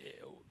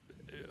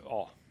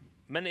 ja.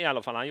 Men i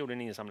alla fall, han gjorde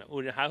en insamling.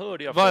 Och det här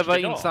hörde jag Vad var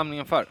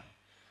insamlingen för?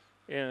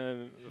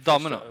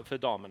 Damerna? För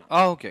damerna.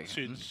 Okej.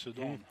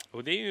 Sydsudan.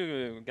 Och det är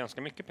ju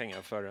ganska mycket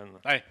pengar för en...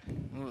 Nej.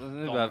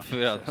 Nu är jag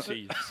förvirrad.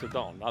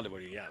 Sydsudan. Det hade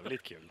varit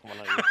jävligt kul om man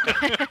hade gjort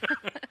det.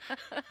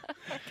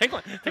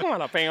 Tänk om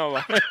alla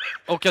pengar.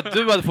 Och att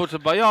du hade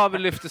fortsatt bara, vi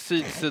lyfter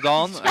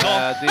Sydsudan. Det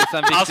är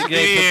en viktig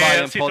grej för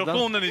Bayern-podden.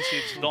 Situationen i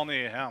Sydsudan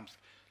är hemskt.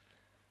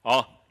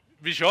 Ja.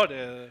 Vi kör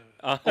det.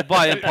 Och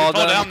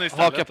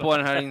Bayern-podden hakar på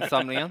den här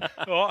insamlingen.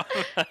 Ja.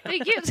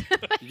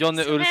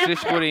 Johnny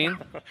Ulrich går in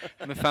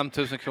med 5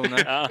 000 kronor.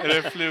 Är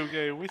det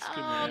fluga i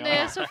whisky med? Det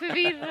är så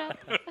förvirrat.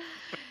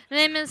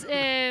 Nej, men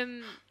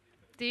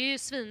det är ju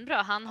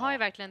svinbra. Han har ju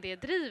verkligen det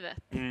drivet.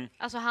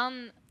 Alltså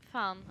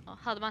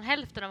hade man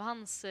hälften av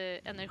hans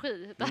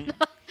energi,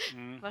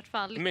 vart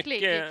fan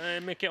lycklig.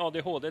 Mycket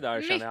ADHD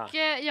där, känner jag.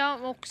 Mycket, ja,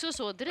 också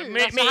så driv.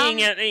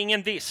 Men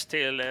ingen diss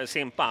till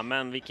Simpa,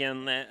 men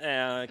vilken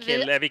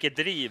kille, vilket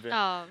driv.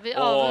 Ja, vi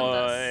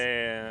avundas.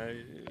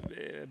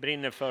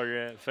 Brinner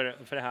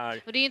för det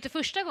här. Och det är ju inte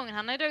första gången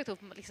han har dragit upp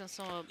liksom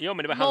så. Ja,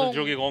 men det var han som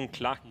drog igång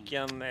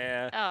klacken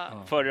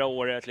förra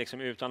året.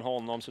 Liksom, utan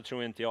honom så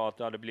tror inte jag att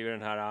det hade blivit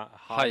den här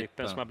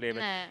hypen som har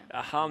blivit.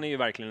 Han är ju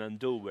verkligen en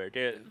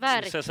doer.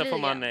 Verkligen. Sen får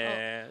man, det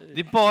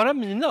är bara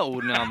mina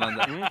ord ni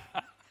använder.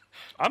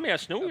 Ja, men jag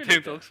snor ju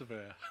lite också för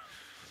det.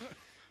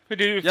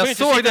 Jag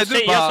såg det,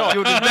 du bara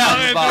gjorde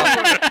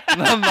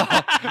den bara.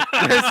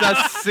 Det är så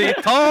här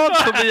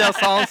citat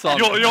Tobias Hansson.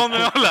 John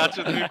har lärt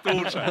sig ett nytt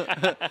ord så här.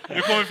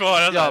 Nu kommer vi få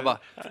höra jag bara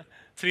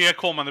 3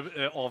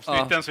 kommande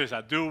avsnitten så är det så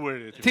här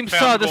doer. Typ Tim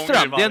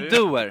Söderström, det är en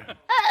doer.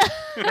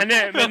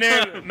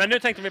 Men nu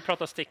tänkte vi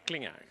prata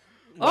sticklingar.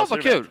 Ja,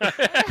 vad kul.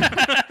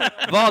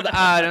 Vad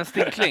är en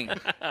stickling?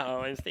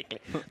 Ja, en stickling.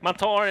 Man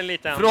tar en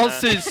liten... Från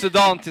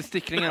Sydsudan till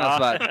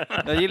sticklingarnas värld.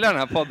 Jag gillar den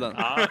här podden.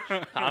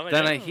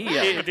 Den är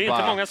helt... Det är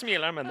inte många som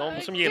gillar den, men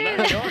de som gillar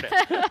den gör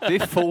det. Det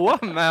är få,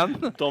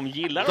 men... De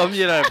gillar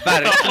det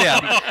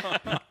verkligen.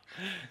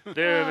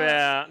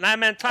 Nej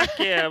men tack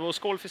och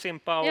skål för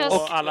Simpa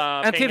och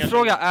alla en pengar. till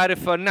fråga, är det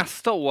för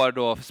nästa år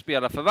då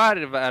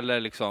spelarförvärv eller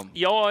liksom?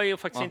 Jag är ju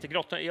faktiskt inte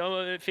grottan.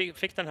 Jag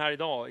fick den här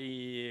idag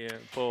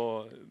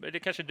på det är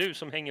kanske du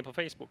som hänger på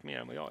Facebook mer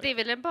än vad jag är.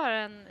 Det är väl bara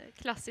en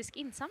klassisk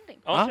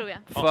insamling, tror jag.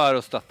 För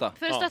att stötta.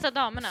 För att stötta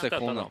damerna.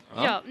 Sektionen.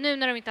 Ja, nu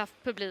när de inte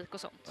haft publik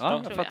och sånt.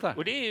 Ja, jag fattar.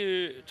 Och det är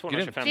ju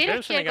 225 000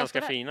 är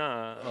ganska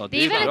fina. Ja,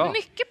 det är väldigt bra.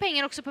 mycket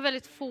pengar också på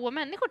väldigt få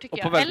människor tycker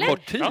jag. Och på väldigt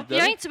kort tid.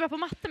 Jag är inte så bra på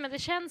matte, men det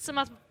känns som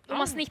att om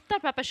man snittar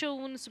per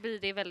person så blir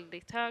det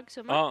väldigt hög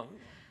summa. Ja.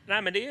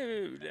 Nej men det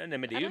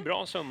är ju en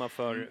bra summa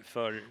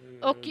för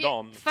och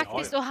dam.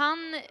 Faktiskt, och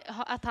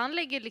att han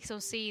lägger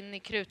liksom sin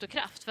krut och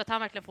kraft för att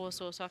han verkligen får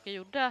så saker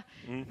gjorda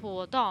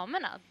på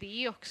damerna. Det är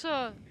ju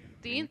också,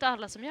 det är ju inte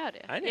alla som gör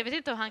det. Nej. Jag vet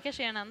inte om han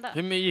kanske är den enda.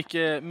 Hur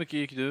mycket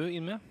gick du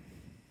in med?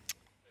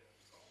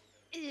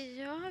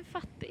 Jag är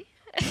fattig.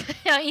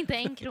 Jag har inte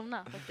 1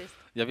 krona faktiskt.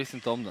 Jag visste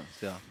inte om den.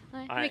 Så jag...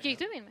 Nej. Hur mycket gick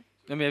du in med?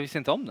 Ja, men jag visste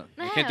inte om den.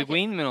 Jag kan inte gå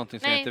in med någonting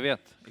som jag inte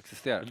vet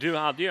existerar. Du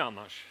hade ju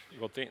annars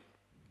gått in.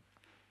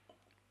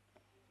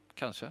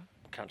 Kanske.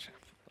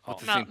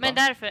 Ja, men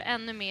därför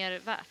ännu mer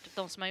värt,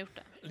 de som har gjort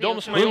det.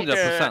 De som har gjort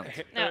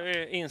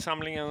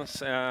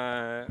insamlingens...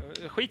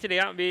 skit i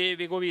det,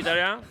 vi går vidare.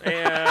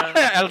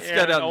 Jag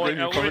älskar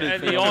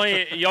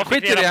den. Jag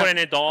fick reda på den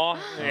idag,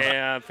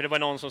 för det var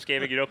någon som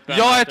skrev i gruppen.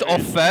 Jag är ett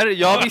offer,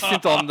 jag visste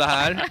inte om det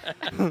här.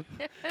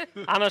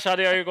 Annars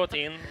hade jag ju gått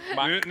in.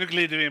 Nu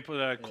glider vi in på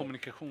det här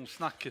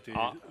kommunikationssnacket i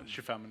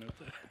 25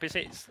 minuter.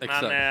 Precis,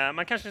 men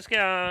man kanske ska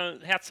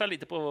hetsa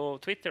lite på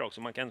Twitter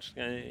också. Man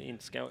kanske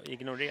inte ska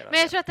ignorera. Men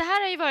jag tror att det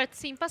här har ju varit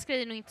Simpas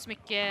grej och inte så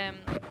mycket...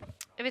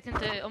 Jag vet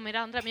inte om det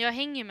andra, men jag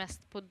hänger ju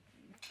mest på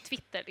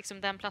Twitter,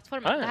 liksom den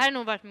plattformen. Det här har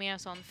nog varit mer en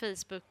sån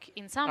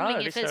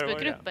Facebook-insamling i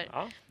Facebookgrupper.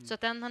 Så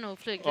att den har nog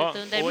flugit lite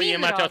under min radar. Och i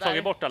och med att jag har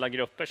tagit bort alla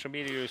grupper så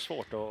blir det ju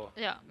svårt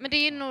att... Ja, men det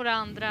är några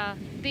andra,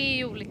 det är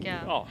ju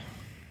olika...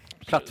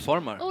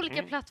 Plattformar.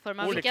 Olika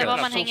plattformar,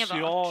 vad man hänger var.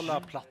 Sociala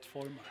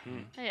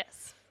plattformar.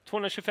 Yes.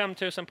 225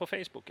 000 på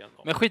Facebooken.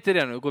 Men skit i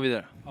det nu, gå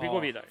vidare. Vi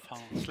går vidare.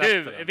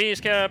 Vi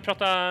ska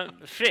prata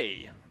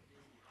Frej.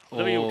 Det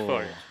har vi gjort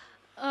förut.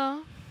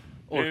 Ja.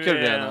 Orkar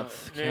du det?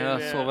 Kan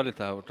jag sova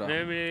lite här borta?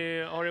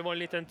 Nu har det varit en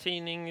liten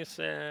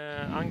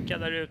tidningsanka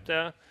där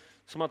ute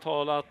som har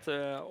talat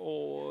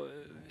och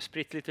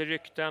spritt lite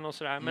rykten och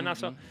sådär. Men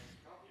alltså,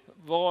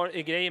 vad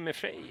är grejen med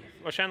Frej?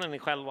 Vad känner ni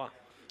själva?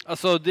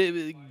 Alltså,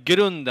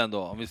 grunden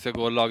då, om vi ska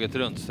gå laget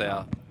runt,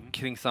 säga,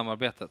 kring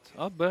samarbetet.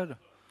 Ja, börjar du.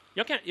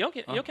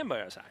 Jag kan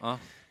börja så här. Ja.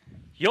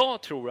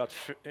 Jag tror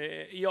att...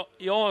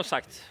 jag har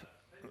sagt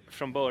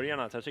från början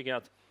att jag tycker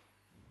att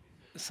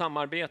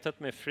samarbetet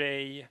med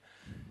Frej,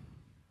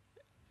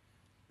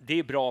 det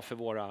är bra för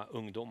våra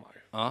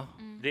ungdomar. Ja.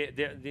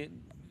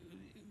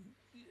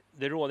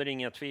 Det råder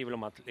inga tvivel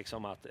om att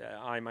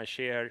Ayman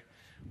Sher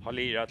har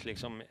lirat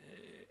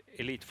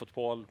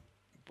elitfotboll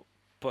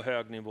på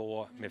hög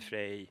nivå med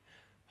Frej,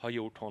 har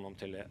gjort honom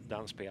till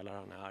den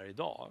spelaren han är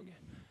idag.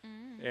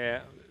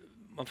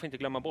 Man får inte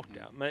glömma bort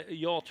det. Men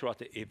jag tror att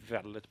det är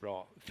väldigt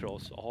bra för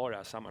oss att ha det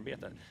här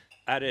samarbetet.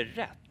 Är det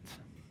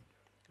rätt?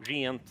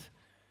 Rent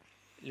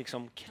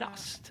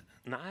krasst?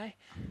 Nej,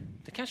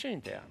 det kanske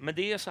inte är. Men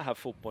det är så här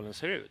fotbollen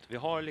ser ut. Vi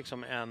har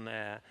en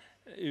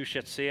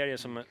U21-serie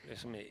som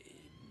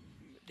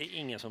det är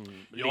ingen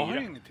som Jag har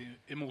ingenting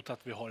emot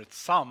att vi har ett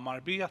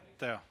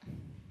samarbete.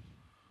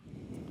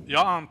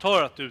 Jag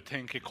antar att du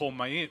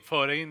tänker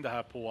föra in det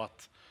här på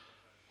att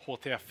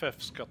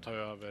HTFF ska ta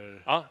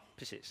över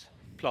precis.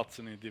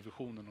 platsen i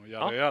divisionen och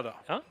göra.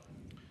 Ja.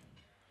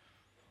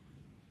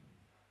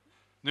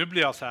 Nu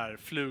blir jag så här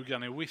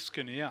flugan i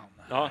whiskyn igen.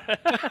 Ja.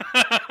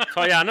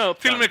 Ta gärna upp.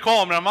 Till och med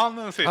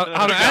kameramannen sitter.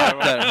 Han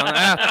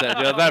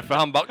äter. Det är därför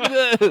han bara...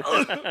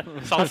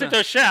 Han sitter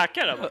och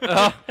käkar där.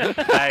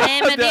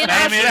 Nej, men det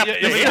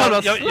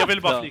är jag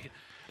vill bara flika.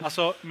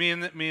 Alltså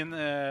min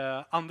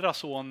andra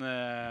son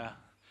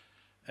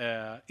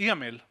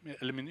Emil,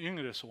 eller min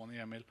yngre son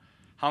Emil,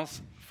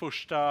 hans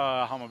första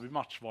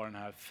Hammarby-match var den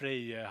här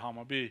Frej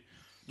Hammarby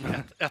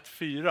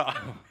 1-4.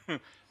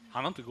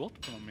 Han har inte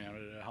gått på någon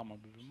mer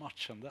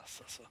Hammarby-match än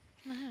dess. Alltså.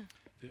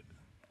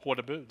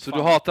 Hårda bud. Så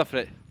du hatar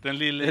Frej? Den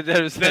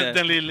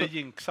lille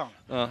jinxan.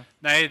 Ja.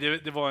 Nej,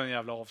 det var en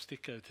jävla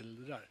avstickare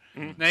till det där.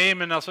 Nej,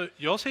 men alltså,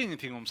 jag säger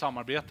ingenting om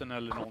samarbeten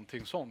eller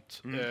någonting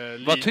sånt.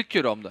 Vad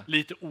tycker du om det?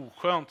 Lite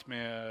oskönt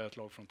med ett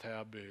lag från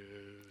Täby.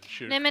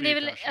 Nej, men det är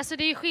väl, alltså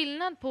det är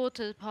skillnad på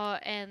typ ha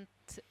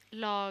ett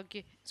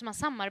lag som man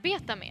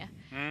samarbetar med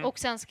och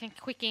sen kan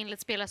skicka in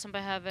lite spelare som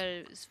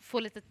behöver få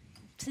lite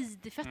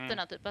tid i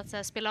fötterna, typ att så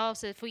här, spela av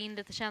sig, få in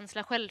lite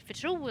känsla,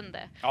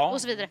 självförtroende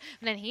och så vidare.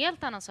 Men det är en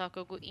helt annan sak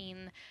att gå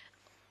in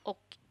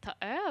och ta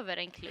över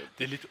en klubb.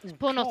 Det är lite oklart.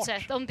 På något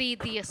sätt, om det är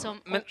det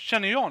som... Men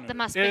känner jag nu,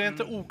 är det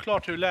inte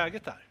oklart hur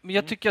läget är? Men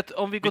jag tycker att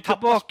om vi går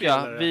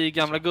tillbaka, vi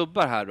gamla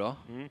gubbar här då.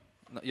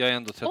 Jag är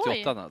ändå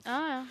 38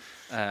 nu.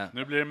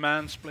 Nu blir det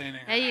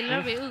mansplaining. Jag gillar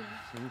att bli ung.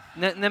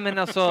 Nej men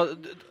alltså,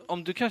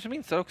 om du kanske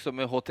minns det också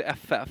med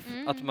HTFF,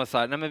 att man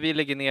säger, nej men vi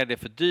lägger ner det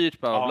för dyrt,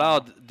 bla bla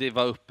bla. Det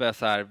var uppe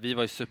så här, vi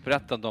var i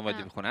Superettan, de var i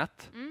division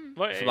 1.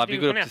 Så bara, vi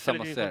går upp till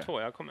samma division serie.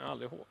 2? Jag kommer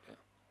aldrig ihåg.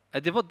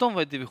 De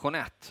var i division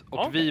 1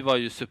 och vi var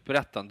ju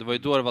superettan. Det var ju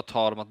då det var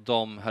tal om att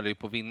de höll ju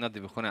på att vinna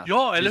division 1.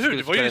 Ja, eller hur?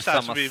 Det var ju så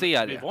här, samma så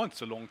serie. vi var inte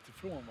så långt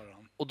ifrån varandra.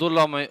 Och då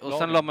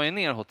sen la man ju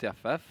ner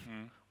HTFF.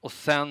 Och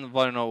sen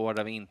var det några år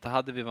där vi inte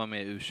hade. Vi var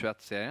med i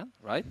U21-serien,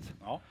 right?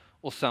 Ja.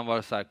 Och sen var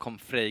det så här, kom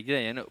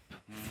Frej-grejen upp.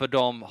 För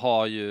de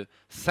har ju,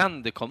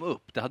 sen det kom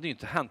upp, det hade ju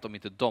inte hänt om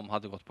inte de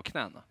hade gått på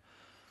knäna.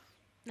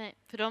 Nej,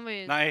 för de var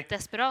ju Nej.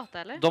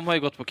 desperata, eller? De har ju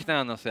gått på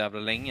knäna så jävla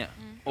länge.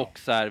 Och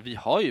så här, vi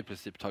har ju i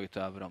princip tagit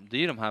över dem. Det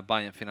är ju de här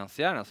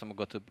Bayern-finansiärerna som har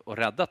gått upp och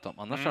räddat dem.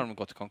 Annars har de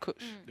gått i konkurs.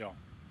 Ja.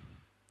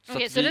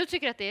 Okej, så du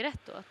tycker att det är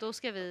rätt då? Att då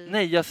ska vi...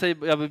 Nej,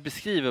 jag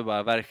beskriver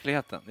bara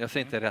verkligheten. Jag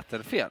säger inte rätt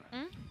eller fel.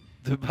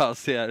 Du bara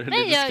ser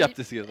lite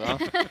skeptisk ut. Ja.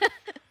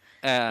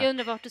 Jag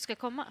undrar vart du ska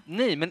komma.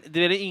 Nej, men det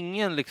är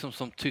ingen liksom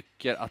som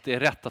tycker att det är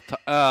rätt att ta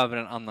över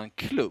en annan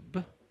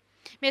klubb.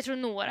 Men jag tror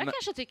några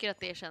kanske tycker att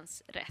det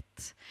känns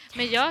rätt.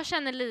 Men jag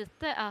känner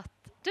lite att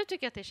du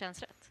tycker att det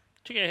känns rätt.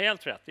 Tycker jag är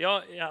helt rätt.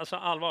 Alltså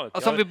allvarligt.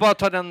 Alltså om vi bara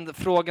tar den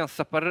frågan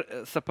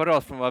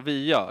separat från vad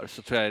vi gör,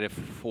 så tror jag det är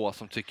få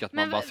som tycker att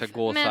man bara ska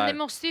gå så här. Det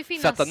måste ju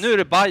finnas... Sätta, nu är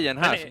det Bayern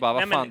här, så bara,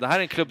 vad fan, det här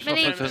är en klubb som har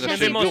funnits under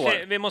 20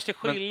 år. Vi måste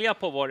skilja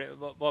på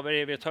vad det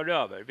är vi tar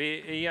över.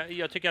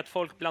 Jag tycker att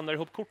folk blandar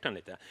ihop korten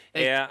lite.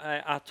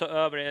 Att ta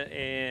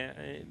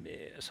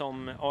över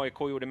som AIK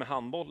gjorde med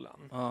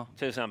handbollen,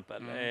 till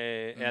exempel.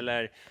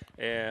 Eller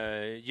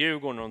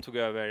Djurgården, de tog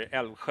över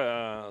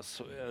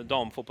Älvsjös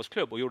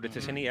damfotbollsklubb och gjorde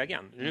till sin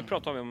egen. Nu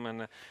pratar vi om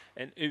en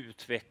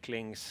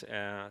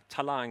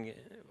utvecklingstalang.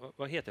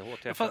 Vad heter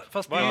HTF?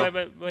 Fast vad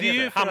det är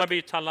ju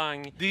Hammarby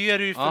Talang. Det är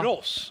det ju för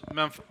oss,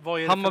 men vad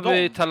är det Hammarby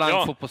för dem?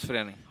 Talang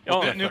fotbollsförening.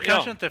 Nu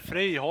kanske inte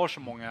Frej har så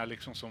många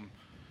liksom som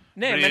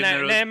dör och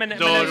lever med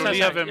Frej.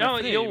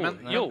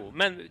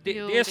 Men det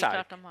är så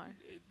här.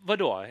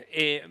 Vadå?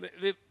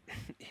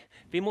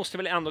 Vi måste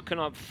väl ändå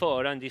kunna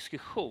föra en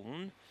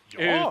diskussion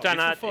utan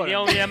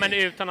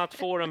att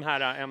få de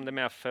här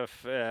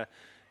MDMFF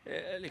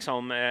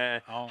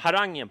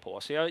harangen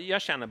på. Så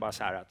jag känner bara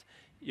så här att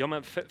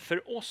men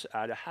för oss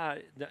är det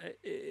här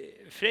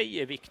Frej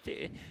är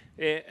viktig.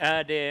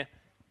 Är det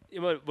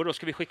vadå,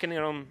 ska vi skicka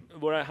ner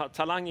våra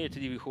talanger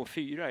till division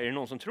 4? Är det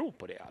någon som tror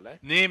på det eller?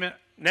 Nej, men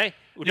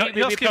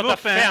jag skrev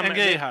upp en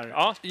grej här.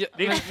 Ja, det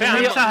är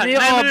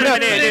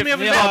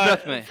Ni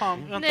avbröt mig.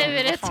 Nu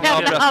är det ett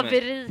jävla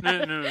haveri.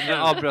 Ni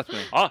avbröt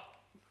mig. Ja.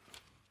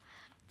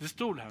 Det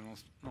stod här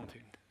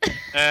någonting.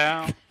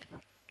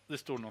 Det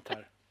stod något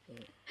här.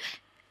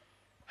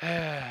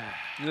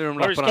 Nu är de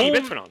har du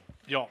skrivit för någon?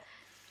 Ja.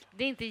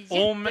 Det är inte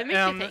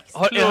jättemycket text.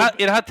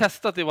 Är det här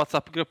testat i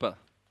WhatsApp-gruppen?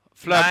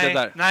 Flöt det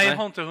där? Nej, jag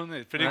har inte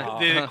hunnit. För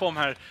det kom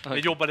här.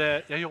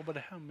 Jag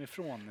jobbade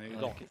hemifrån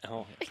idag.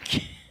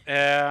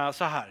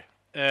 Så här.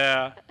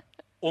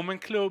 Om en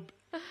klubb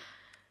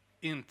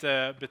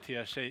inte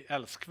beter sig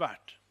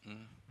älskvärt,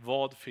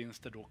 vad finns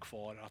det då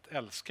kvar att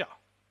älska?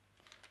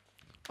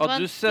 Ja,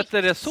 du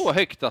sätter det så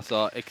högt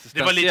alltså,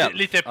 existentiellt. Det var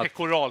lite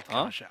pekoralt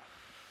kanske.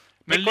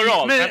 Men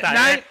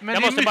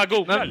jag måste bara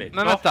googla lite.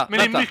 Men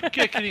det är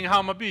mycket kring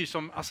Hammarby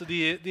som, alltså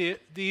det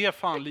är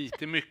fan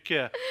lite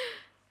mycket.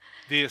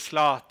 Det är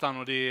Zlatan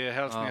och det är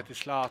hälsningar till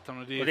Zlatan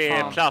och det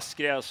är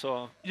plastgräs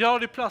och... Ja,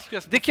 det är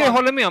plastgräs. Det kan jag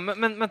hålla med om,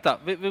 men vänta,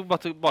 vi går bara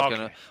tillbaka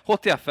nu.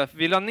 HTFF,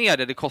 vi la ner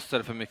det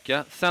kostade för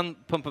mycket. Sen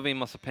pumpade vi in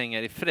massa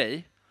pengar i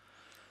Frej.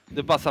 Det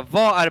är bara så här,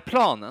 vad är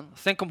planen?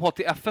 Sen kom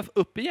HTFF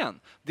upp igen.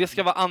 Det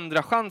ska vara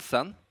andra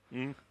chansen.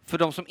 För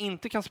de som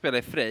inte kan spela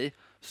i Frej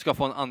ska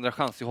få en andra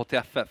chans i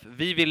HTFF.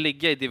 Vi vill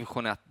ligga i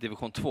division 1,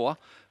 division 2.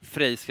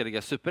 Frej ska ligga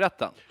i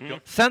superettan.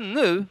 Sen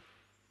nu,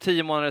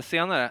 10 månader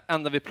senare,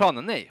 ändrar vi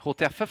planen. Nej,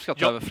 HTFF ska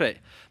ta över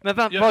Frej. Men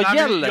vad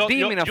gäller?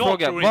 Det är mina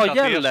frågor. Vad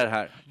gäller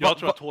här?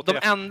 De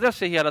ändrar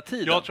sig hela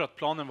tiden. Jag tror att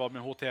planen var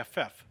med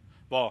HTFF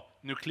var,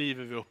 nu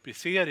kliver vi upp i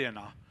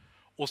serierna.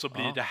 Och så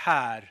blir det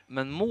här.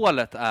 Men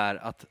målet är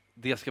att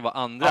det ska vara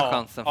andra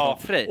chansen från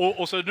Frej.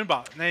 Och så nu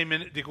bara, nej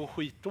men det går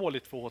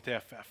skitdåligt för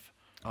HTFF.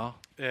 Ja.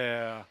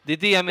 Det är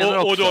det jag menar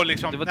också. Och då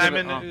liksom,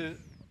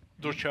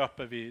 då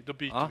köper vi, då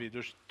byter vi,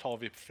 då tar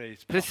vi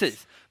Frejs plats.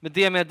 Precis. Men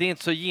det är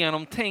inte så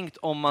genomtänkt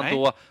om man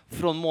då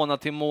från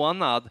månad till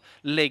månad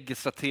lägger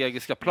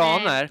strategiska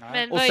planer.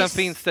 Nej. Och sen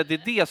finns det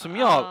är det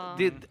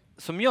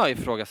som jag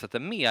ifrågasätter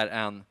mer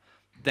än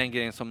den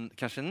grejen som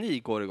kanske ni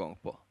går igång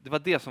på. Det var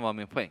det som var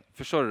min poäng.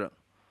 Förstår du det?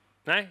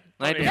 Nej,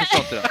 du förstår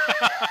inte det.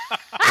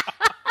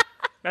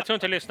 Jag tror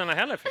inte lyssnarna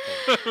heller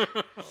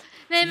förstår.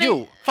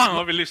 Jo, fan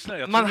vad vi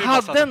lyssnar. Man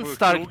hade en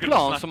stark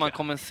plan som man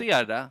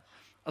kommunicerade.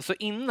 Alltså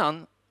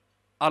innan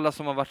alla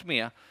som har varit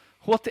med.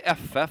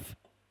 HTFF,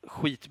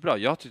 skitbra.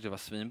 Jag tyckte det var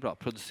svinbra.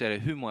 Producerade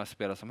hur många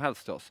spelare som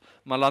helst till oss.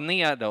 Man la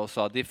ner det och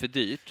sa det är för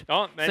dyrt.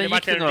 Ja, men sen det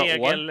gick det några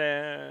år.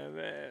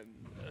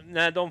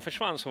 när de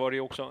försvann så var det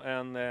ju också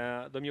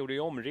de gjorde ju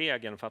om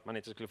regeln för att man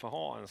inte skulle få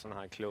ha en sån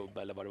här klubb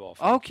eller vad det var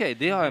för. Okej,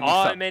 det har jag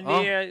missat. Ja,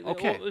 men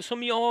och,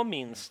 som jag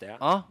minns det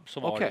så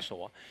var det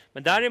så.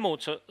 Men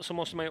däremot så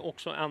måste man ju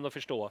också ändå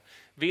förstå,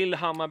 vill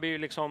Hammarby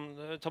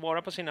liksom ta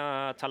vara på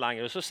sina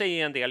talanger? Och så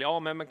säger en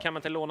del, men kan man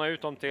inte låna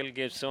ut dem till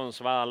GIF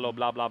Sundsvall och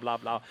bla bla bla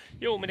bla.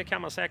 Jo, men det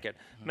kan man säkert.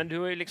 Men du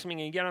har ju liksom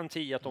ingen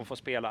garanti att de får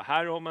spela.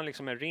 Här har man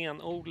liksom en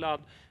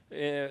renodlad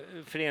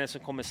förening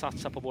som kommer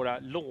satsa på våra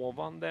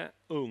lovande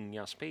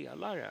unga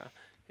spelare.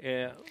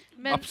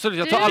 Men absolut,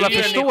 jag tror alla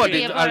förstår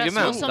ditt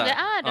argument. Så som det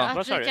är då, Ja.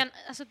 att vi kan,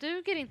 alltså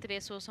duger inte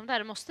det så som det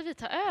är, måste vi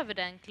ta över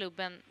den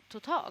klubben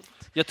totalt.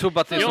 Jag tror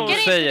bara att det är som du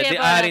Funkar säger, inte det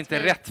bara är att inte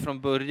vi- rätt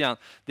från början.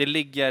 Det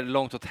ligger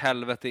långt åt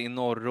helvete i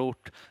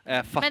norrort.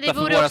 Men Fatta det för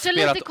vore våra också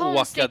spelare lite att åka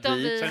konstigt om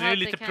dit. vi Sen är det hade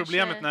lite kanske-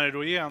 problemet när det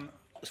då är en...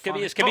 Ska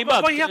vi Fan,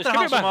 bara... vad heter ska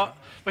han vi som bara- har...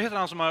 Vad heter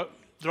han som har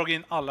dragit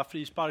in alla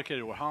frisparkar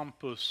i år?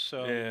 Hampus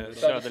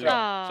Söderlund.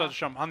 Ja.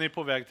 Söderström. Han är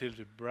på väg till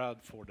typ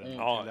Bradford. eller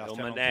Ja, läste jag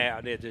men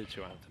någonting. det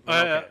tror jag inte.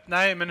 Men okej.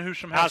 Nej, men hur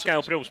som Han helst... ska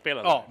ju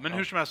provspela. Ja, men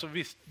hur som helst så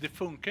visst, det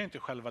funkar inte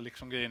själva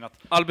liksom grejen att...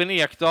 Albin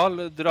Ekdal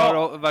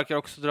verkar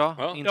också dra.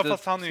 Ja. Inte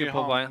fast han är ju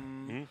skriva på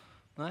Bayern. Mm.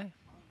 Nej.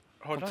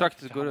 Hörde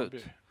Kontraktet han till går Hammarby?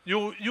 ut.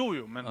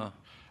 Jo, men... Ja.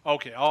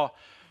 Okej, ja.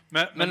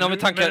 Men om vi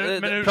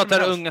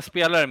pratar unga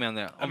spelare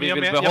menar jag. Om vi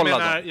vill behålla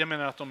dem. Jag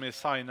menar att de är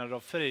signade av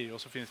Frej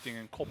och så finns det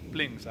ingen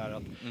koppling så här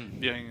att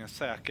vi har ingen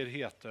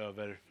säkerhet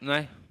över...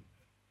 Nej,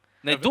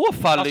 då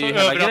faller ju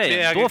hela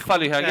grejen. Då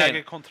faller ju hela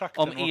grejen.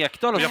 Om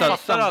Ekdal och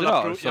Söderström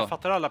drar så... Jag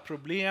fattar alla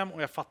problem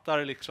och jag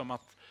fattar liksom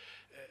att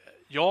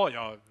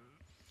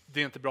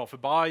det är inte bra för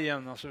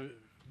Bayern. Alltså,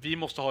 vi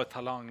måste ha ett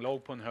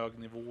talanglag på en hög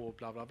nivå och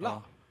bla bla bla.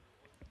 Ja.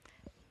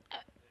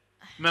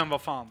 Men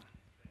vad fan,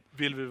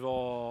 vill vi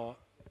vara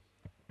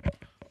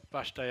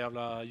värsta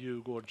jävla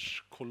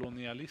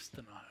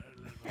Djurgårdskolonialisterna här?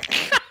 Eller vad?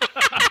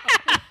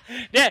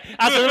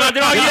 Alltså, de har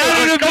dragit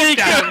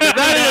Det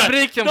där är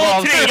rubriken på Då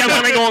avsnittet.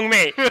 triggar man igång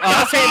mig.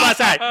 Jag säger bara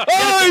så här.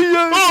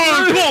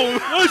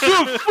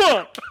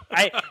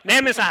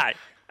 Nej, men så här.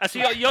 Alltså,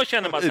 jag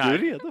känner bara så här. Är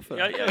du redo för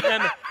det?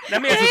 Nej,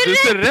 men Du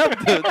ser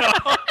rädd ut.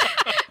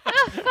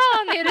 Vad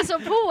fan är det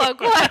som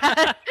pågår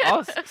här?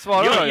 Ja,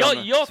 svara då,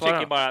 Janne. jag Svara.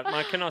 tycker bara att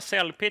man kan ha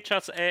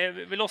säljpitchats.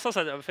 Vi låtsas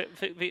att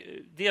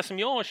det som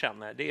jag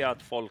känner, det är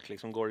att folk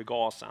liksom går i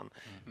gasen.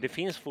 Det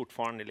finns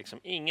fortfarande liksom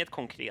inget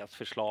konkret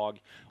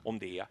förslag om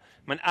det.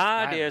 Men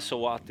det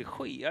så att det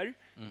sker,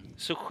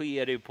 så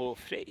sker det på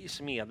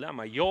Frejs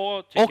medlemmar.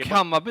 Jag tycker Och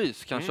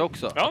Hammarbys kanske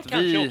också. Ja, att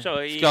kanske vi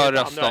också i ska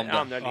rösta om det.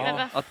 andra Men led.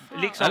 vad Att,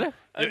 fan? Liksom,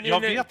 Jag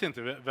vet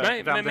inte vem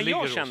Nej, det men ligger jag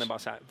hos. känner bara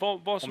så här.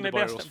 Vad som det är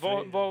bara är bäst, hos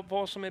Frej.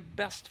 vad som är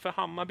bäst för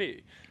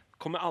Hammarby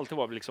kommer alltid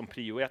vara liksom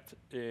prio 1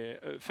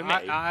 för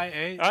mig.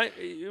 Nej. Men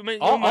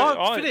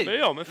för dig.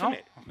 men för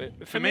Ja. mig.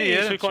 För mig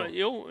är det inte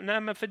så.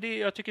 Men för det,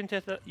 jag tycker inte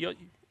att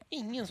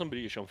ingen som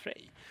bryr sig om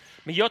Frej.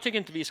 Men jag tycker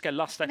inte vi ska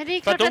lasta... Men det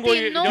är för klart att går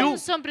det är någon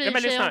som bryr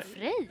sig lyssna. om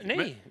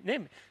Frej.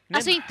 Nej.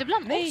 Alltså inte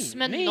bland oss,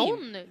 men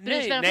någon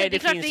bryr sig om Frej. Det är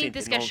klart att vi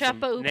inte ska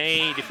köpa upp.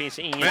 Nej, det finns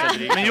ingen som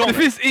bryr sig. det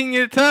finns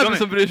ingen i Täby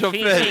som bryr sig om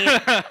Frej.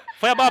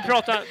 Får jag bara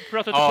prata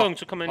till punkt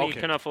så kommer ni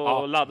okej. kunna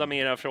få ladda med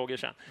era frågor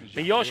sen.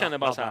 Men jag känner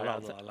bara så här.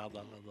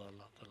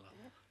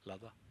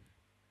 Ladda.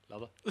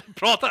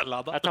 Prata,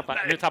 ladda.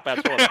 Nu tappar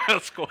jag tråden.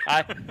 Jag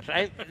skojar.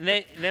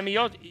 Nej,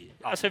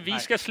 men vi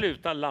ska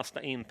sluta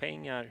lasta in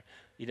pengar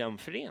i den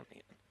föreningen.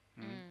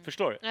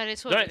 Förstår du? Ja, det är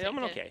så Då du ja,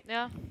 men tänker. okej.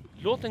 Ja.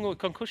 Låt den gå i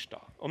konkurs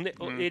då. Om det,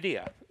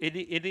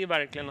 är det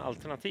verkligen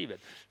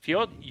alternativet?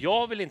 För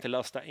jag vill inte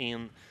lasta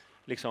in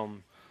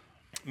liksom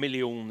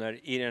miljoner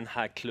i den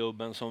här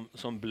klubben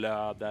som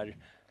blöder.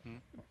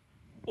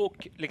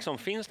 Och liksom,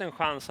 finns det en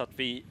chans att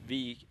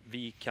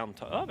vi kan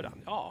ta över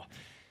den? Ja.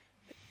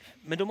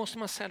 Men då måste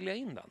man sälja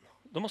in den.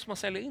 Då måste man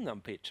sälja in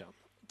den pitchen.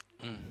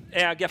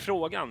 Äga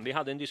frågan. Vi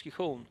hade en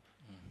diskussion.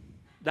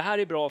 Det här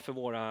är bra för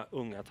våra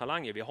unga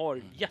talanger. Vi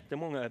har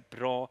jättemånga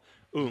bra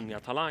unga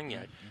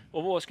talanger.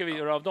 Och vad ska vi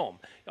göra av dem?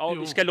 Ja,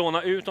 vi ska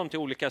låna ut dem till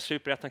olika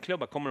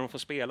superettanklubbar. Kommer de få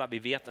spela? Vi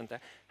vet inte.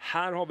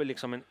 Här har vi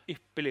liksom en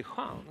ypperlig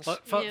chans.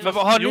 Men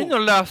har ni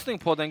någon lösning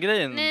på den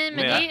grejen? Nej,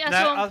 men med, det är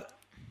alltså...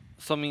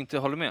 som inte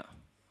håller med?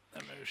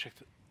 Nej, men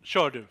ursäkta.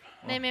 Kör du.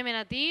 Nej, men jag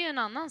menar, det är ju en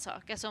annan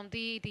sak. Alltså om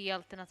det är det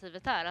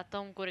alternativet är, att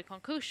de går i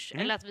konkurs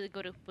eller att vi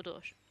går upp och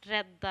då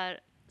räddar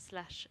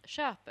 /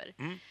 köper.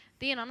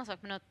 Det är en annan sak,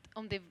 men att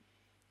om det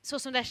så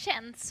som det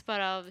känns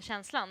bara av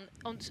känslan,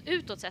 om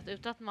utåt sett,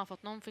 utan att man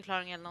fått någon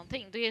förklaring eller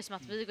någonting, då är det som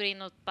att vi går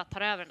in och bara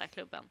tar över den där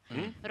klubben.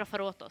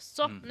 Roffar åt oss.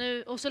 Så,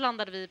 nu, och så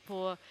landade vi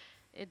på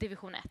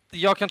division 1.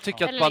 Jag kan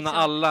tycka att bara när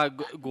alla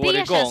går igång...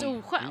 Det känns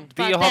oskönt,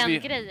 bara den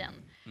grejen.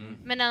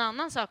 Men en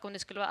annan sak om det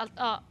skulle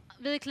vara...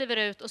 vi kliver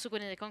ut och så går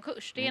ni i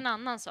konkurs. Det är en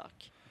annan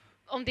sak.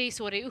 Om det är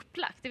så det är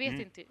upplagt, det vet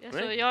inte.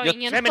 Alltså, jag har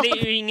ingen men det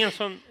är ju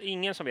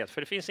ingen som vet,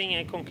 för det finns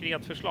ingen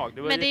konkret förslag.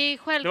 Men det är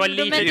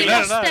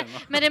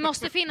självklart. Men det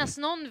måste finnas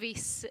någon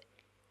viss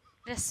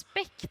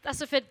respekt.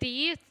 Alltså, för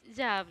det är ett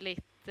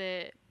jävligt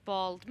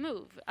bald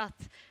move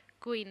att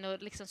gå in och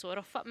liksom så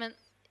roffa. Men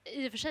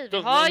i och för sig,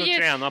 vi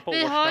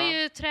har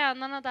ju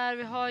tränarna där,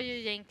 vi har ju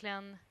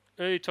egentligen...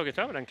 har ju tagit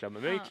över den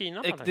klubben. Vi har ju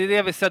kidnappat det är det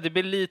jag vill säga. Det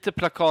blir lite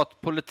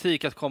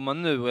plakatpolitik att komma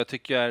nu. Och jag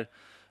tycker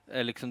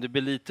liksom, det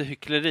blir lite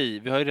hyckleri.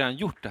 Vi har ju redan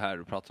gjort det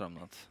här och pratar om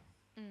något.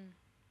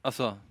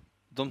 Alltså,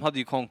 de hade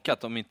ju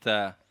konkat om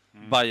inte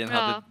Bayern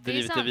hade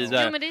drivit det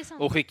vidare.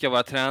 Och skickat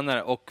våra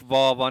tränare. Och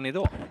vad var ni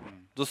då?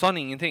 Då sa ni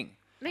ingenting.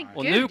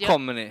 Och nu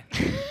kommer ni.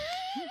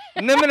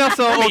 Nej men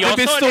alltså, och det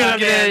blir stor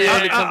grej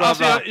och liksom bla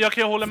bla. Jag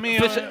kan hålla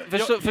med.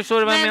 Förstår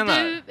du vad jag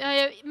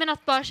menar? Men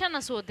att bara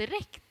känna så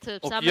direkt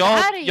typ så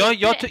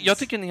här, jag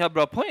tycker ni har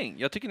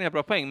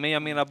bra poäng. Men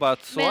jag menar bara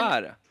att så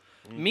är det.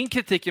 Min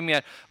kritik är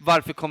mer,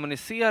 varför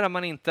kommunicerar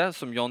man inte,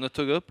 som Jonny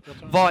tog upp?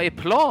 Vad är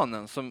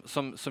planen,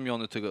 som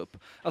Jonny tog upp?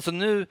 Alltså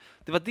nu,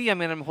 det var det jag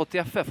menade med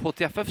HTFF.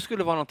 HTFF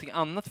skulle vara någonting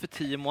annat för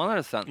 10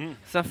 månader sedan.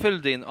 Sen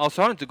följde in,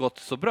 så har det inte gått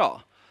så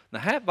bra.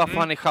 Nej, varför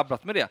har ni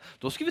schabblat med det?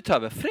 Då ska vi ta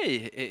över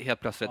Frej helt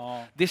plötsligt.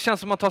 Det känns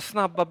som att ta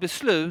snabba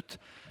beslut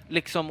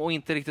liksom, och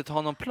inte riktigt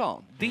ha någon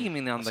plan. Det är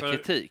min enda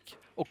kritik.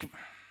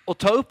 Och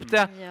ta upp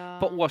det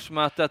på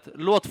årsmötet,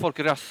 låt folk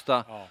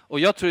rösta. Och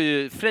jag tror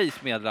ju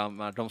Frejs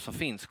medlemmar, de som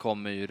finns,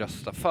 kommer ju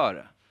rösta för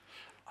det.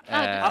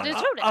 Du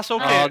tror det? Alltså,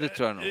 okay. Ja, det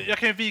tror jag nog. Jag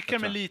kan ju vika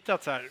mig lite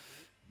att så här,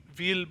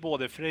 vill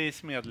både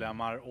Frejs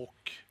medlemmar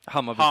och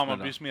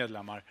Hammarbys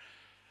medlemmar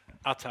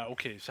att så här,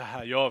 okej, så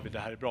här gör vi, det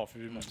här är bra för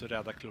vi måste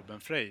rädda klubben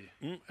Frej.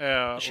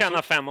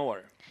 Tjäna 5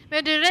 år.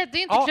 Men du räddar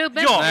ju inte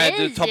klubben Frej. Nej,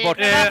 du tar bort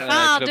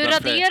du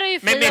raderar ju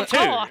Frej av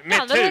kartan.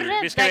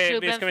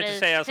 Vi ska inte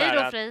säga så här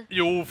att...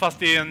 Jo, fast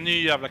det är en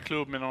ny jävla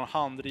klubb med någon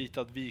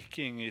handritad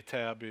viking i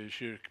Täby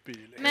kyrkby.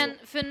 Men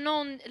för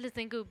någon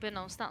liten gubbe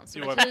någonstans så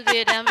betyder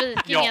ju den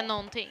vikingen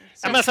någonting.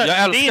 Men alltså,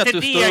 jag älskar att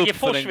du står upp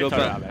för den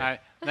gubben.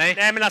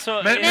 Nej, men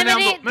alltså... det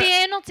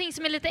är någonting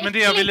som är lite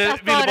äckligt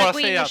att bara gå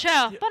in och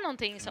köpa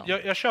någonting sånt.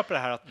 Jag köper det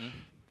här att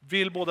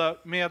vill båda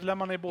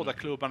medlemmarna i båda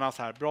klubbarna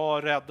så här,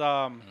 bra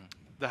rädda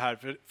det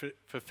här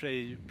för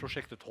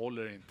Frej-projektet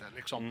håller inte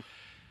liksom.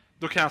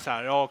 Då kan jag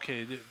säga,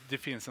 okej, det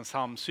finns en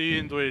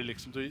samsyn, då är det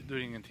liksom, då är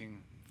det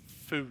ingenting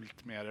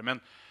fult med det, men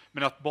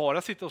att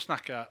bara sitta och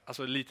snacka,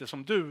 alltså lite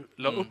som du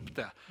la upp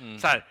det,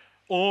 så här,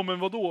 men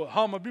vadå,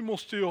 Hammarby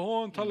måste ju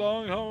ha en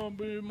talang,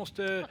 Hammarby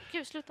måste...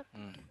 Gud, sluta.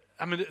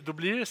 Ja, men då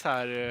blir det så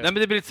här... Nej, men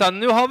det blir lite så här,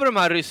 nu har vi de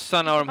här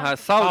ryssarna och de här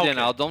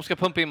saudierna och de ska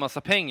pumpa in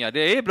massa pengar.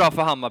 Det är bra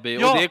för Hammarby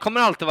och det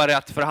kommer alltid vara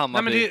rätt för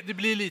Hammarby. Nej, men det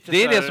blir lite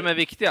det är det som är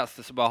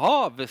viktigast. Så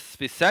bara,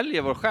 vi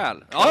säljer vår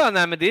själ.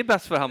 Nej, men det är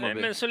bäst för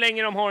Hammarby. Men så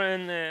länge de har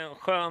en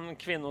skön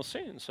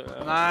kvinnosyn så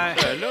nej.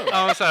 Är det lugnt.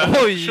 Ja, så här,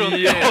 oj.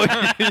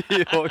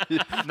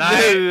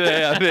 Nej. Nu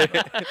är vi...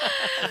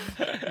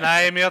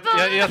 Nej, men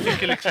jag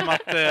tycker liksom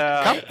att...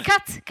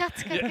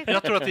 Katt.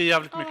 Jag tror att det är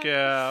jävligt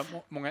mycket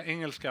många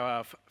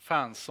engelska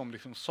fans som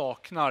liksom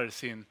saknar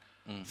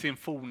sin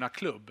forna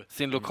klubb.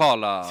 Sin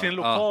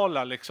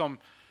lokala liksom.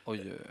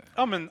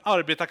 Ja, men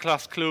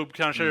arbetarklassklubb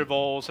kanske det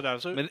var och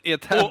sådär.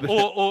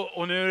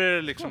 Och nu är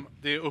det liksom,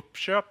 det är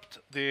uppköpt,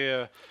 det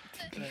är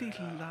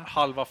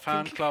halva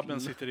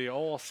fanklubben sitter i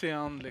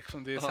Asien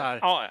liksom, det är så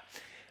här.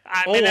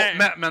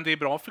 Men det är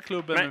bra för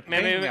klubben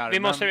med pengar. Vi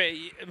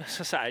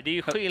måste så här, det är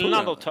ju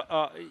skillnad att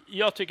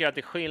jag tycker att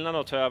det är skillnad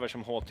att ta över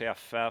som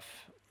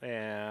HTFF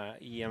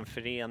i en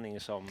förening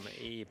som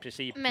i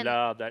princip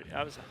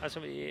blöder. Alltså,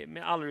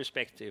 med all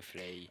respekt till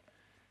Frej.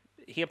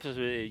 Helt plötsligt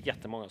är det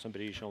jättemånga som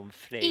bryr sig om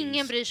Frej.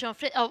 Ingen bryr sig om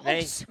Frej av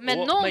oss,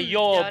 men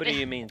jag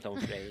bryr mig inte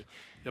om Frej.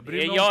 Jag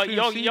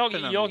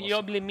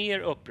blir mer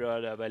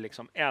upprörd över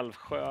liksom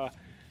Älvsjö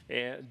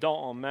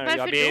damer.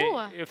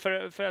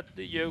 Varför då? För att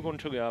Djurgården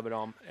tog över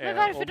dem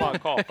och bara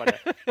kapade.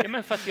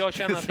 Men för att jag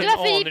känner att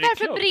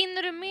varför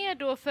brinner du mer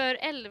då för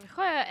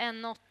Älvsjö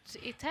än något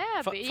i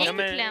Täby?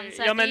 Egentligen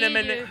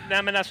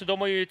men alltså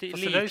de har ju ett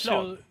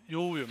elitlag.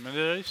 Jo, men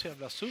det är ju så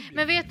jävla subjektivt.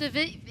 Men vet du,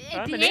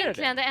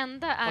 egentligen det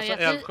enda är ju att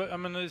Älvsjö,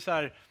 men det är så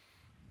här,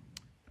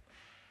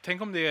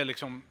 tänk om det är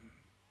liksom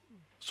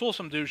så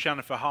som du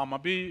känner för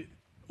Hammarby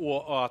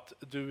och att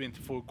du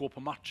inte får gå på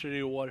matcher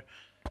i år.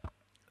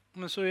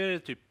 Men så är det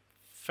typ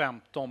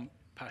 15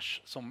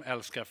 pers som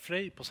älskar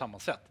Frej på samma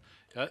sätt.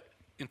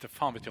 Inte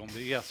fan vet jag om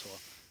det är så.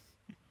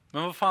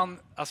 Men vad fan,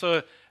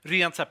 alltså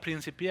rent så här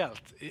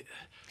principiellt.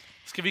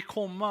 Ska vi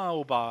komma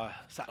och bara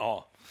så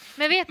här,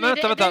 Men vet ni,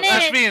 vänta.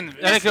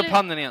 Jag räcker upp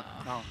handen igen.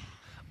 Ja.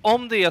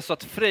 Om det är så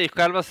att Frej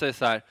själva säger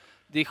så här,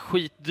 det är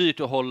skitdyrt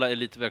att hålla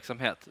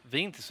elitverksamhet. Vi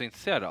är inte så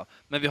intresserade av.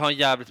 Men vi har en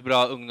jävligt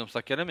bra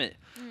ungdomsakademi.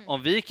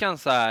 Om vi kan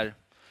så här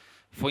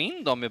få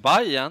in dem i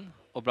Bayern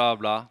och bla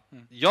bla.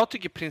 Jag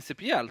tycker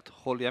principiellt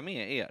håller jag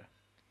med er.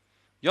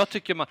 Jag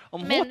tycker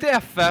om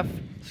HTFF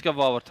ska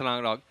vara vårt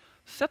talanglag,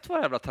 sätt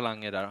våra jävla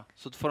talanger där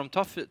så får de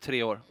ta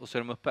 3 år och så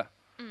är de uppe.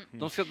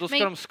 Då ska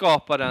de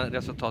skapa det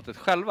resultatet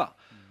själva.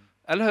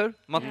 Eller hur?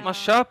 Man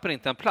köper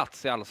inte en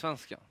plats i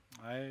Allsvenskan.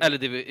 Eller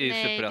det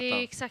är Superettan. Det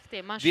är exakt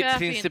det. Det är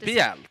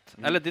principiellt.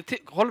 Eller det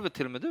håller vi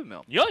till och med du med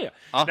om. Ja.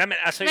 Nej, men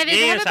vi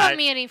behöver bara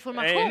mer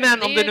information.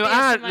 Men om det nu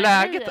är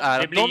läget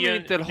är att de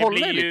inte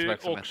håller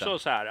elitverksamheten. Också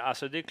så här,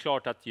 alltså det är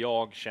klart att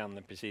jag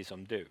känner precis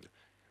som du.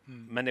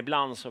 Men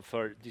ibland så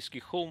för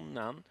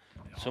diskussionen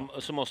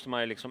så måste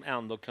man ju liksom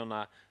ändå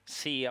kunna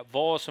se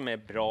vad som är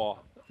bra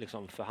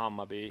liksom för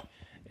Hammarby.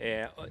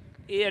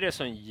 Är det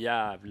så en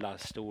jävla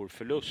stor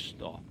förlust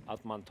då?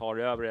 Att man tar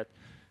över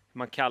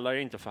man kallar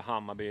det inte för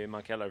Hammarby,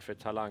 man kallar det för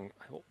Talang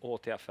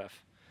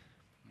HTFF.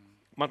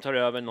 Man tar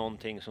över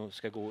någonting som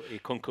ska gå i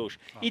konkurs.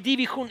 I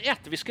division 1,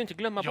 vi ska inte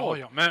glömma bort.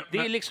 Det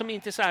är liksom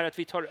inte så här att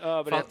vi tar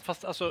över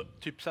fast alltså,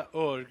 typ så här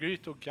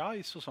Örgryte och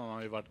Gais och sådana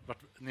har ju varit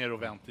ner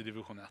och vänt i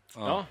division 1.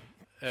 Ja.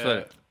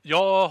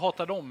 Jag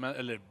hatar dem,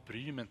 eller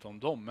bryr mig inte om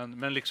dem,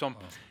 men liksom...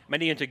 Men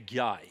det är ju inte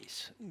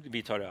Gais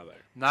vi tar över.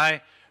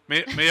 Nej,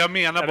 men jag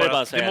menar bara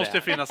att det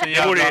måste finnas en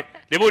jävla...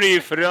 Det vore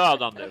ju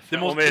förödande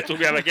om vi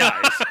tog över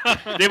Gais.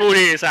 Det vore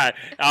ju så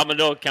här, ja men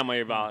då kan man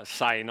ju bara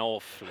sign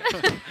off.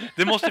 Liksom.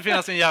 Det måste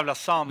finnas en jävla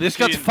samsyn. Vi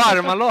ska ha ett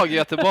farmarlag i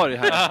Göteborg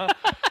här.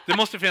 Det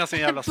måste finnas en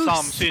jävla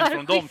samsyn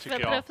från dem, tycker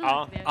jag.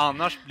 Ja.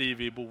 Annars blir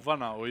vi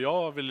bovarna, och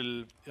jag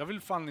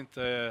vill fan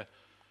inte...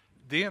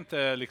 Det är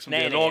inte liksom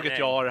det laget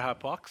jag har här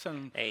på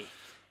axeln. Nej,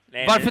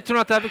 varför tror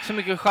du att det här väcker så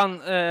mycket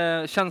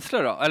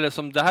känslor då? Eller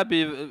som det här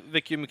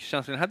väcker ju mycket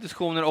känslor i den här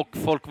diskussionen, och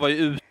folk var ju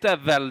ute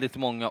väldigt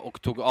många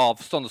och tog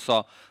avstånd och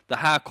sa det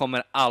här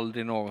kommer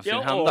aldrig någonsin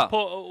hända.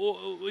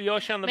 Och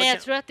jag kände men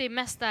jag tror att det är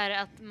mest är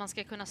att man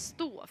ska kunna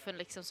stå för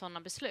liksom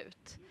sådana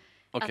beslut.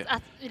 Okay.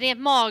 Att rent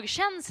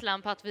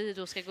magkänslan på att vi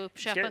då ska gå upp och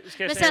köpa.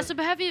 Men sen så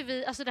behöver ju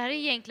vi, alltså det här är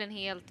egentligen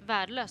helt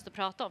värdelöst att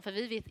prata om, för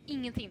vi vet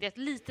ingenting. Det är ett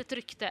litet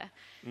rykte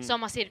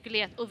som har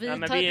cirkulerat, och vi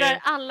drar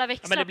alla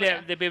växlar på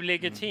det. Det blev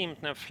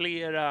legitimt när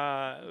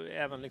flera,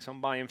 även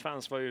liksom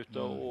Bayern-fans var ute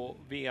och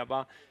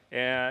veva,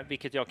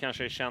 vilket jag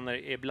kanske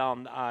känner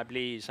ibland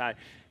blir så här.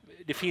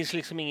 Det finns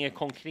liksom inget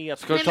konkret.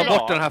 Ska du ta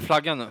bort den här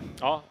flaggan nu?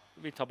 Ja,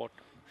 vi tar bort.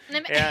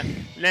 Nej, men...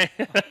 nej.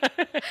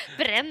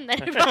 Bränner.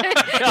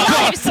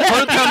 Har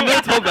du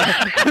tändare, Tobbe?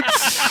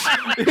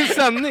 Det är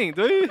sändning.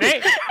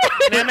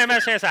 Nej, men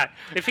jag säger så här.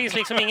 Det finns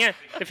liksom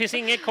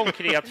inget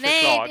konkret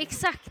förslag. Nej,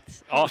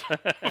 exakt. Ja.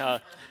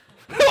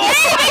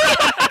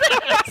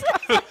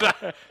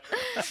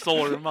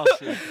 Stormas.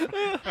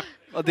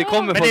 Ja, det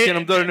kommer folk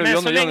genom dörren nu.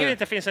 Men så länge det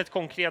inte finns ett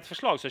konkret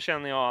förslag så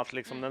känner jag att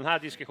liksom den här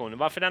diskussionen,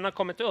 varför den har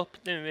kommit upp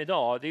nu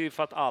idag, det är ju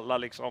för att alla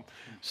liksom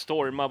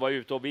stormar var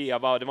ute och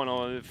veva, det var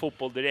någon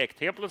fotboll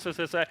direkt. Helt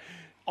plötsligt så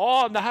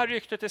ja, det här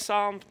ryktet är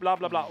sant, bla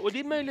bla bla. Och det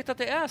är möjligt att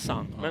det är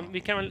sant, men vi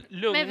kan väl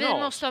lugna oss. Men vi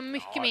måste ha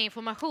mycket mer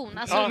information.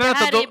 Alltså det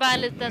här är bara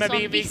en liten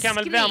sån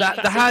viskning.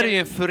 Det här är ju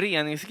en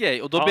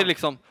föreningsgrej, och då blir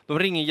liksom, de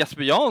ringer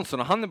Jesper Jansson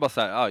och han är bara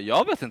så här,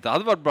 jag vet inte, det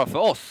hade varit bra för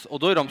oss. Och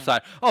då är de så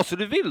här, så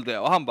du vill det?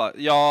 Och han bara,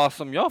 ja,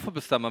 som jag får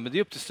bestämma, men det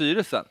är upp till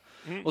styrelsen.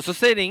 Och så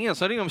säger det ingen,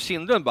 så ringer de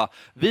Kindlund bara,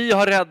 vi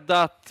har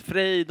räddat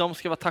Frej, de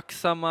ska vara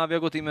tacksamma, vi har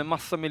gått in med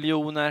massa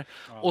miljoner.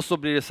 Och så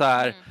blir det så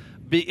här,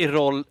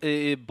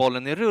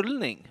 bollen i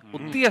rullning.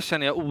 Och det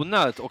känner jag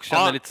onödigt, och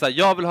känner lite så här,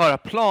 jag vill höra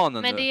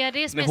planen. Men det är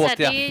det som är HTF,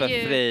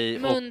 det är Frej ju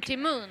mun till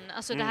mun.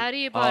 Alltså det här är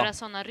ju bara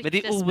sådana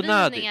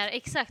ryktesspridningar.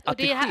 Exakt. Och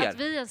det är här att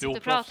vi ens inte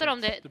pratar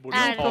om det. Det borde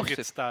ha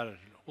tagits där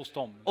hos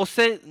dem. Och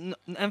säg,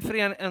 en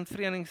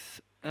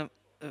förenings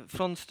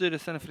från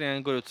styrelsen i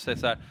föreningen går ut och säger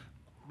så här,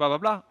 bla bla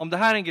bla, om det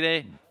här är en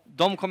grej,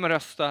 de kommer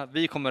rösta,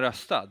 vi kommer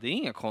rösta. Det är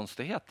inga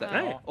konstigheter.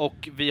 Nej.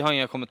 Och vi har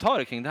inga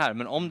kommentarer kring det här.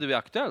 Men om det blir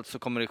aktuellt så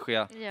kommer det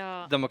ske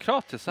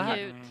demokratiskt så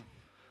här.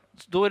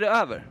 Då är det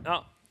över.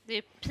 Ja. Det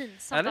är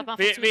pinsamt att man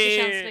får så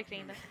mycket känslor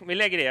kring det. Vi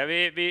lägger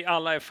det. Vi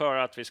alla är för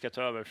att vi ska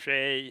ta över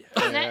Frej.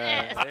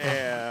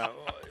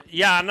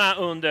 Gärna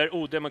under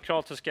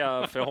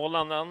odemokratiska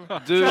förhållanden.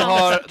 Du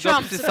har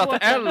precis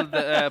satt eld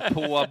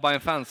på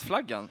Bayern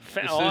Fans-flaggan.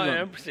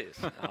 Ja,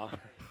 precis. Ja.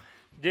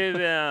 Du,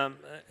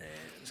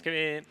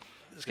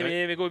 ska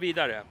vi gå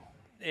vidare?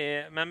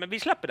 Men vi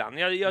släpper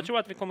den. Jag tror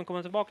att vi kommer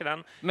komma tillbaka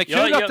den. Men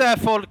kul att det är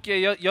folk,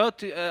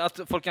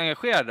 att folk är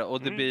engagerade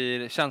och det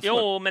blir känslor.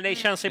 Jo, men det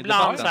känns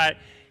ibland så här.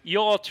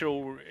 Jag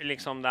tror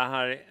liksom det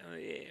här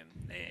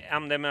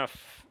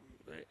MDMF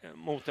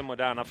mot den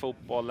moderna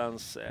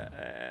fotbollens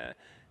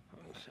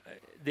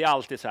det är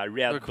alltid så här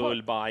Red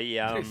Bull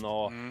Bayern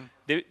och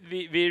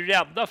vi är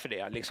rädda för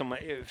det liksom.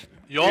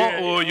 Ja,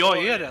 och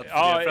jag är rädd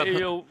för det.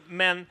 Jo,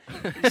 men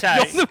så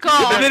här,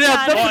 vi är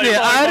rädda för det.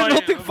 Är det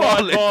något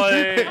farligt?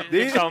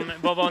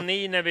 Vad var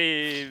ni när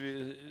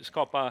vi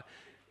skapade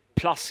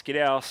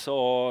plastgräs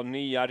och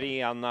ny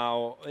arena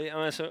och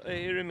alltså,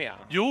 är du med?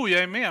 Jo,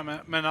 jag är med,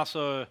 men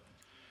alltså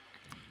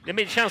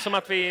det känns som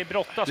att vi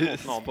brottas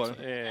mot något.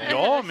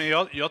 Ja, men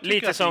jag tycker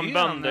lite att som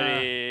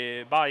bönder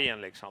i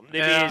Bayern liksom. Det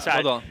blir så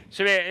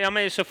här,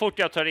 men så fort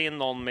jag tar in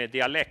någon med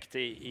dialekt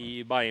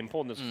i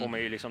Bayern-podden så får man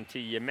ju liksom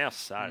 10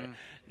 mess här.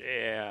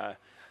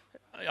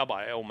 Jag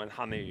bara, men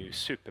han är ju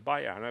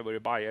superbajer. Han har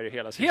varit bajare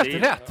hela sitt liv.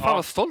 Helt rätt. Fan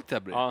vad stolt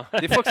jag blir. Ja.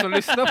 Det är folk som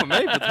lyssnar på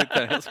mig på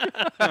Twitter.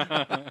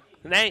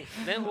 Nej,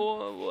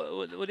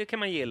 och det kan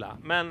man gilla.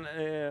 Men,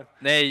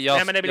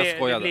 jag det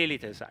blir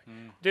lite så här.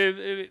 Du,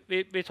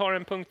 vi tar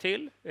en punkt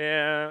till.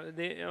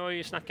 Det har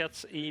ju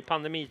snackats i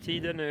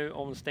pandemitider nu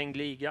om stängd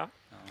liga.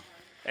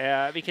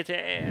 Vilket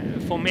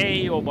får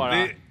mig att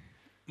bara...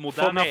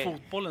 Moderna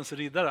fotbollens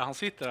riddare, han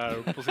sitter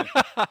här på sin...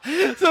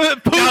 Så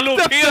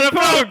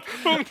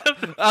punkt!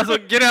 Alltså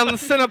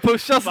gränserna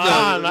pushas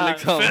nu.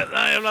 Liksom.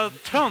 Den jävla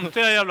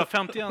töntiga jävla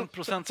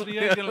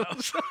 51%-regeln.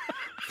 Alltså.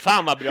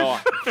 Fan vad bra.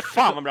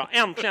 Fan vad bra.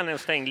 Äntligen en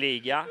stängd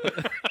liga.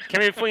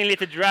 Kan vi få in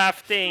lite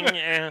drafting?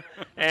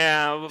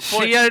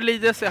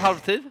 Cheerleaders i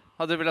halvtid.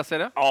 Hade du velat se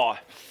det? Ja,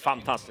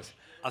 fantastiskt.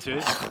 Alltså,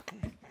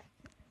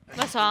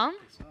 Vad sa han?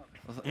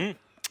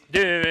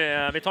 Du,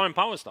 vi tar en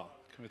paus då.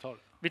 kan vi ta det?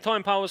 Vi tar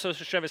en paus och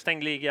så kör vi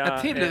stängd liga.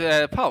 En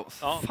till paus?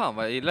 Ja. Fan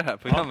vad jag gillar det här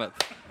programmet.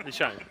 Vi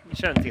kör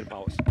en till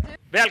paus.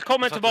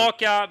 Välkommen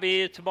tillbaka.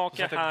 Vi är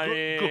tillbaka Så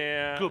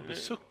här.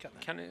 Gubbsuckande.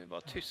 Kan ni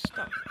vara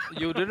tysta?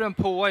 Gjorde du en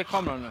påa i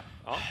kameran nu?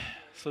 Ja.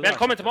 Sådär.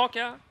 Välkommen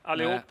tillbaka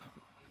allihop.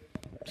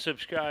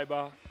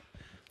 Subscriba.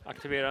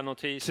 Aktivera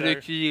notiser.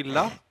 Tryck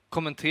gilla.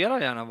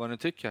 Kommentera gärna vad ni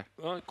tycker.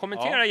 Ja,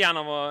 kommentera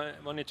gärna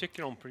vad ni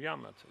tycker om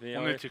programmet. Vi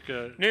Om har, ni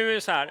tycker... nu är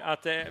det så här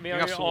att vi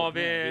har ju av,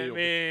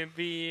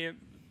 vi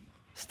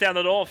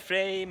städade av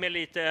Frej med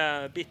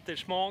lite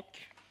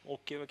bittersmak.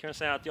 Och vad kan jag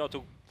säga att jag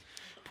tog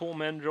på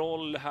mig en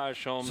roll här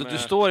som... Så du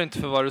står inte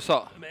för vad du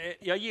sa?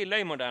 Jag gillar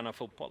ju moderna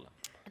fotbollen.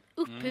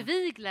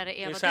 Uppviglare är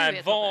Det är vad så du här,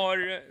 är.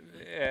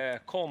 var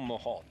kom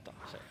och hata.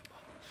 Säger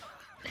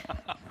jag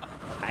bara.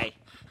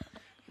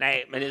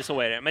 Nej, men det,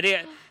 så är det. Men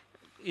det,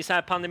 i så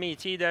här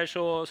pandemitider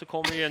så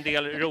kommer ju en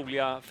del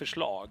roliga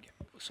förslag.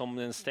 Som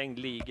en stängd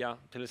liga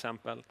till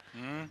exempel.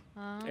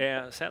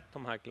 Sätt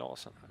de här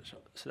glasen här.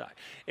 Sådär.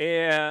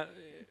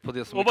 På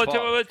det som Och är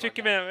kvar. vad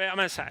tycker vi? Ja,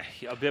 men så här,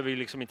 jag behöver ju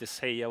liksom inte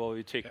säga vad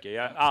vi tycker.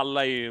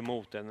 Alla är ju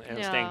emot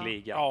en stängd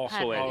liga. Ja,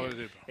 så är ja,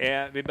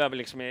 det. Vi behöver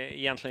liksom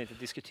egentligen inte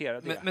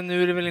diskutera det. Men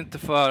nu är det väl inte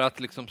för att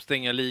liksom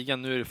stänga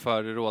ligan, nu är det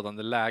för det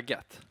rådande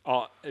läget.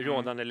 Ja,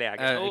 rådande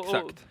läge.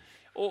 Exakt.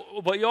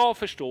 Och vad jag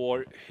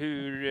förstår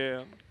hur...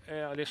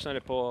 jag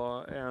lyssnade på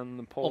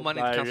en podd om man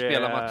inte kan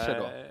spela matcher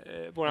då?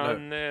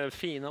 Våran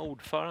fina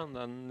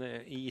ordföranden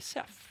i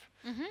SEF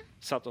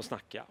satt och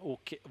snackade.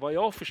 Och vad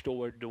jag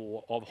förstår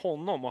då av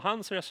honom och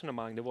hans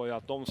resonemang, det var ju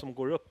att de som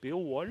går upp i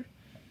år,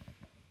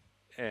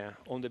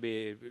 om det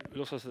blir,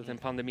 låt oss säga en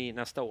pandemi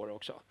nästa år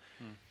också,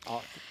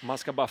 ja, man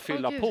ska bara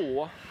fylla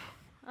på.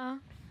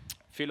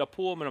 Fylla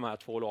på med de här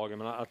två lagen,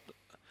 men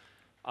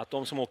att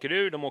de som åker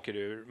ur, de åker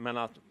ur, men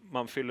att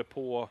man fyller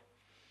på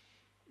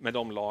med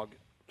de lag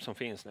som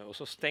finns nu och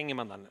så stänger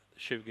man den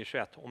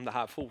 2021 om det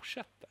här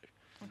fortsätter.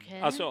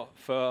 Okay. Alltså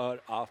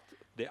för att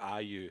det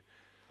är ju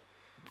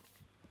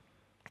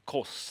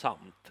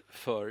kostsamt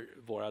för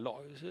våra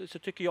lag. Så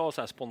tycker jag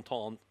så här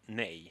spontant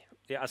nej.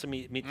 Alltså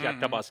mitt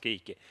hjärta bara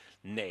skriker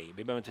nej.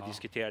 Vi behöver inte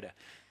diskutera det.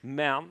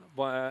 Men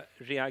vad jag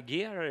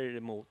reagerar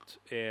emot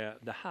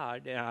det här,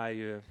 det är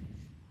ju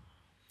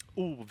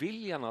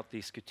oviljan att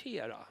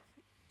diskutera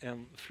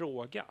en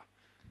fråga.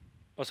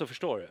 Alltså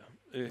förstår du?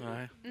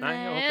 Nej,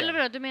 okay. eller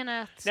bra, du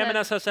menar att... Nej, men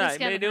alltså, så här,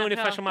 det är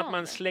ungefär prata som att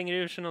man slänger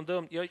ur sig något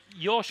dumt.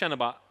 Jag känner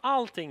bara,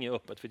 allting är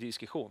öppet för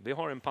diskussion. Vi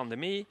har en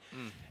pandemi.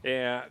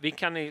 Vi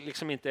kan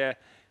liksom inte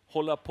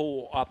hålla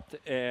på att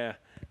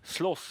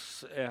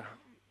slåss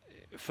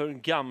för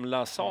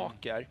gamla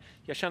saker.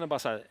 Jag känner bara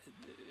så här,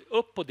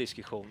 upp på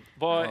diskussion.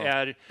 Vad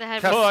är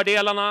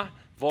fördelarna?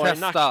 Vad är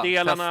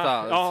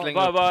nackdelarna?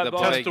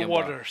 Test the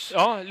waters.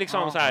 Ja,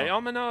 liksom så här. Ja,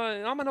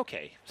 men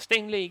okej.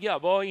 Stäng liga.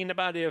 Vad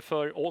innebär det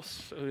för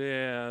oss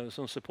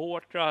som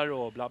supportrar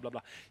och bla bla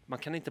bla. Man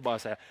kan inte bara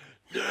säga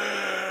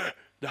nej,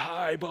 det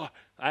här är bara...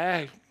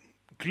 Nej,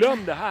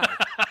 glöm det här.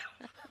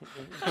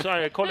 Så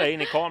här, kolla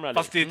in i kameran.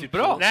 Fast det är typ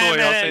bra.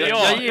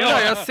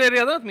 Jag ser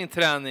redan att min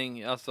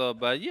träning alltså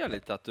börjar ge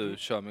lite att du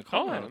kör med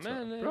kameran. Ja,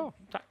 men bra.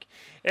 Tack.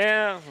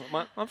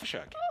 Man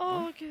försöker.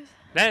 Gud.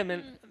 Nej,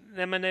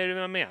 men är du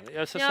med mig?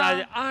 Alltså, så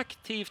här,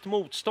 aktivt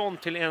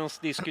motstånd till ens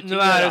diskutera. Nu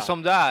är det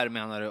som det är,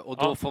 menar du? Och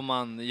då får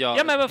man göra...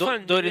 Ja, men vad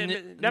fan, då är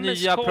det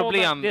nya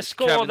problem. Det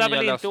skadar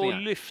väl inte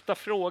att lyfta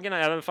frågorna,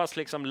 även fast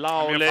liksom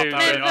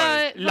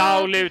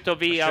Laul ut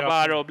och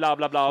vevar och bla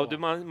bla bla. Och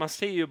man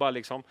ser ju bara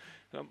liksom...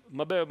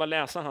 Man behöver bara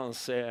läsa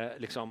hans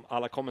liksom,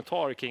 alla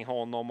kommentarer kring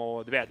honom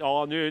och du vet,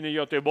 nu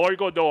Göteborg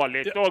går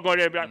dåligt, då går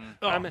det bra.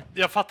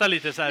 Jag fattar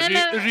lite så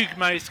här,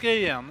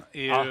 ryggmärgsgrejen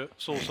är ju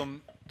så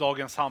som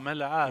dagens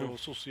samhälle är och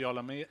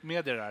sociala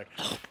medier är.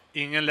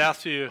 Ingen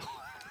läser ju...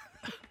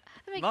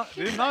 Det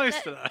är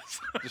nice det där.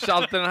 Du kör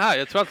alltid den här,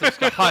 jag tror att du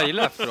ska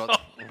heila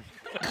efteråt.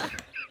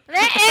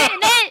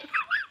 Nej!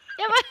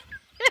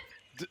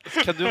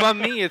 Kan du vara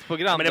med i ett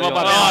program men det var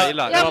bara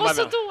heilar? Jag mår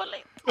så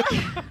dåligt.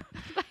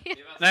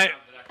 Nej,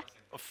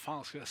 vad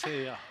fan ska jag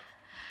säga?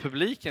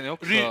 Publiken är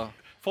också...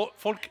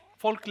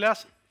 Folk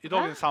läser, i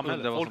dagens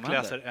samhälle, folk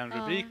läser en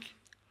rubrik,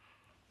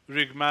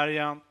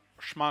 ryggmärgen,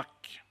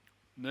 smack,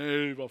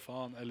 nej, vad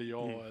fan, eller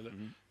ja, eller...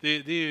 Det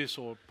är ju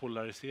så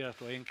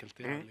polariserat och enkelt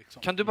det är,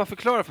 liksom. Kan du bara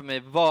förklara för mig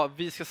vad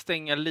vi ska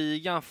stänga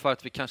ligan för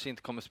att vi kanske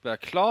inte kommer spela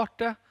klart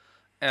det,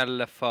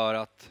 eller för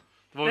att...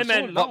 Vad är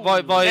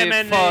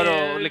för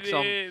att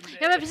liksom...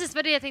 Ja, men precis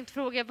vad det jag tänkte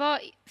fråga. Vad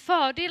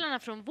fördelarna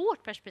från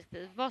vårt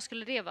perspektiv, vad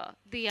skulle det vara?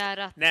 Det är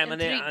att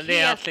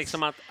det är att,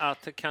 liksom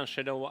att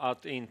kanske då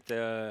att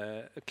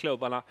inte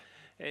klubbarna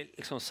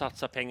liksom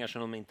satsar pengar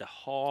som de inte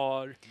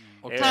har.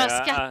 Och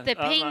tar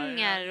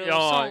skattepengar och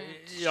sånt.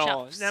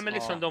 Ja, nej, men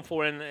liksom de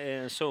får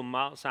en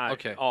summa så här.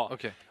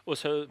 Okay. Och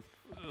så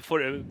får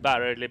det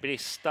bära eller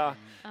brista.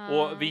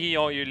 Och vi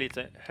har ju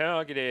lite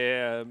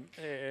högre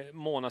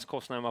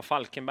månadskostnader än vad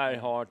Falkenberg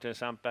har till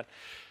exempel.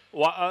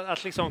 Och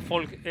att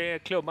liksom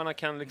klubbarna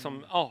kan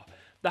liksom,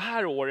 det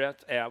här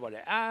året är vad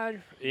det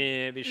är.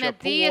 Vi kör men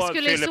det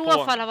skulle i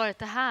så fall ha varit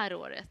det här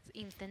året,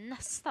 inte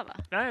nästa, va?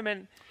 Nej,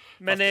 men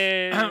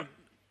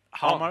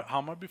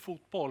Hammarby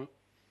fotboll,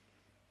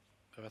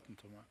 jag vet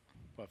inte vad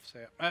jag får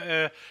säga.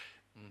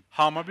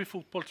 Hammarby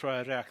fotboll tror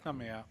jag räknar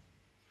med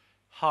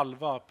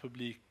halva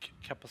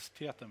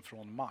publikkapaciteten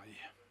från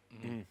maj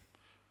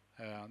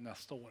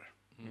nästa år.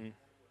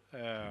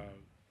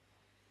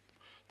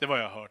 Det var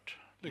jag hört.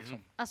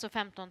 Liksom. Alltså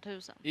 15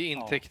 000. I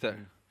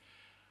intäkter?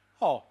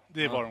 Ja,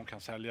 det är vad de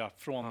kan sälja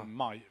från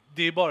maj.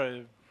 Det är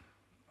bara...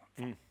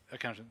 Jag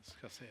kanske inte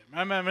ska säga.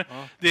 Men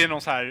det är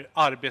någon så här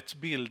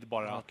arbetsbild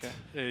bara att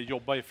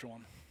jobba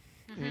ifrån.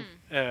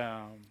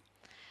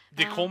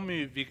 Det kommer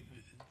ju...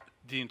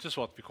 Det är inte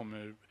så att vi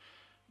kommer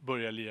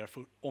börja lira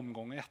för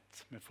omgång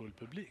 1 med full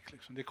publik.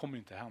 Liksom. Det kommer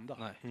inte hända.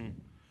 Nej.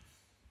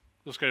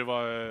 Då ska det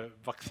vara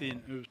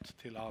vaccin ut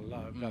till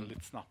alla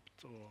väldigt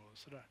snabbt och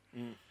sådär.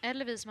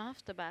 Eller vi som har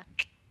haft det bara...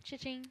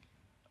 Tjing.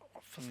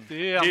 Fast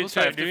det är ändå så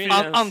här...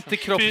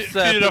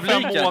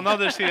 4-5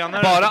 månader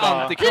senare. Bara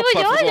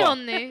antikroppar. Det var jag,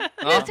 Jonny.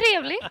 Det var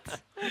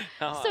trevligt.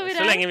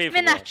 Så länge vi får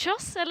med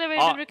nachos, eller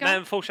vad det brukar.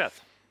 Men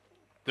fortsätt.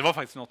 Det var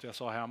faktiskt något jag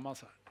sa hemma.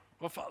 Så här.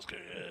 Vad fan ska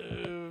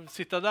du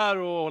sitta där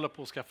och hålla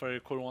på och skaffa dig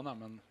corona?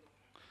 Men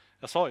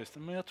jag sa just det,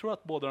 men jag tror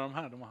att båda de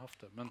här, de har haft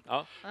det. Men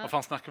vad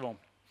fan snackar vi om?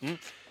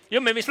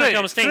 Jo, men vi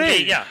snackar om stängd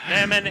liga.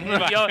 Nej,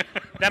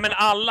 men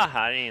alla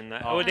här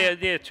inne, och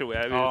det tror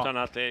jag, utan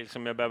att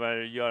liksom, jag behöver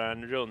göra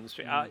en rund.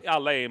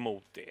 Alla är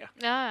emot det.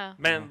 Ja.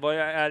 Men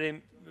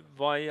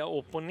vad jag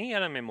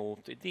opponerar mig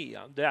mot i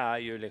det är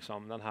ju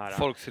liksom den här...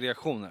 Folks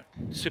reaktioner.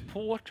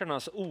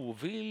 Supporternas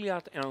ovilja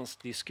att ens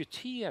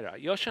diskutera.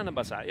 Jag känner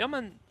bara så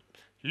här,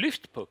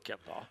 lyft pucken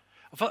då.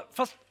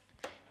 Fast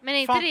men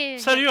inte det...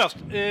 Seriöst,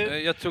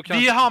 jag tror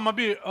vi i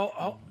Hammarby,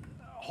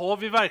 har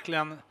vi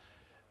verkligen...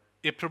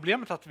 Är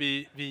problemet att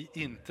vi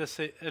inte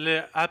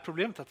eller är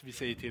problemet att vi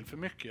säger till för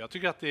mycket? Jag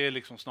tycker att det är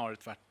liksom snarare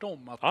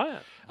tvärtom.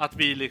 Att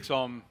vi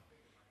liksom...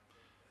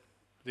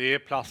 Det är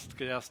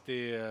plastgräs,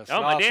 det är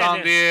Zlatan,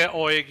 det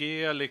är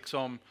AEG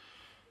liksom...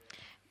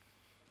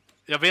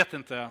 Jag vet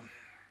inte.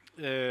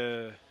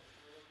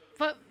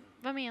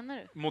 Vad menar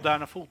du?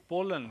 Moderna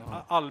fotbollen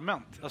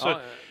allmänt.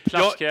 Alltså,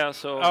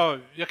 plastgräs och...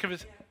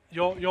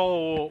 Jag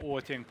och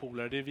ett gäng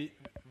polare,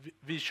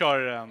 vi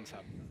kör en så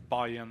här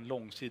Bayern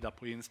långsida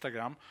på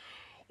Instagram.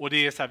 Och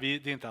det är så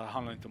här,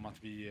 handlar inte om att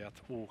vi är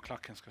att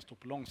klacken ska stå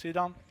på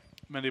långsidan,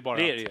 men det är bara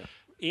det är det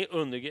ju.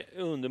 Under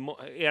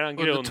eran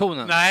grund.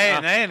 Undertonen.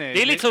 Nej.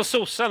 Det är liksom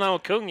sossarna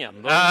och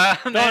kungen.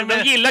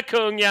 De gillar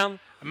kungen.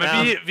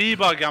 Men vi är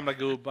bara gamla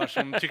gubbar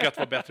som tycker att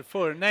det var bättre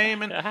förr. Nej,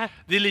 men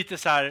det är lite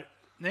så här.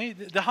 Nej,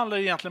 det handlar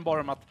egentligen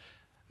bara om att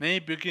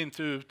bygg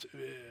inte ut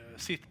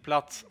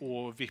sittplats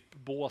och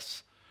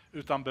vippbås,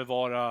 utan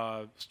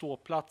bevara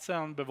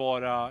ståplatsen,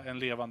 bevara en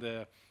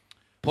levande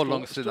på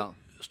långsidan.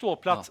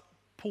 Ståplats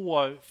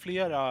på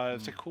flera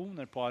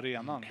sektioner på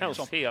arenan.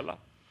 Helst hela.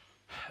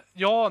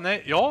 Ja,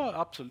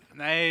 absolut.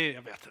 Nej,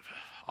 jag vet inte.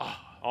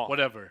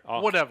 Whatever.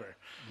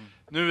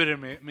 Nu är det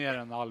mer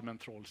en allmän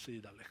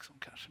trollsida liksom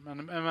kanske.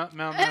 Men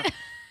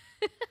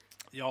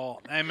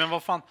men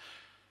vad fan.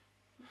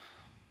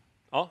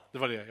 Ja, det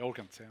var det. Jag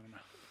orkar inte säga det.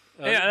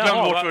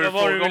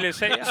 Vad du ville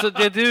säga. Så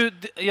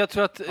jag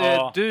tror att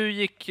det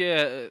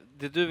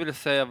du ville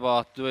säga var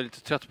att du är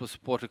lite trött på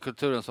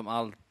supporterkulturen som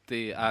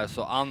alltid är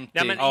så anti.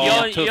 Ja, men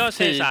jag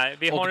säger så här,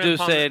 vi har och du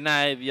säger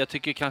nej, jag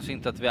tycker kanske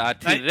inte att vi är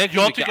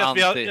tillräckligt mycket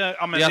anti. Det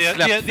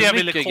jag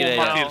ville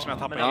komma till som jag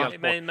tappade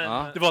helt på.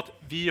 Det var att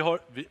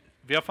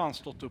vi har fan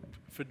stått upp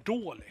för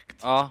dåligt.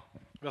 Ja,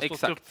 vi har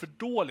stått upp för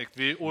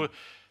dåligt. Och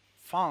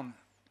fan,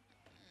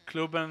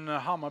 klubben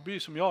Hammarby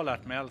som jag har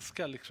lärt mig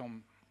älska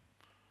liksom.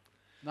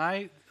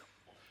 Nej.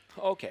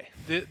 Okej.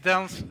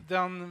 Den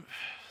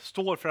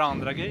står för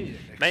andra grejer.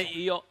 Liksom. Men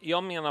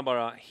jag menar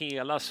bara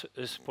hela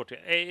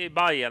sporten. I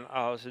Bayern,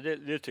 alltså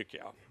det tycker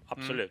jag.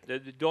 Absolut.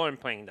 Du har en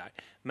poäng där.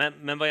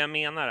 Men vad jag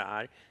menar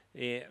är,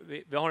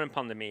 vi har en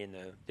pandemi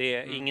nu. Det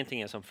är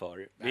ingenting som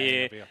förr.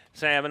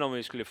 Så även om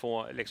vi skulle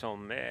få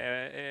liksom,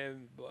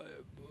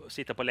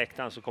 sitta på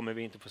läktaren så kommer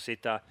vi inte få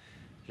sitta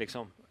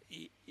liksom,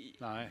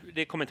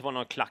 det kommer inte vara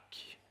någon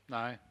klack.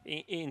 Nej.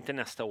 Inte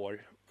nästa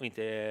år och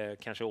inte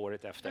kanske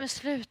året efter. Men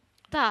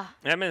sluta.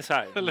 Ja men så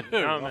här.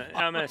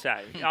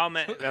 Ja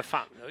men vad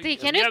fan. Det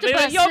kan du inte bara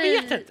säga. Jag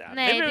vet inte.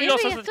 Nej, det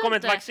låtsas att det kommer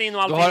ett vaccin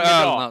och allting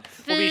är bra. Och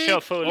vi kör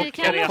full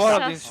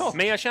resa.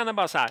 Men jag känner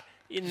bara så här,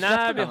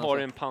 när vi har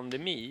en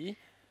pandemi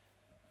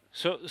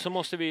så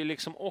måste vi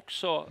liksom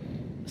också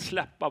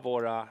släppa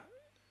våra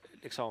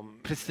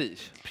liksom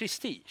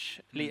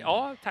prestige.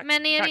 Ja, tack.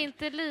 Men är det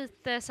inte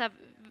lite så här,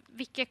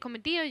 vilka kommer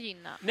det att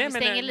gynna? Nej,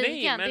 stänger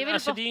ligan. Det är väl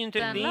alltså,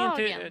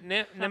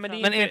 bottenlagen. Men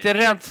är inte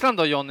rädslan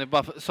då, Jonny,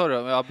 sorry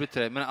jag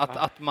avbryter dig, men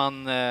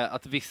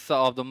att vissa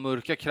av de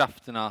mörka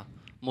krafterna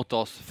mot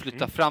oss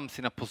flyttar fram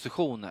sina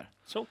positioner?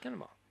 Så kan det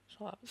vara.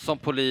 som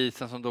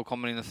polisen som då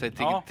kommer in och säger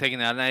till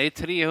Tegnell, nej, det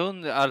är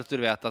 300, alltså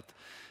du vet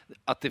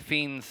att det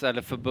finns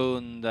eller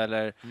förbund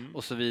eller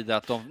och så vidare,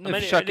 att de nu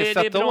försöker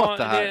sätta åt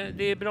det här.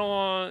 Det är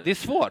bra. Det är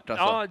svårt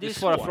alltså. Ja, det är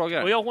svåra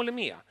frågor. Och jag håller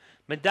med.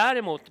 Men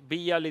däremot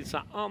blir jag lite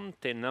så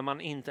anti när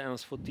man inte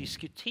ens får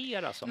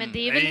diskutera så. Men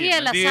det är väl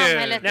hela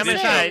samhället.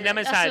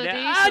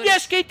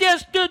 Jag ska inte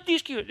ens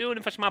diskutera. Det är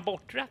ungefär som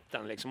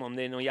aborträtten liksom, om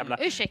det är någon jävla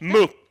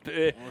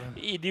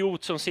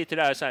idiot som sitter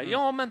där och så här.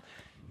 Ja, men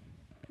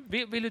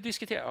vill du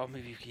diskutera? Ja,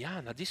 men vi vill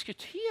gärna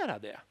diskutera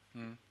det.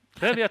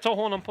 Behöver jag ta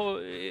honom på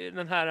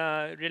den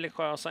här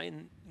religiösa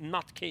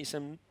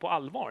nattcasen på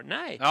allvar?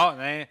 Nej.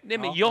 Nej,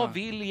 men jag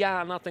vill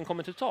gärna att den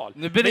kommer till tal.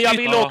 Men jag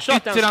vill också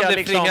att den ska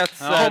liksom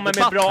komma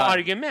med bra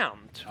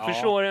argument.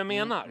 Förstår du vad jag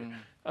menar?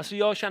 Alltså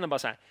jag känner bara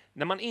så här,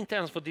 när man inte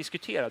ens får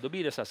diskutera, då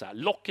blir det så här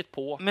locket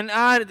på. Men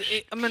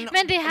om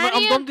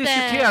de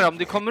diskuterar, om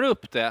det kommer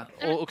upp det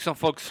och som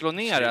folk slår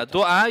ner det,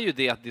 då är ju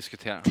det att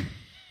diskutera.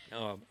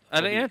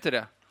 Eller är det inte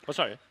det? Vad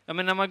sa du? Ja,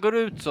 men när man går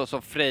ut så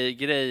som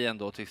Frej-grejen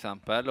då till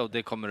exempel, och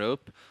det kommer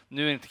upp,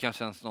 nu är det inte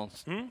kanske ens någon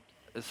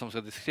som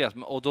ska diskuteras,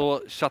 och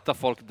då chattar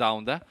folk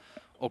down det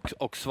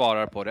och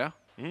svarar på det.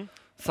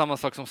 Samma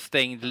sak som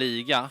stängd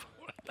liga.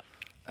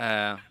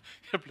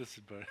 Jag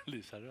plötsligt börjar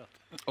lysa rött.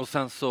 Och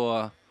sen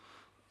så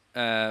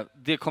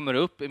det kommer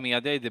upp i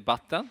media i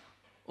debatten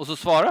och så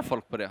svarar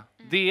folk på det.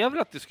 Det är väl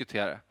att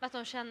diskutera. Att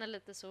de känner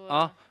lite så.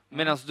 Ja,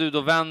 medan du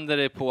då vänder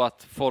dig på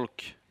att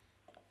folk,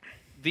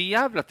 det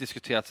är väl att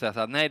diskutera, att säga så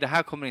här, nej, det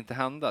här kommer inte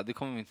hända, det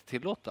kommer vi inte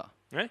tillåta.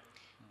 Nej.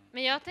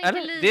 Men jag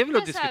tänker lite det är väl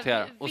att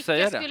diskutera och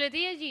säga det. Skulle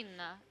det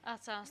gynna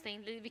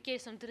vilka är det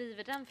som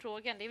driver den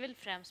frågan? Det är väl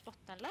främst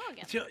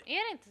bottenlagen. Är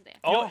det inte det?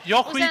 Ja,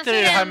 jag skiter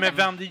i det här med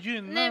vem det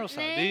gynnar och så.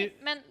 Nej,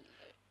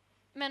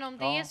 men om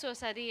det är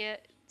så här, det är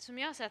som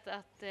jag har sett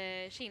att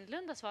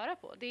Kindlunda svarar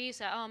på. Det är ju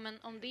så här, men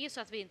om det är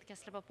så att vi inte kan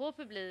släppa på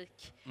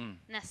publik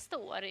nästa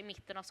år i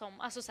mitten av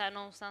sommaren, alltså så här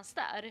någonstans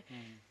där,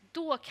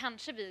 då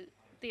kanske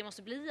det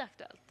måste bli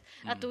aktuellt.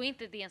 Att då är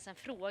inte det ens en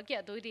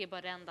fråga, då är det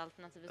bara det enda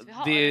alternativet vi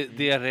har.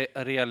 Det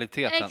är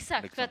realiteten.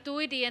 Exakt, liksom. för att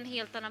då är det en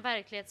helt annan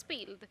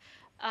verklighetsbild.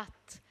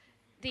 Att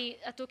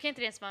då kan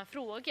inte det ens vara en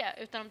fråga,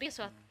 utan om det är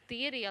så att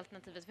det är det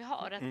alternativet vi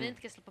har, att vi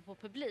inte kan släppa på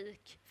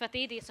publik, för att det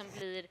är det som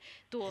blir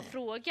då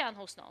frågan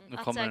hos någon. Nu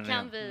att kommer så här,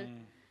 den kan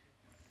igen.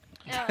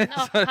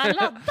 han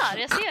laddar,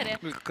 jag ser det.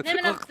 Nej,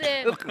 men att,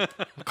 det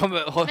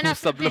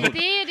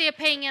är det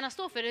pengarna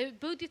står för.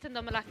 Budgeten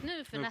de har lagt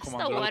nu för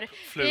nästa år.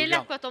 Det är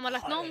lätt på att de har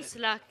lagt någon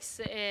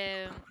slags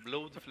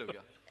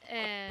blodfluga.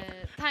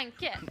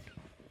 Tanke.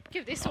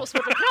 Gud, det är så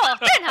svårt att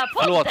prata i den här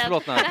podden.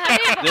 Förlåt.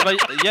 Det var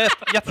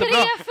jättebra. 3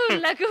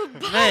 fulla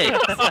gubbar. Nej.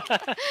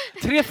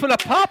 3 fulla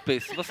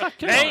papis. Vad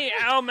snackar du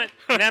om?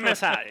 Nej, men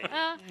så här.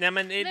 Nej,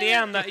 men det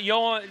enda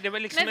det var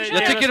liksom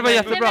jag tycker det var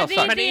jättebra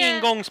sagt. Men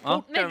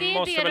ingångsporten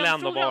måste väl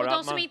ändå vara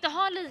de som inte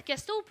har lika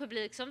stor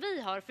publik som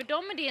vi har, för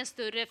dem är det en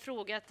större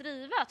fråga att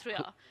driva, tror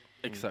jag.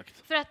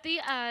 Exakt. För att det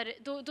är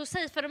då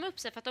safear de upp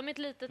sig, för att de är ett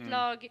litet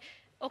lag,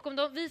 och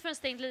om vi får en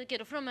stängd liga,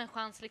 då får de en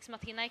chans liksom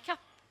att hinna ikapp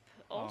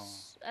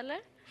oss, eller?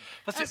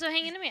 Alltså,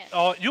 hänger ni med?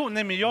 Ja,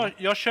 men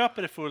jag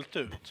köper det fullt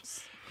ut.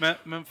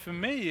 Men för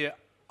mig är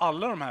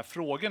alla de här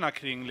frågorna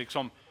kring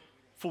liksom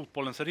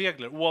fotbollens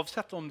regler,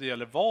 oavsett om det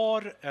gäller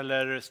VAR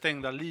eller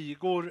stängda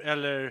ligor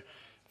eller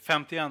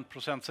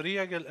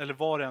 51%-regel eller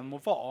vad det än må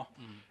vara.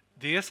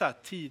 Det är så här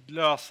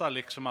tidlösa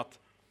liksom, att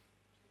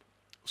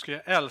ska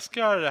jag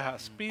älska det här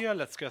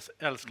spelet, ska jag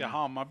älska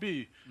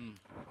Hammarby.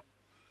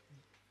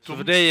 Så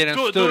för dig är det en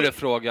större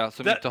fråga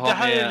som inte har det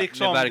här är med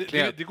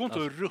verklighet. Det går inte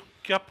att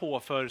rucka på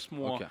för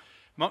små. Okay.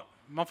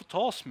 Man får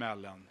ta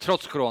smällen.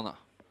 Trots corona?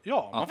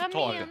 Ja, man får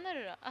ta det. Vad menar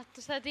du då?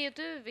 Att så här, det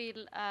du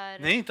vill är...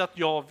 Nej, inte att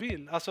jag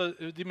vill. Alltså,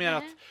 det är mer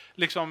att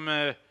liksom,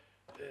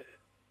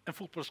 en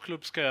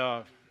fotbollsklubb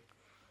ska...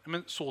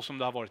 Men så som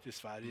det har varit i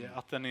Sverige.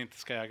 Att den inte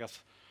ska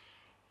ägas...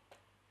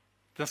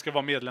 Den ska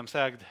vara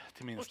medlemsägd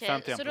till minst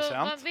 51%. Så då,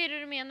 vad är det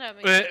du menar?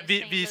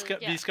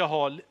 Vi ska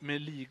ha,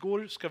 med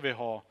ligor ska vi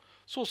ha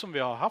så som vi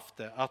har haft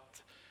det.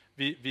 Att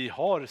vi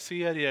har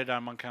serier där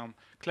man kan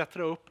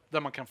klättra upp, där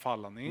man kan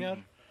falla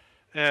ner.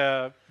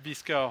 Vi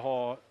ska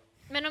ha...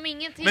 Men om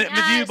ingenting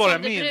är bara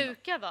som det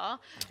brukar vara,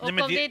 och om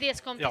det är det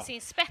som kommer till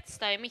sin spets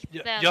där i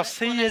mitten... Jag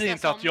säger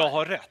inte att jag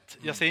har rätt.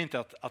 Jag säger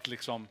inte att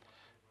liksom...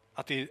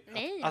 Att det,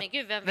 men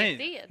gud, vem vet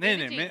det?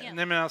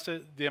 Nej, men alltså,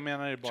 det jag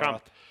menar är bara Trump.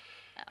 att...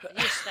 Ja,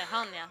 just det,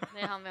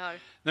 det är han vi har.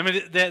 Nej,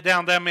 men det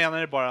enda jag menar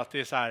är bara att det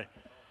är så här...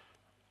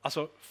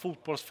 Alltså,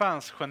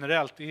 fotbollsfans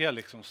generellt är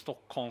liksom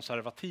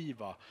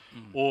stockkonservativa.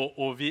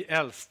 Och vi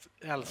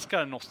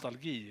älskar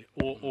nostalgi.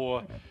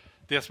 Och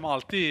det som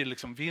alltid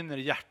liksom vinner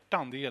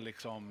hjärtan, det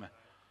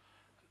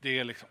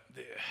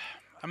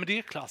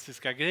är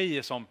klassiska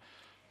grejer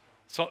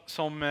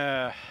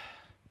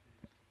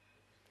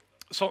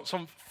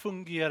som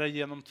fungerar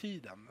genom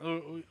tiden.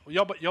 Och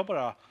jag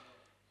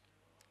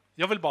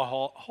vill bara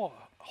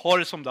ha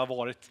det som det har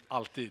varit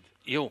alltid.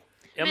 Jo.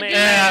 Det är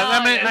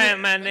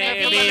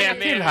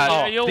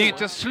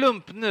inte en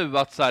slump nu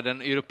att så här,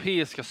 den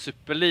europeiska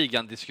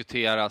superligan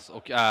diskuteras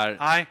och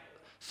är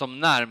som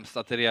närmst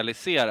att det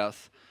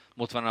realiseras.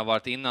 mot vad den har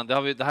varit innan. Det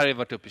här har ju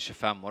varit uppe i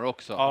 25 år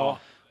också. Ja.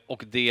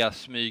 Och det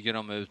smyger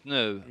de ut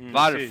nu.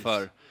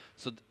 Varför?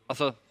 Så,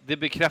 alltså, det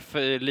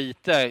bekräftar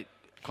lite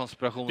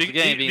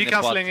konspirationsgrejen vi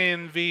kan slänga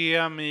in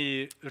VM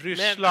i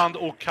Ryssland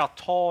och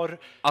Qatar.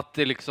 Att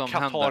det liksom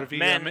händer.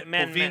 VM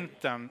på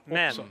vintern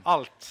också.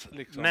 Allt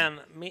liksom. Men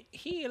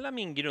hela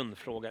min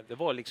grundfråga, det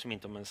var liksom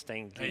inte om en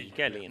stängd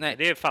liga eller inte.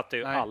 Det fattar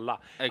ju alla.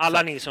 Exakt.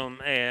 Alla ni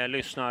som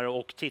lyssnar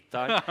och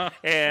tittar.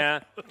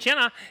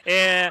 Tjena!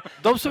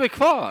 De som är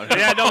kvar!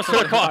 De som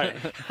är kvar.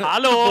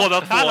 Hallå!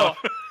 Båda två. Hallå!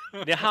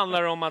 Det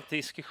handlar om att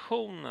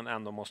diskussionen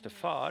ändå måste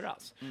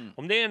föras.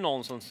 Om det är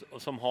någon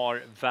som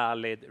har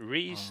valid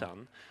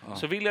reason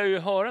så vill jag ju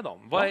höra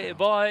dem. Vad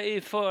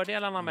är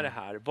fördelarna med det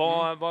här?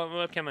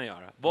 Vad kan man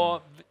göra?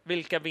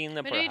 Vilka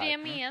vinner men på det här?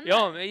 Men det är ju det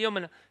jag menar. Ja,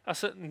 men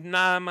alltså,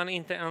 när man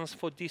inte ens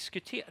får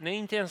diskutera. När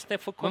inte ens det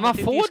får komma men man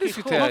till får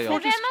diskussion.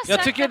 diskutera.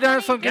 Jag tycker det är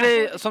en sån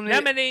grej som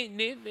Nej, men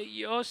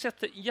jag har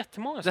sett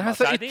jättemånga det här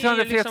så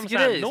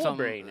yttrandefrihetsgrej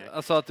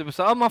alltså att det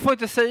så, man får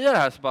inte säga det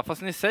här så bara,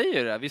 fast ni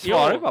säger det. Vi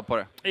svarar bara på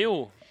det.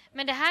 Jo.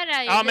 Men det här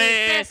är ju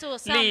lite så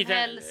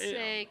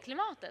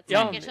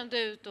samhällsklimatet. Som du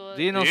ut och...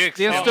 Det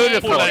är en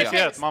större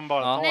fråga. Man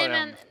bara tar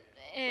den.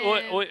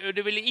 Och det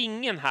är väl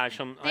ingen här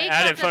som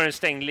är för en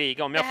stängd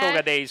liga. Om jag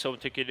frågar dig så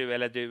tycker du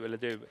eller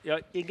du.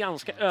 Jag är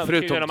ganska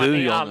övertygad om att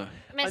ni alla...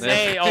 Men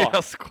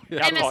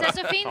sen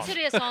så finns ju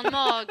det sån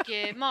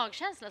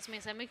magkänsla som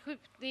är så här, men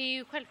det är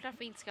ju självklart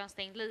att vi inte ska ha en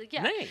stängd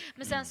liga. Nej.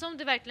 Men sen som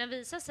det verkligen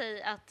visar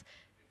sig att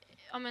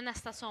men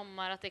nästa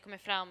sommar att det kommer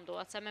fram då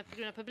att så här, men på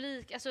grund av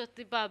publik, alltså att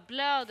det bara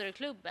blöder i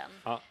klubben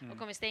och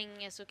om vi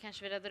stänger så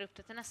kanske vi räddar upp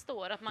det till nästa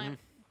år. Att man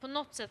på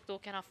något sätt då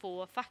kan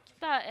få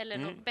fakta eller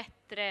någon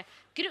bättre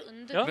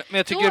grund. Ja. Men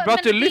jag tycker det är bra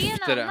att du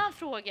lyfter det. Det är en annan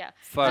fråga.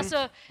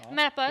 Alltså,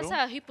 men bara så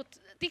här,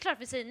 det är klart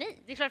vi säger nej.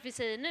 Det är klart vi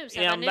säger nu.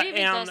 Så här, nu vill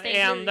vi inte ha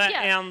stängd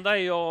liga. Enda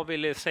jag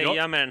ville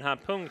säga med den här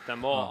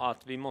punkten var att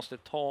vi måste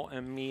ta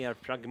en mer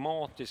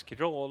pragmatisk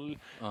roll.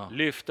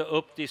 Lyfta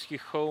upp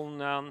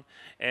diskussionen.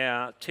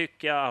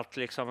 Tycka att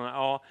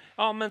liksom,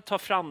 men ta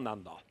fram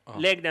den då.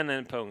 Lägg den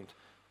en punkt.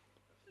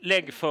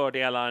 Lägg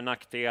fördelar,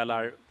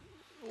 nackdelar.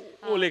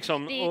 Och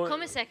liksom, det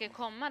kommer säkert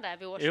komma där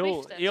vid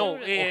årsskiftet. Jag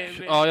tror det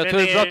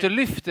är bra att du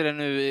lyfter det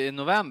nu i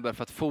november,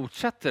 för att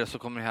fortsätter det så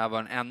kommer det här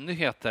vara en ännu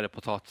hetare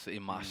potatis i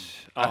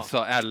mars. Alltså,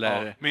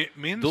 eller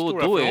min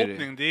stora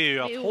förhoppning det är ju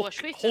att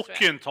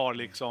hockeyn tar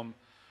liksom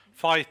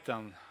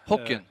fighten.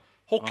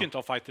 Hockeyn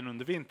tar fighten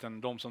under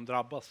vintern, de som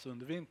drabbas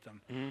under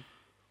vintern.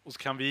 Och så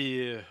kan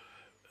vi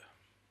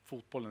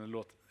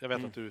fotbollen, jag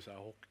vet att du är så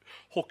här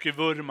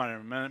hockeyvurmare,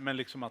 men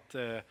liksom att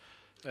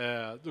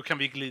då kan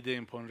vi glida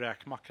in på en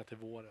räkmacka till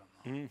våren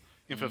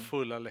inför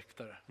fulla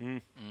läktare.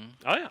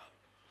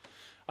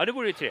 Ja, det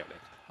vore ju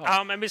trevligt.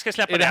 Ja, men vi ska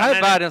släppa det. Är det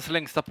här världens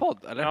längsta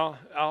podd, eller?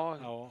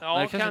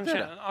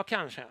 Ja,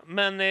 kanske.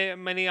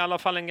 Men i alla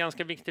fall en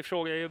ganska viktig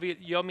fråga.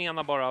 Jag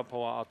menar bara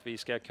på att vi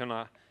ska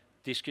kunna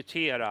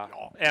diskutera,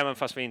 även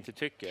fast vi inte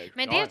tycker.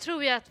 Men det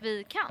tror jag att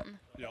vi kan.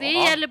 Det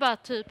gäller bara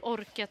att typ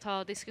orka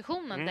ta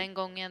diskussionen den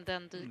gången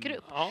den dyker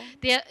upp.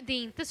 Det är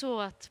inte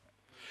så att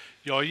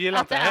jag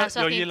gillar att det är så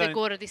att det inte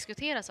går att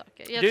diskutera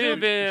saker. Vi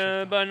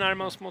börjar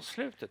närma oss mot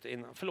slutet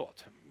innan.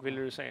 Förlåt, vill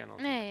du säga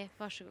något? Nej,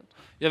 varsågod.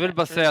 Jag vill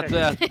bara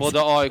säga att både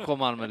AIK och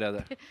Malmö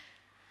leder.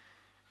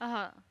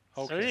 Aha.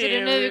 Okay. Så det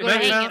är nu vi går och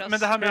hänger oss. Men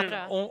det här med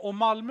att om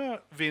Malmö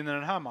vinner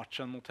den här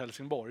matchen mot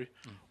Helsingborg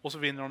och så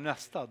vinner de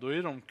nästa, då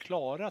är de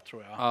klara,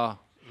 tror jag.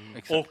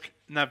 Och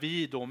när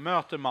vi då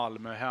möter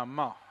Malmö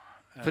hemma.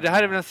 För det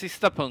här är väl den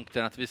sista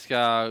punkten, att vi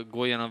ska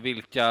gå igenom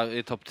vilka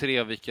är topp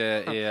 3 och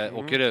vilka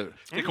åker ur.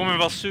 Det kommer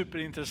vara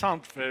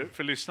superintressant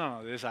för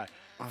lyssnarna. Det är så här,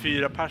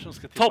 4 personer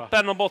ska tippa.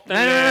 Toppen och botten.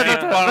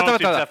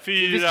 Vänta.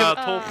 4,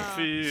 topp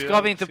 4.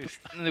 Ska vi inte...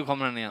 Nu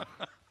kommer den igen.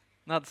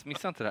 Nads,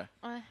 missa inte det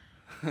här.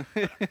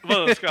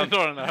 Vad ska han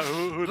dra den här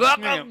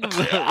hulkningen?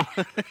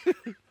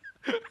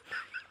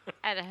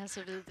 Är det här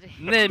så vidrig?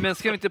 Nej, men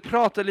ska vi inte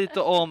prata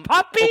lite om...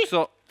 Pappi!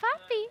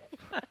 Pappi!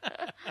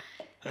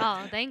 Ja,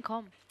 den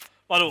kom.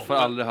 Vadå? Får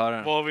aldrig höra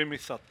den. Vad har vi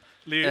missat?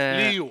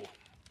 Leo?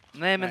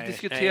 Nej, men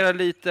diskutera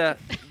lite.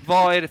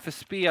 Vad är det för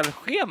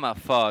spelschema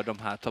för de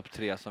här topp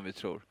 3 som vi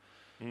tror?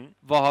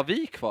 Vad har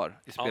vi kvar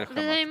i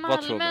spelschemat? Vi har ju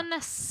Malmö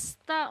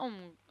nästa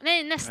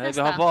nästa. Nej,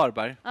 vi har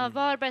Varberg. Ja,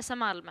 Varberg som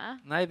Malmö.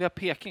 Nej, vi har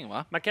Peking,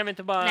 va? Man kan vi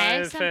inte bara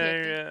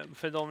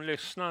för de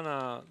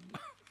lyssnarna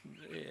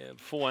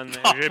få en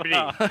rubrik?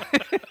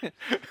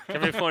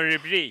 Kan vi få en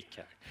rubrik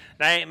här?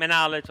 Nej, men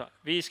ärligt,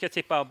 vi ska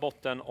tippa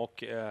botten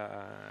och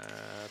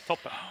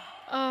toppen.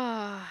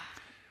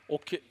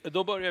 Och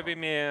då börjar vi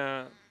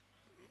med,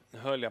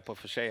 höll jag på att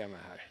försäga mig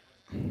här,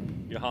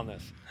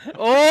 Johannes.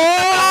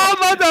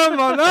 Madame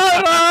Manara!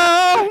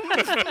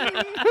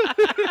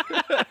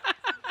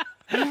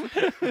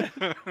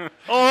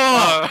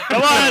 Det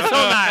var en sån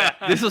här.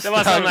 Det är så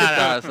starkt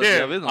där, så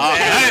jag vet inte.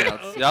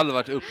 Jag har aldrig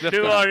varit upplevt.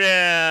 Du har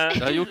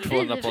jag har gjort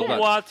 200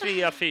 poddar. 2,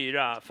 3,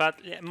 4 för att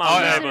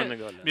Malmö är vunnit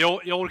guldet. Men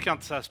jag orkar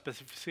inte så här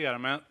specificera,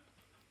 men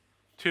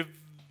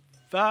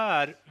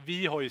tyvärr,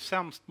 vi har ju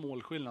sämst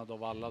målskillnad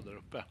av alla där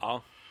uppe.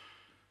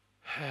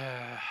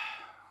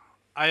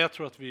 Nej, jag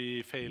tror att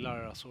vi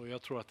failar. Alltså.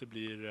 Jag tror att det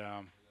blir...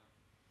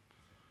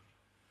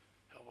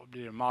 vad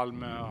blir det?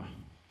 Malmö...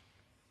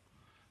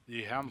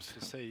 Det är hemskt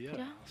att säga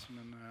det. Alltså,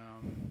 men,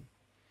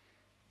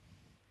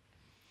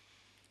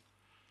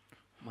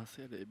 Man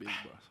ser det i bild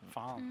bara. Så.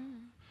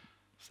 Fan.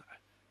 Så här.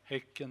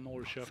 Häcken,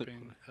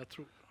 Norrköping.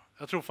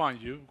 Jag tror fan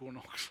Djurgården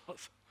också.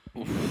 Alltså.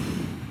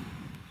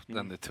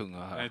 Den är tung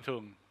att höra. Den är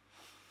tung.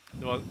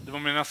 Det var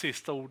mina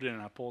sista ord i den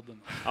här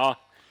podden. Ja.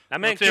 Nej,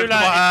 men kul att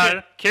vara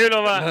här. Kul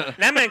att vara...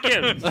 Nej, men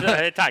kul.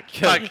 Tack.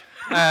 Tack.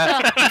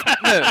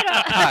 Nu,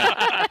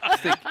 här.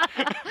 Stick.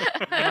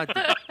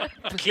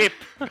 Klipp.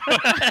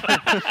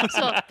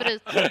 Så,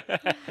 bryt.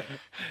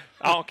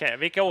 Ja, okej.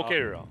 Vilka åker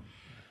du då?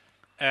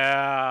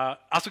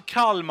 Alltså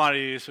Kalmar är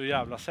ju så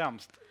jävla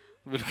sämst.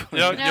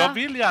 Jag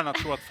vill gärna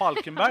tro att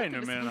Falkenberg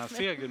nu med den här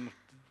segern mot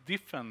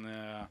Diffen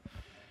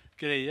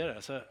grejer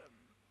det. Så,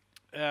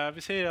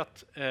 vi säger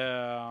att...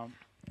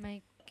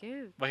 Men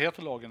gud. Vad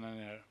heter lagen där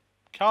nere?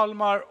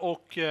 Kalmar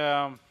och...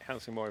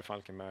 Helsingborg,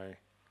 Falkenberg.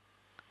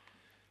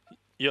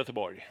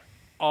 Göteborg.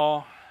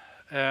 Ja.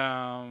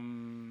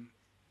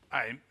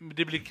 Nej,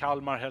 det blir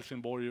Kalmar,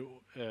 Helsingborg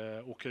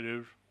åker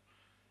ur.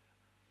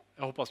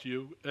 Jag hoppas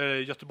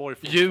Göteborg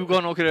får...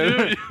 Djurgården åker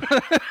ur.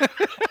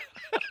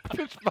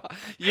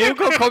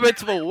 Djurgården kommer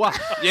tvåa.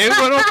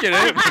 Djurgården åker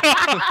ur.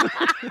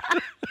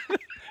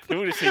 Det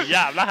vore så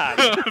jävla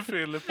härligt.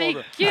 Fyller på Men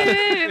det.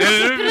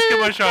 gud, Nu ska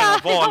man köra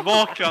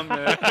valvakan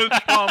med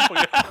Trump på.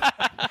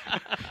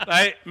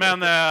 Nej, men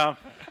det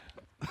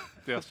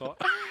jag sa.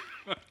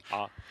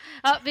 Ja.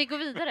 Ja, vi går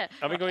vidare.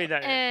 Ja, vi går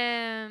vidare.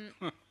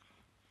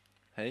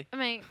 Hej.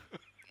 Men,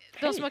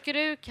 de som åker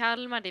ur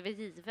Kalmar, det är väl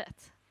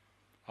givet.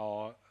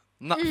 Ja.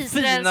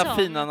 Israelsson.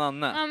 Fina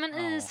Nanne. Ja,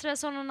 men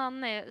Israelsson och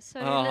Nanne, så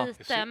är Ja. det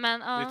lite. Men,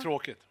 Det är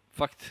tråkigt.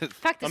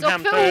 Faktiskt. De och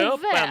hämtade för upp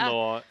Ove.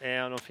 ändå.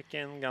 De fick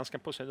en ganska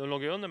positiv. De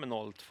låg ju under med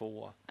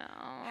 0-2. Ja,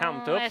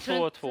 Hämta upp jag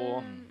tror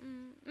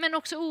 2-2. Men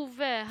också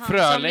Ove, han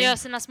Fröling. som gör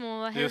sina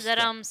små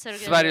hejaramsor och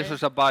Sveriges grejer.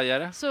 största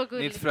bajare. Så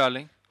gulligt. Nils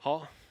Fröling.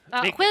 Ja.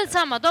 Ja,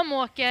 skitsamma, de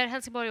åker,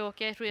 Helsingborg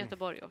åker, jag tror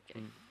Göteborg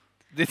åker.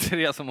 Det är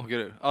 3 som åker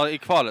ur. Ja, i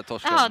kvalet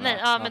torskar Jaha, de. nej,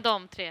 ja, men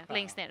de 3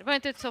 längst ner. Var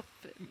inte topp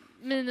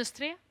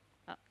 -3?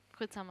 Ja,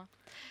 skitsamma.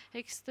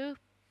 Högst upp.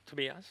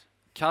 Tobias.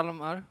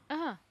 Kalmar,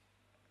 Aha.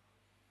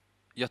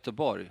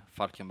 Göteborg,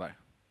 Falkenberg.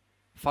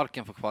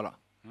 Falken får kvala.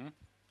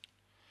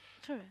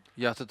 Tror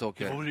du? Götet Det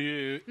åker. vore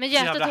ju Men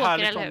Götet jävla åker,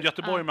 härligt eller om hur?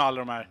 Göteborg Ja. med alla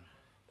de här...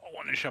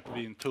 nu köper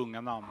vi in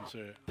tunga namn. Så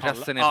är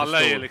Pressen är alla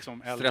för stor. är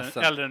liksom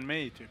Stressen. äldre än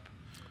mig, typ.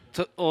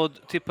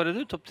 Och tippade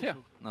du topp 3?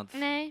 Nads?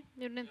 Nej,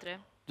 gjorde inte det.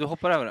 Du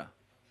hoppar över det?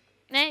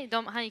 Nej,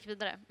 han gick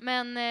vidare.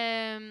 Men...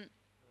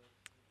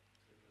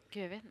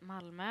 gud, jag vet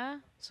Malmö,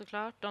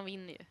 såklart. De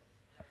vinner ju.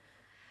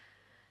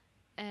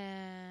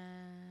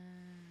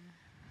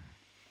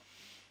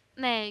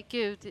 Nej,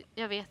 gud,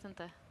 jag vet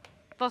inte.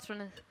 Vad tror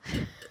ni?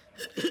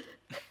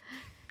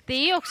 Det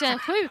är också en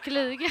sjuk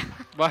liga.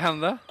 Vad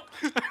hände?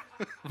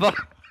 Vad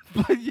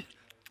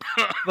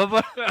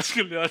var Jag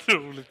skulle göra ett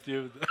roligt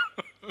ljud.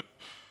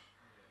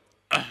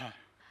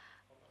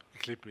 Vi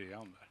klipper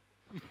igen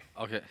där.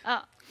 Okej.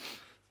 Ja.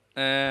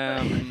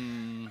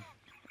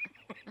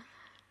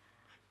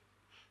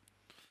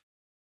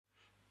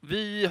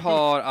 Vi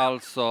har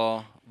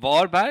alltså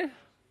Varberg,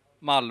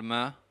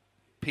 Malmö,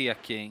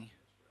 Peking,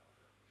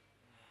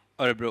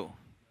 Örebro.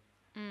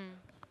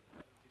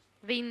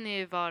 Vinner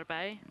ju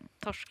Varberg.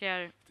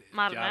 Torskar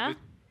Malmö. Jävligt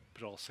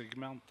bra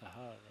segment det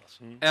här.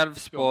 Alltså.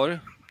 Elfsborg.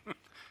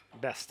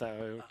 Bästa jag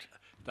har gjort.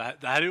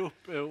 Det här är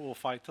uppe och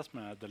fightas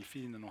med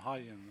delfinen och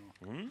hajen.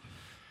 Och...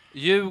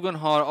 Djurgården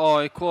har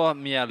AIK,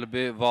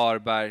 Mjällby,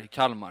 Varberg,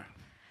 Kalmar.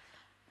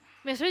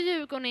 Men jag tror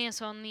Djurgården är en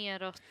sån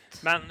neråt.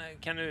 Men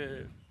kan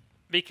du...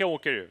 Vilka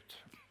åker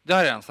ut? Det har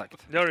jag redan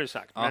sagt. Det har du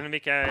sagt. Ja. Men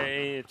vilka är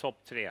i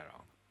topp 3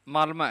 då?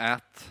 Malmö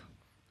 1.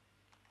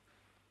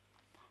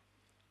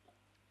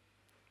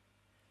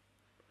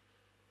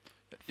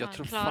 Jag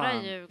tror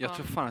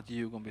fan att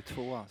Djurgården blir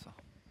 2 alltså.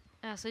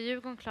 Alltså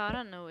Djurgården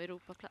klarar nog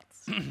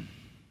Europaplats.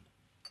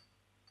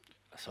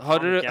 Alltså,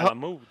 Hörde du- jävla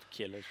mod,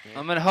 killar.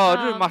 Ja, men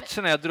hörde Ja, du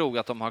matcherna jag drog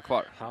att de har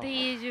kvar? Det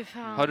är ju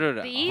fan... Hörde du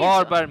det? är ju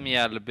Varberg,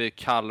 Mjällby,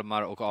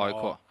 Kalmar och AIK.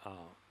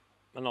 Ja.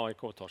 Men AIK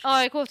torskar. så.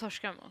 AIK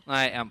torskar mot.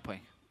 Nej, 1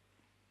 poäng.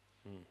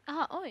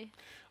 Jaha, oj.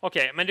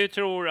 Okej, men du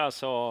tror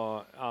alltså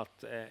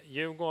att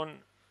Djurgården...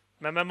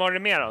 Men vem var det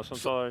mer då som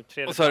tar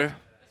tredje? Vad sa du?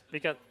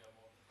 Vilka?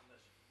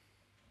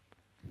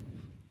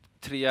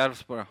 3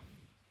 Elfsborg.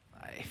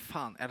 Nej,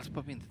 fan.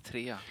 Elfsborg blir inte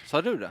 3.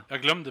 Sa du det?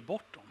 Jag glömde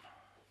bort dem.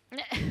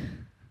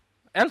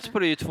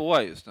 Elfsborg är ju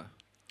 2 just nu.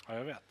 Ja,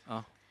 jag vet.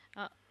 Ja.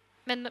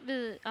 Men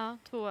vi... Ja,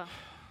 2.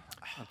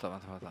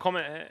 Vänta.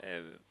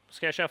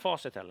 Ska jag köra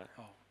facit eller?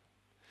 Ja.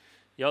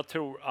 Jag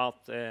tror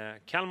att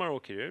Kalmar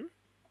åker ur.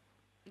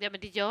 Ja, men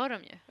det gör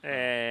de ju.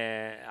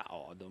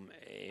 Ja, de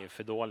är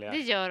för dåliga. Det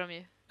gör de ju.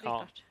 Det är Ja.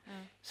 klart. Ja.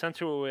 Sen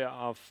tror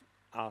jag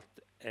att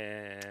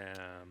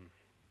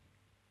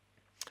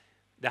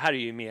det här är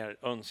ju mer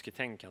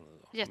önsketänkande.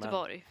 Då.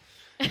 Göteborg.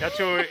 Men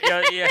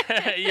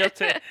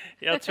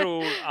jag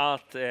tror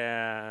att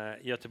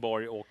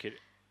Göteborg åker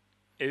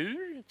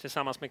ur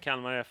tillsammans med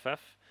Kalmar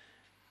FF.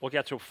 Och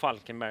jag tror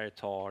Falkenberg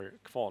tar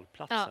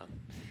kvalplatsen. Ja.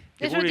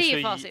 Jag tror det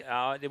är facit.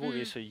 Ja, det vore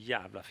ju så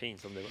jävla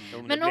fint om det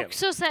Men blev.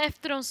 också så här,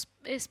 efter de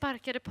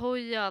sparkade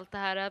Poj och allt det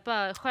här,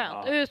 bara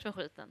skönt, ut med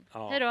skiten.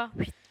 Ja. Hej då.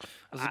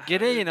 Alltså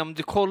grejen om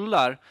du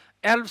kollar,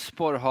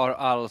 Elfsborg har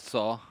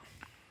alltså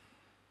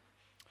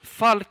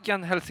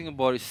Falken,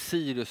 Helsingborg,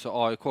 Sirius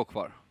och AIK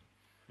kvar.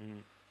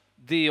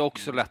 Det är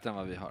också lättare än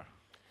vad vi har.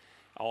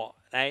 Ja,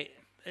 nej.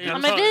 Ja,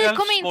 men vi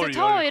kommer inte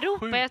ta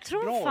Europa, jag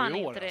tror fan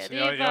inte det. Alltså. Det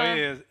är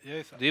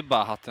bara... Det är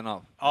bara hatten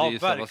av. Ja, det är ju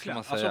så, verkligen. vad ska man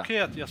Alltså säga? okej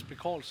att Jesper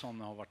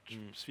Karlsson har varit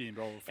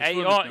svinbra.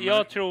 Och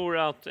Jag tror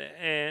att...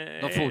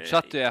 De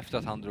fortsatte ju efter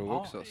att han drog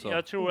också. Så.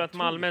 Jag tror att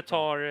Malmö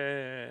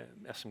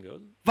tar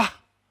SM-guld. Va?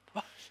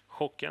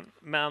 Chocken.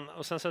 Men,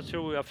 och sen så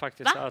tror jag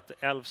faktiskt att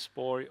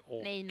Elfsborg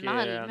och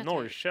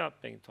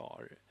Norrköping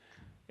tar...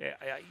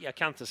 Jag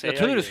kan inte säga...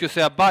 Jag tror du skulle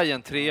säga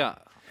Bayern 3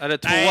 eller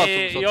 2.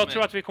 Nej, jag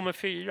tror att vi kommer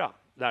 4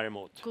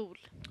 däremot.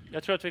 Cool.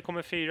 Jag tror att vi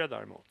kommer 4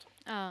 däremot.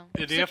 Ja,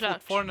 är det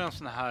fortfarande en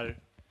sån här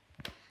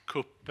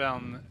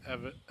kuppen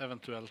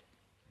eventuellt?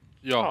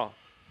 Ja.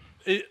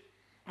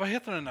 Vad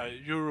heter den där?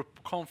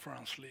 Europe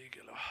Conference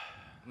League eller?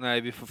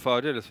 Nej, vi får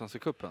fördel i Svenska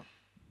cupen.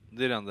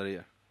 Det är det enda det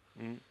ger.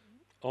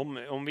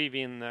 Om vi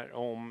vinner,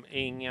 om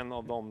ingen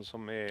av dem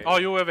som är... Ja,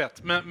 jo, jag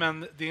vet.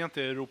 Men det är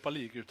inte Europa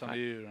League, utan det är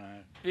ju den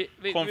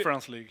här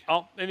Conference League.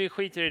 Ja, men vi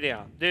skiter i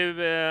det. Du...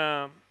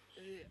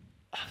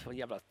 vad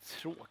jävla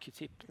tråkig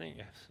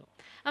tippning. Så.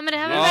 Ja, men det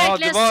här var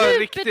verkligen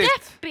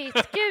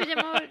superdeppigt. Gud,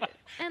 jag mår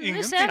ännu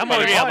Ingen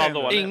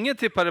sämre. Ingen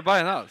tippade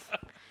Bayern alls.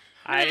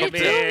 Nej, vi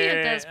tror ju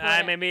inte ens på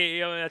det. Men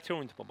jag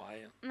tror inte på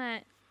Bayern.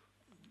 Nej.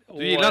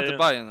 Du gillar inte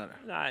Bayern eller?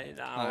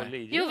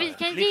 Nej. Jo, vi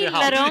kan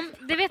gilla dem.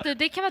 Det vet du,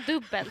 det kan vara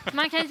dubbelt.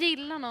 Man kan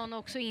gilla någon och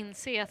också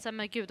inse att så här,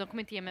 men gud, de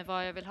kommer inte ge mig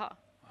vad jag vill ha.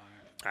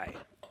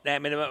 Nej,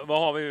 men vad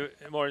har vi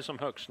varit som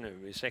högst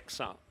nu i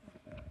 6?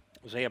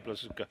 Och så helt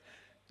plötsligt ska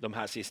de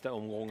här sista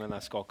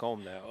omgångarna skaka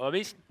om det. Och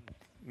visst,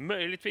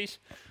 möjligtvis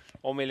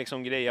om vi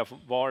liksom grejer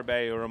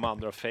Varberg och de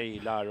andra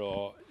failar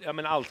och ja,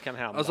 men allt kan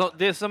hända. Alltså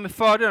det som är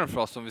fördelen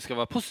för oss om vi ska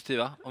vara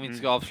positiva, om vi inte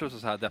ska avsluta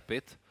så här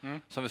deppigt.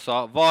 Som vi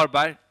sa,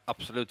 Varberg,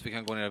 absolut vi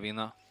kan gå ner och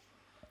vinna.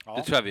 Ja.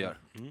 Det tror jag vi gör.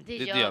 Det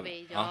gör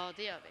vi. Ja,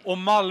 det gör vi. Och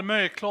Malmö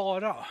är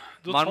klara.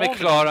 Malmö är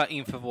klara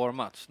inför vår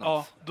match.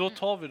 Ja, då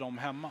tar vi dem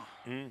hemma.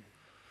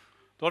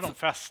 Då har de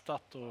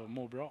festat och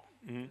mår bra.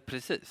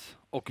 Precis.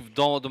 Och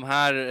de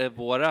här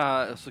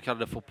våra så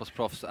kallade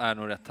fotbollsproffs är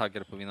nog rätt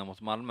taggade på att vinna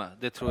mot Malmö.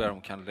 Det tror jag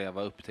de kan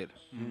leva upp till.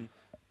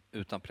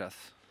 Utan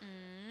press.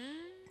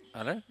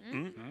 Eller?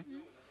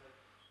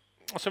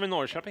 Och så är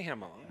Norrköping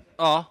hemma, va?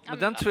 Ja, men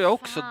den tror jag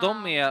också.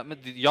 Men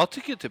jag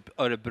tycker typ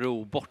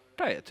Örebro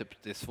borta är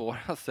typ det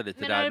svåraste lite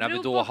men där. När vi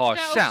då har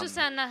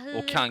känt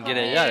och kan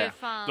greja det.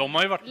 De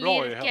har ju varit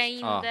bra i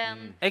höst.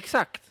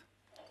 Exakt.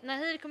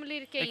 Nahir kommer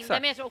lirka in det,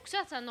 men jag tror också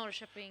att så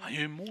Norrköping... Han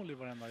gör ju mål i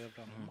varenda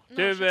jävla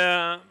Du,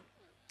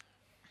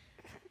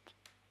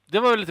 det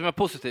var väl lite mer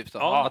positivt då?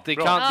 Ja, att det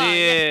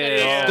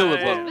är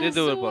doable. Det är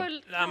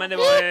doable. Ja, men det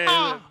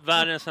var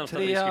världens sämsta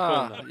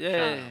diskussion.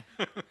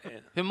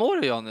 Hur mår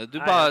du, Janne? Du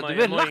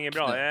är lack inget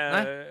bra.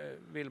 Jag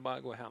vill bara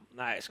gå hem.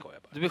 Nej, skojar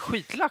bara. Du är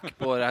skitlack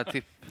på det här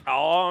tipp.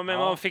 Ja, men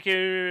man fick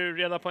ju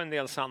reda på en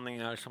del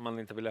sanningar som man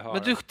inte ville höra.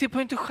 Men du tippar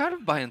ju inte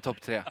själv bara en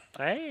topp 3.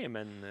 Nej,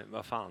 men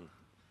vad fan.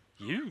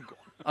 Djurgården.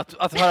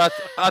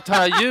 Att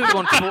höra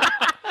Djurgården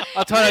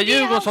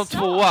Djurgården som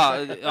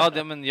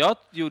 2. Men jag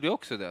gjorde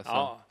också det.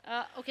 Så.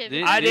 Ja, okay.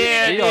 Det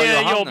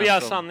är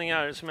jobbiga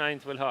sanningar som jag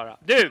inte vill höra.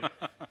 Du,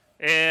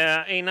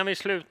 innan vi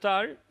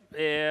slutar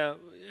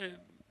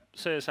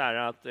så är det så här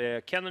att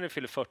Kennedy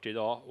fyller 40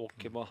 idag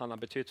och vad han har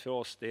betytt för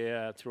oss,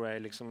 det tror jag är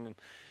liksom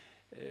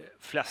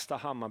flesta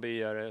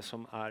Hammarbyare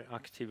som är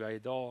aktiva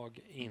idag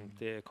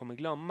inte kommer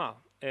glömma.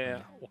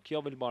 Och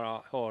jag vill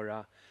bara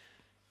höra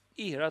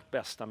ert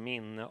bästa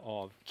minne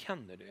av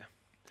Kennedy.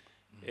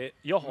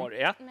 Jag har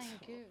ett,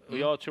 och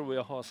jag tror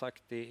jag har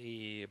sagt det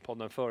i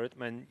podden förut,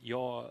 men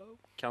jag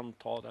kan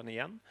ta den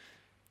igen.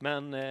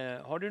 Men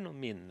har du någon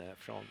minne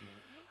från...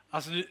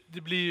 Alltså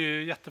det blir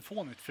ju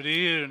jättefånigt, för det är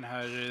ju den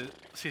här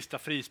sista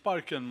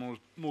frisparken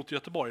mot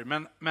Göteborg.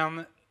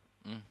 Men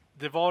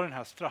det var den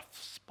här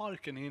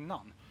straffsparken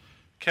innan.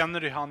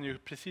 Kennedy hann ju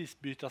precis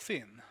bytas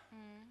in.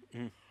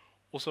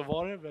 Och så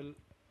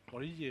var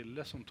det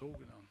Gille som tog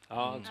den.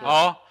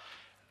 Ja.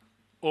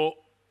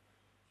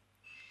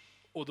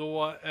 Och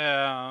då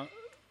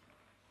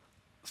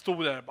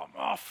stod där och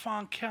bara,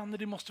 fan,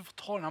 Kennedy måste få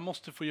ta den. Han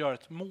måste få göra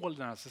ett mål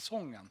den här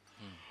säsongen.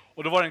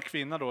 Och då var det en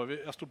kvinna då,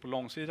 jag stod på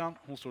långsidan,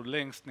 hon stod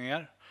längst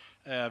ner.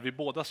 Vi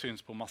båda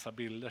syns på massa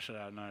bilder så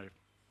där när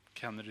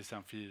Kennedy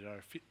sen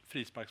firar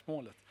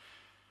frisparksmålet.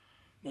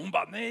 Och hon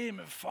bara, nej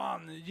men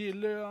fan,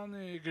 Gille han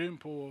är grym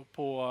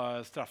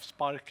på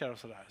straffsparkar och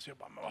sådär. Så jag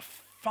bara, men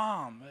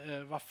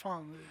vad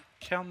fan,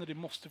 Kennedy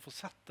måste få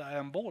sätta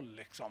en boll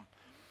liksom.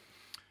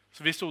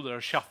 Så vi stod där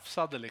och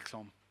tjafsade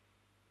liksom.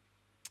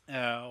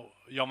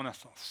 Jag var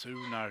nästan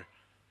sur när,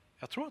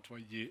 jag tror att det var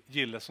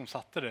Gille som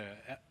satte det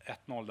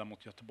 1-0 där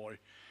mot Göteborg.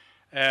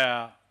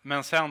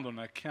 Men sen då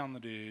när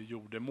Kennedy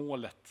gjorde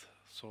målet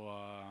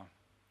så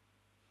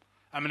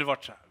men det var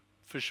så här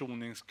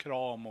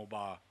försoningskram och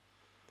bara...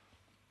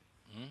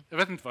 Jag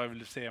vet inte vad jag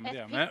ville säga med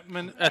det.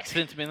 Men Ett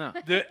fint minne.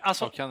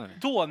 Alltså,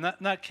 då,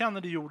 när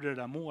Kennedy gjorde det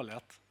där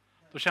målet,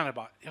 då kände jag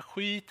bara, jag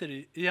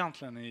skiter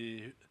egentligen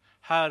i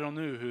här och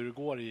nu hur det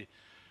går i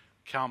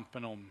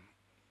kampen om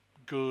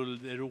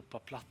guld,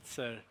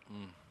 Europaplatser.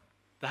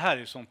 Det här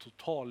är sån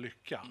total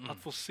lycka. Att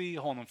få se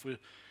honom få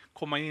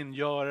komma in,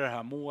 göra det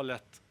här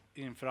målet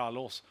inför alla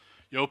oss.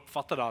 Jag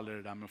uppfattade aldrig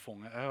det där med att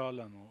fånga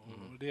ölen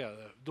och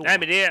det. Då. Nej,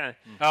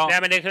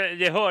 men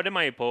det hörde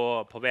man ju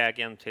på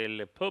vägen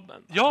till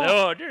puben. Ja. Det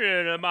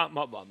hörde du? Man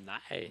bara,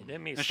 nej, det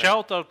missade. En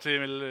shoutout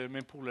till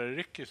min polare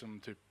Ricky som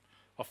typ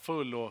var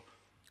full och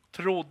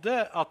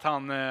trodde att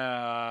han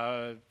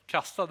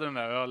kastade den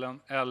där ölen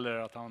eller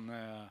att han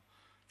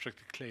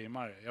försökte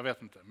claima det. Jag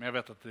vet inte, men jag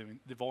vet att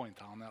det var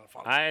inte han i alla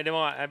fall.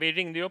 Nej, vi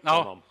ringde ju upp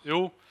honom.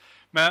 Jo,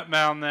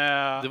 men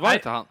det var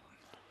inte han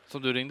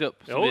som du ringde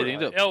upp? Jo,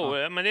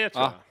 men det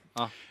tror jag.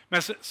 Ja.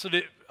 Men så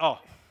det, var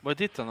det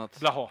ditt annat?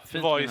 Det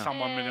var i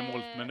samband med det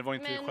målet, men det var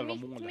inte själva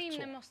målet. Men mitt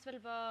minne måste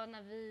väl vara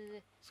när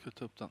vi... Ska du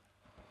ta upp den?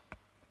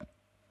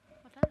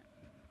 Vart är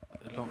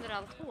det? Under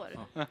allt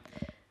hår.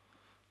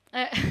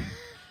 Ja.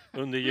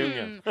 Under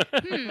djungeln.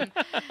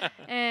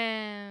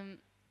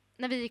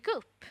 När vi gick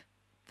upp.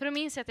 För då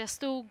minns jag att jag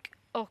stod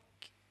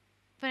och...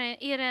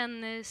 Är det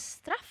en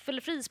straff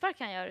eller frispark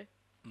han gör?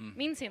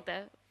 Minns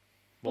inte.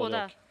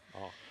 Båda.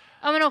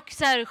 Ja, men och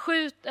så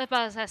här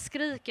bara så här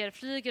skriker,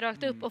 flyger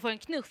rakt upp och får en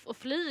knuff och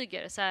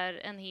flyger så här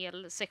en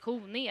hel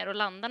sektion ner och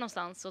landar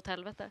någonstans åt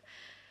helvete.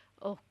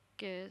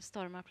 Och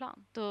stormar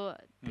plan.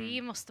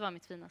 Det måste vara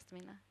mitt finaste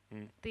minne.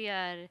 Det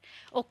är,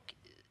 och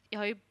jag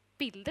har ju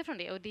bilder från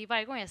det och det är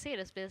varje gång jag ser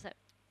det så blir det så här,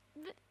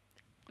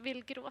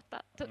 vill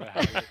gråta.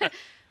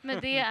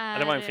 Men det är...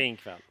 Det var en fin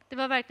kväll. Det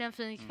var verkligen en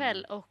fin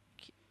kväll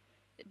och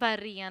bara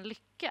ren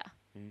lycka.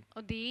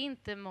 Och det är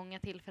inte många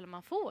tillfällen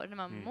man får när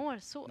man mår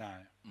så.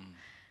 Nej.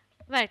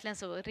 Verkligen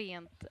så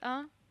rent.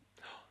 Ja.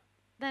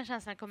 Den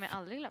känslan kommer jag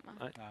aldrig glömma.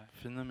 Nej.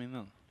 Fina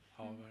minnen.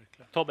 Ja,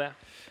 verkligen. Tobbe?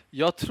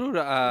 Jag tror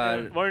det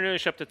är... Var det nu du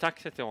köpte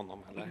taxi till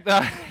honom? Eller?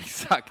 Ja,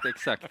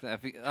 exakt.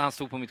 Han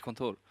stod på mitt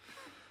kontor.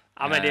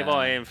 Ja, men det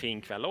var en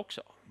fin kväll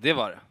också. Det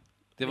var det.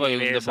 Det var ju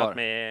underbart. Vi satt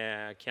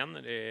med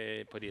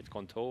Kennedy på ditt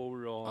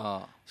kontor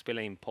och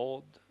spelade in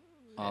podd.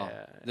 Ja,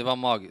 det var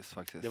magiskt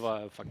faktiskt. Det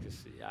var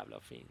faktiskt jävla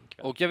fin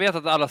kväll. Och jag vet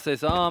att alla säger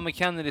så men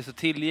Kennedy är så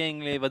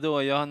tillgänglig,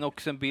 vadå? Jag har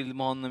också en bild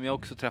med honom, jag har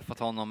också träffat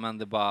honom, men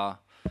det bara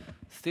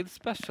still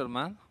special,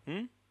 man.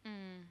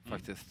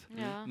 Faktiskt.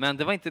 Men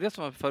det var inte det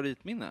som var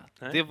favoritminne.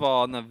 Det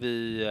var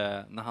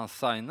när han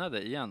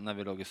signade igen, när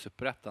vi låg i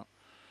Superettan.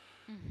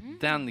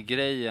 Den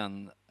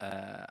grejen,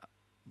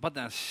 bara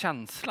den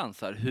känslan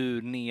så här,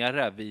 hur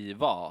nere vi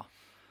var.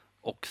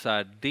 Och så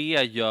här,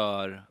 det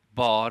gör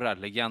bara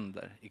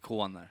legender,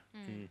 ikoner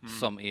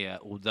som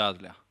är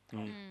odödliga.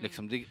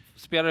 Liksom,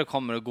 spelare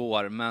kommer och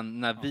går, men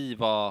när vi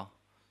var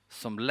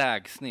som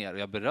lägst ner, och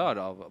jag berör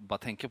av bara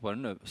tänka på det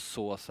nu,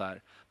 så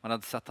här, man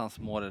hade sett hans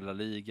mål i La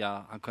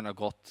Liga, han kunde ha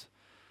gått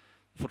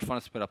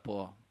fortfarande spela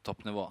på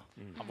toppnivå.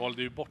 Han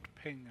valde ju bort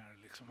pengar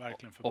liksom,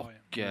 verkligen för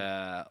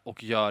Bayern.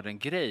 Och gör den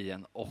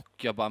grejen, och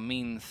jag bara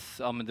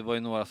minns, men det var ju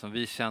några som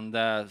vi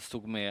kände,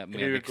 stod med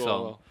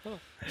liksom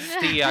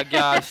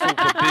stegar, stod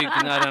på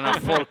byggnaderna,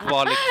 folk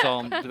var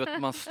liksom, du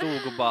vet, man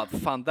stod och bara,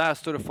 fan, där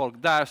står det folk,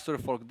 där står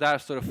det folk, där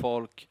står det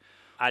folk.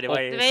 Det var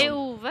ju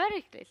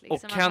overkligt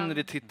liksom. Och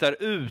Kennedy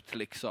tittar ut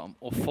liksom,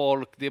 och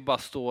folk, det bara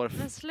står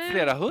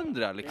flera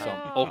hundra liksom.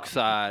 Och så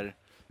här,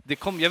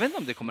 jag vet inte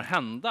om det kommer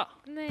hända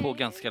på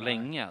ganska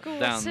länge,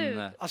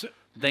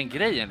 den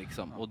grejen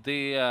liksom. Och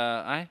det,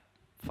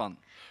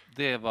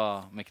 det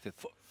var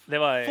mäktigt.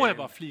 Får jag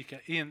bara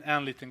flika in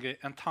en liten grej,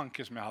 en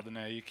tanke som jag hade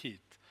när jag gick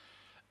hit.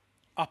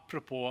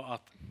 Apropå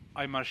att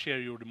Aymar Cher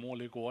gjorde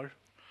mål igår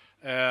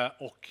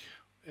och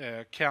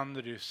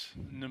Kennedys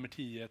nummer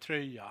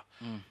 10-tröja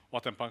och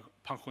att den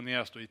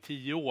pensioneras då i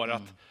 10 år,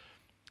 att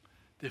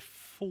det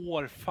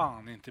får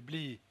fan inte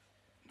bli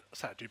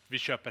så här, typ vi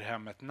köper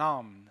hem ett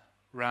namn,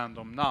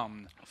 random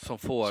namn som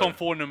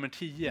får nummer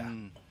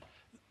 10.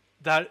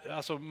 Där,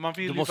 alltså, man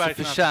vill du måste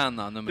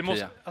förtjäna nummer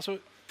 10. Alltså,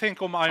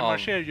 tänk om Aymar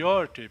Cher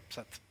gör typ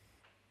så att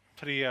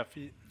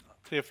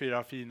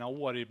 3-4 fina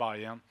år i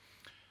Bayern.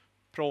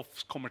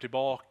 Proffs kommer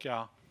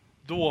tillbaka,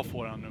 då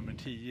får han nummer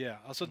 10.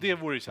 Alltså det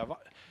vore ju så här,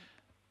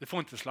 det får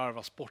inte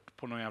slarvas bort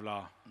på någon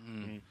jävla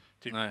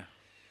typ. Nej.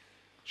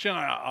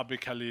 Tjena Abbe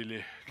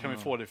Khalili, kan vi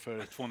få det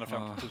för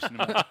 250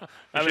 000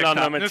 Jag vill ha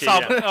nummer 10.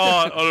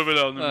 Ja, du vill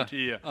ha nummer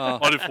 10.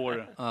 Ja, du får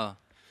det.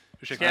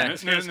 Ursäkta, nu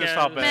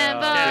sabbar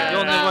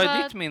Johnny, vad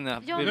är ditt minne?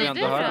 Vill vi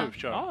ändå höra?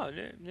 Ja,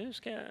 nu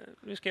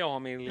ska jag ha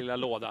min lilla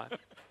låda.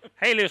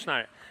 Hej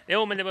lyssnare!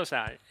 Jo, men det var så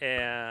här.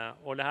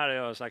 Och det här har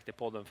jag sagt i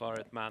podden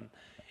förut, men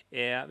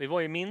vi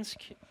var i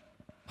Minsk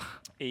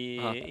i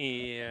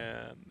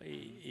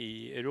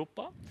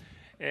Europa.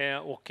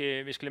 Och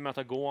vi skulle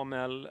möta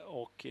Gomel,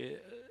 och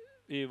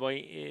vi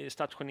var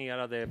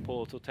stationerade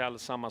på ett hotell,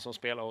 samma som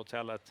spelar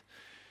hotellet.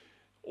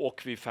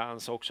 Och vi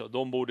fans också.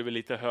 De bodde väl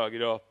lite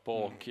högre upp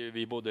och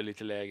vi bodde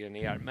lite lägre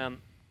ner.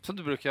 Men Som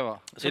du brukar vara.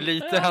 Som,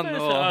 Eliten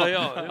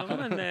och...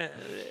 men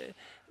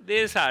det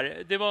är så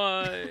här, det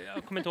var,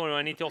 jag kommer inte ihåg, det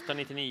var 98,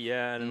 99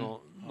 eller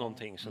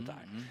någonting sånt där.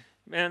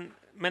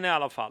 Men i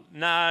alla fall,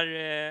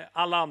 när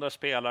alla andra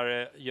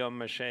spelare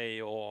gömmer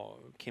sig och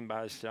Kim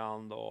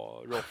Bergstrand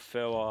och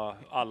Roffe och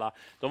alla,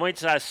 de var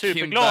inte så här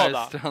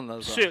superglada.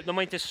 Alltså. De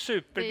var inte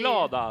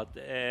superglada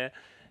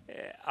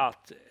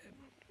att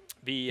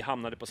vi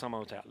hamnade på samma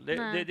hotell.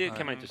 Det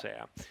kan man inte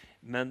säga.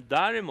 Men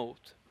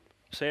däremot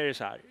så är det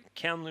så här,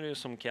 Kennedy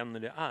som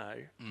Kennedy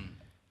är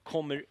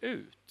kommer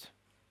ut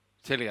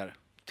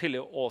till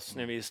oss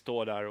när vi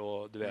står där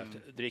och du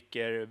vet,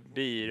 dricker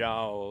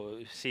bira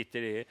och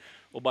sitter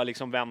och bara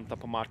liksom väntar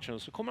på matchen.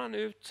 Så kommer han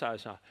ut så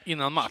här.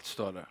 Innan match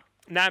då eller?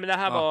 Nej, men det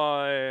här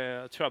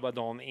var, tror jag, bara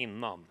dagen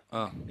innan.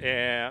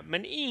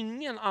 Men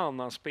ingen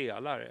annan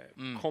spelare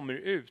kommer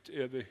ut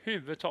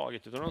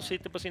överhuvudtaget. Utan de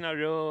sitter på sina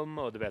rum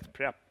och du vet,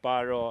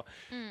 preppar och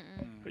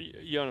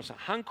gör något så.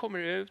 Han kommer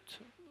ut,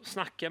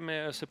 snackar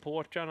med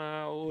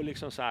supportrarna och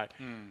liksom så här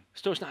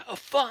står så här,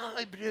 fan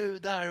vad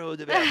brudar och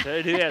du vet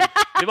det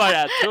var det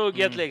här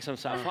tugget liksom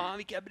så här, fan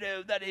vilka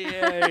brudar det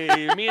är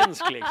i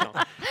Minsk liksom. Och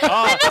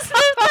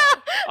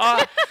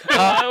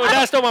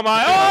där står man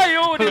bara,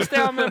 jo det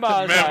stämmer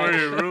bara så här.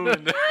 Memory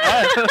ruined.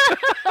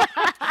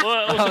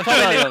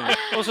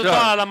 Och så tar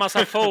alla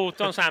massa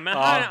foton så här, men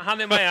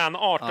han är med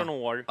 18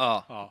 år,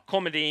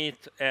 kommer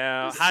dit,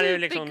 här är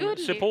liksom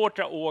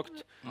supportrar åkt,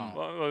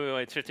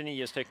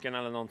 39 stycken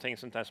eller någonting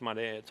sånt där som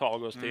hade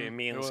tagit oss till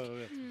Minsk.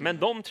 Men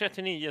de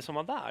 39 som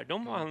var där,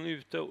 de var han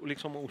ute och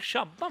liksom och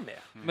tjabba med.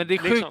 Men det är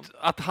sjukt liksom.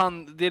 Att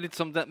det är lite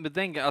som med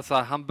den, alltså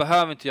han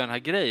behöver inte göra den här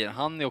grejen.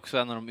 Han är också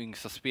en av de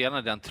yngsta spelarna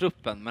i den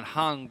truppen, men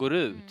han går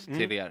ut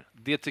till er.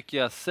 Det tycker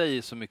jag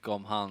säger så mycket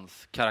om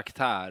hans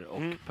karaktär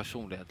och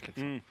personlighet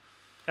liksom.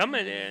 Ja,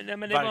 men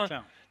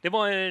det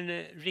var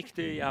en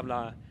riktig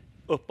jävla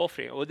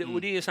uppoffring. Och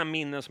det är sådana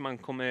minnen som man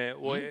kommer...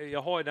 Och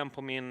jag har ju den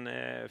på min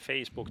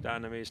Facebook där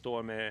när vi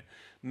står med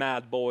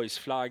Mad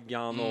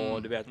Boys-flaggan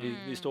och du vet,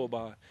 vi står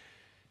bara...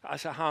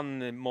 Alltså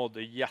han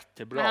mådde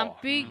jättebra. Men han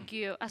bygger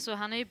ju, alltså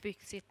han har ju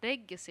byggt sitt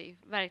legacy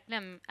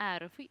verkligen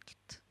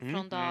ärofyllt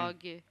från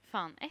dag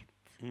fan 1.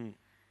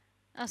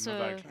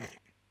 Alltså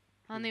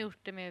han har gjort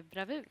det med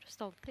bravur,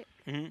 stolthet.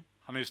 Han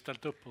har ju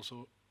ställt upp på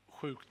så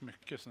sjukt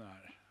mycket sån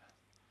här.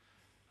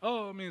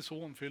 Min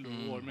son fyller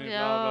år med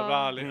bla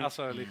bla bla.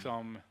 Alltså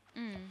liksom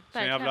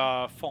en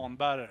jävla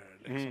fanbärare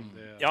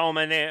liksom. Ja,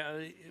 men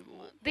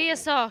det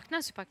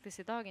saknas ju faktiskt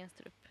i dagens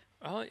trupp.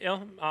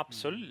 Ja,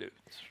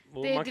 absolut.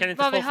 Och man kan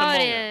inte vad få vi hör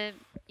är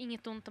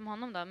inget ont om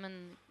honom då,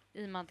 men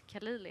Imad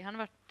Khalili, han har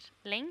varit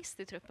längst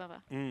i truppen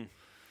va?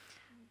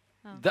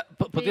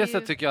 På det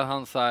sättet tycker jag att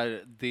han så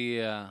här,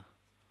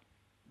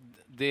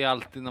 det är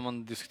alltid när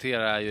man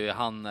diskuterar är ju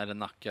han eller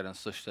Nacka den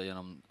största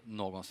genom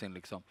någonsin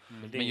liksom.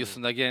 Men just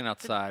den där grejen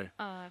att så här,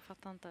 jag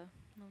fattar inte.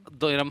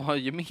 De har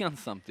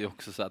gemensamt är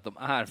också så att de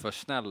är för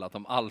snälla, att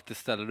de alltid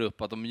ställer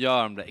upp, att de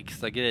gör de där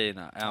extra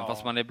grejerna. Även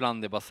fast man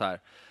ibland är bara så här,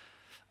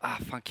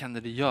 fan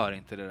Kennedy gör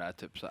inte det där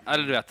typ så här.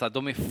 Eller du vet, så här,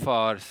 de är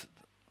för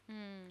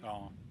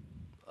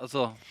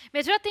alltså. Men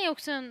jag tror att det är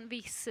också en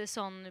viss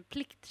sån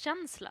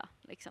pliktkänsla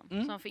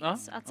liksom, som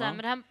finns. Att så här,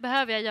 men det här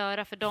behöver jag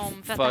göra för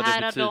dem. För att det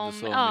här har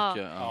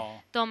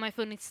de har ju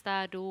funnits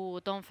där då.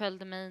 Och de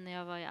följde mig när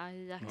jag var i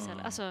Ajax.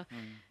 Alltså,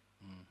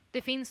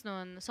 det finns nog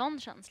en sån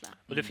känsla.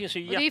 Och det finns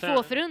ju det är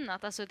få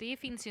förunnat. Alltså, det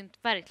finns ju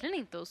verkligen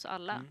inte hos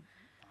alla.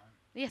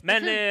 Det är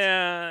jättefint.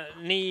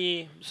 Men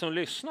ni som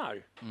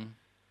lyssnar,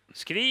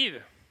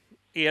 skriv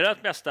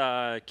ert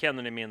bästa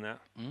Kennedy-minne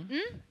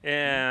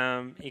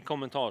i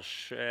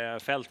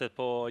kommentarsfältet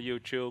på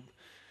YouTube.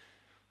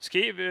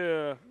 Skriv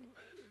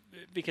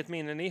vilket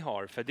minne ni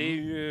har, för det är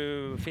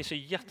ju, finns ju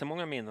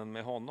jättemånga minnen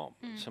med honom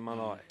som man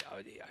har.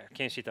 Jag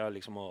kan ju sitta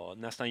liksom och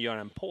nästan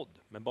göra en podd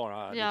med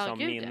bara liksom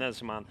minnen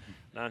som man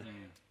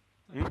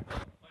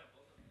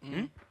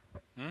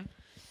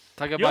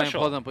Tagga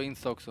Bajen-podden på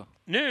Insta också.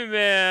 Nu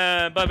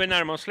börjar vi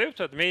närma oss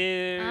slutet.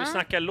 Vi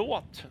snackar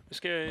låt. Vi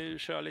ska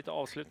köra lite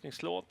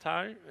avslutningslåt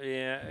här.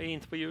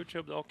 Inte på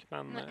YouTube dock,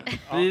 men...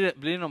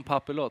 Blir det någon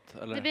Pappy-låt?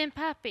 Eller? Det blir en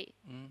Pappy.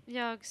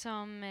 Jag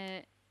som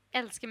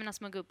älskar mina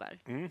små gubbar.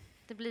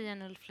 Det blir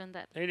en Ulf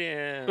Lundell.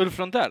 Ulf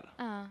Lundell?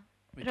 Ja.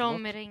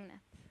 Rom i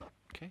regnet.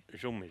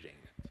 Rom i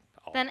regnet.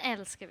 Ja. Den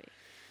älskar vi.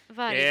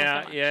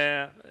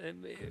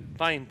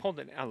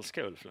 Bajen-podden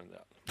älskar Ulf Lundell.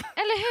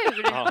 Eller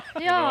hur?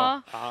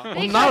 Ja.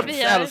 Och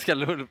Nats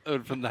älskar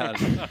Ulf Lundell.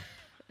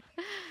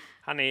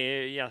 Han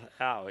är...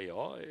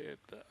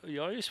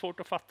 Jag är ju svårt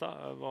att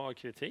fatta var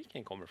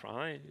kritiken kommer ifrån.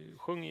 Han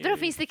sjunger... Då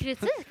finns det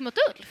kritik mot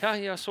Ulf? Ja,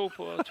 jag såg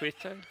på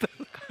Twitter.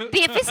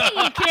 Det finns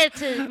ingen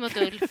kritik mot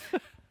Ulf.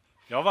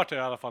 Jag har varit i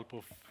alla fall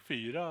på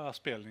 4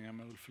 spelningar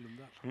med Ulf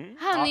Lundell.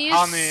 Han är ju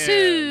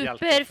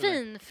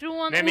superfin.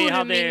 Från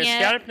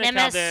Orminge. Nej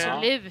men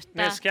sluta.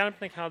 När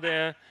Skarpnäck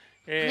hade...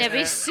 jag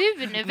blir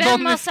sur nu.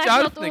 Vem har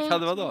sagt något ont?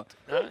 Hade vadå?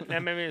 Nej,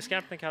 men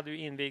Skarpnäck hade ju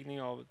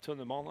invigning av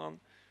tunnelbanan.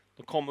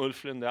 Då kom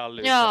Ulf Lundell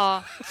ut.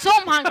 Ja,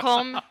 som han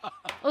kom.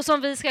 Och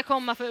som vi ska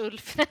komma för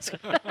Ulf.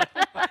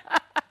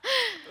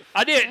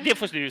 Ja, det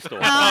får du stå.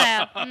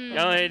 Ja.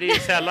 Ja, det är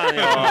sällan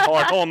jag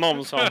har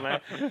honom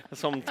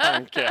som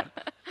tanke.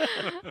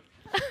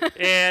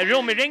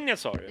 Rom i regnet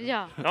sa du?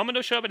 Ja. Ja, men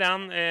då kör vi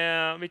den.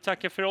 Vi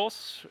tackar för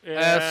oss.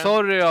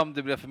 Sorry om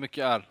det blev för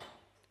mycket öl.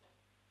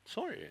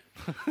 Sorry.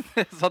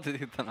 Sa till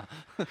tittarna.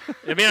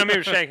 Jag ber om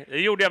ursäkt. Det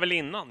gjorde jag väl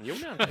innan? Gjorde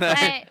jag inte?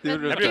 Nej, det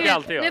gjorde jag brukar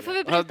alltid göra nu får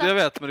vi Ja, bryta. jag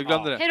vet, men du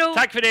glömde det. Hejdå.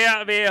 Tack för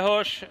det. Vi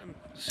hörs.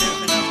 Ses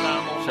vi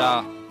nästa måndag.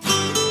 Tja.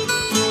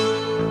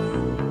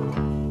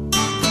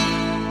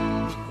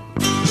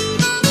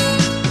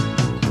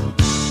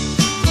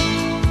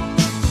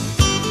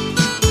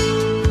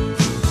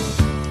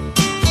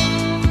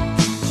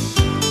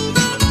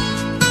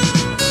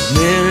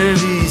 Nere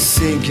vid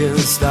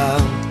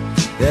Zinkensdamm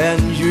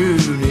en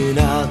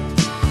juninatt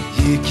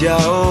gick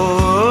jag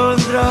och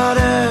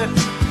undrade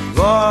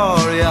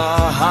var jag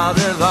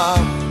hade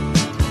varit.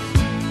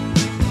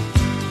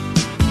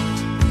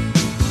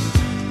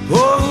 På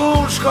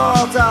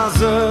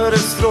Hornsgatans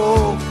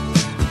ödestråk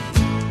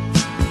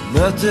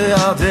mötte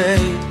jag dig.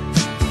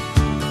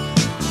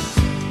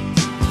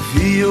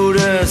 Vi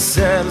gjorde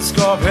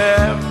sällskap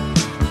hem.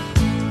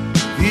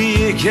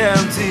 Vi gick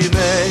hem till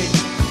mig.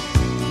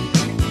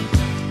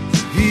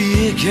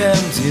 Vi gick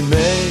hem till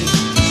mig.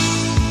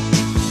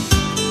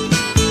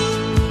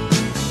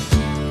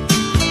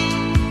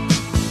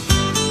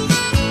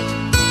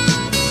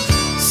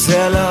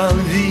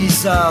 Sällan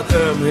visad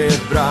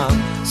ömhet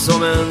brann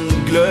som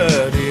en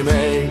glöd i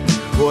mig.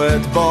 Och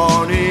ett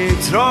barn i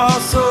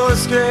trasor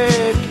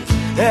skrek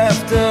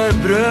efter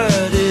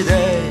bröd i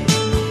dig.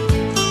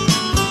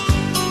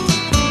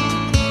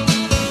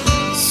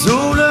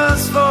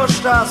 Solens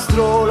första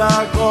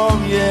strålar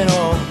kom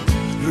genom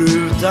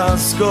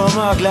rutans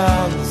skumma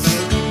glans.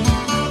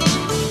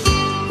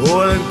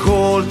 Och en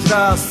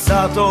koltrast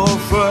satt och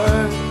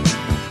sjöng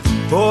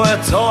på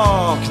ett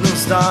tak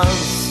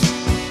någonstans.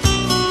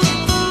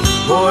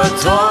 På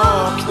ett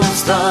tak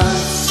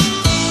någonstans.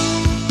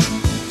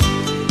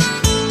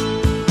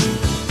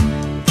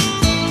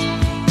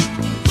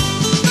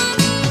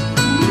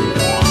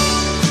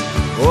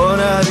 Och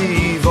när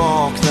vi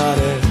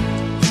vaknade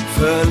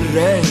föll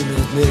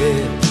regnet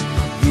ner.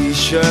 Vi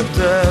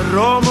köpte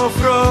rom och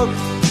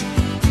frukt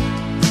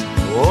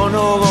och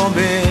någon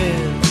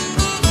ber.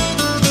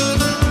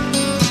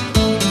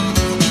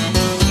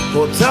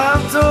 På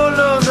tant och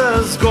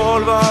Lundens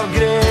golv av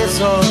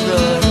gräs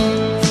under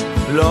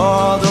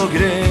blad och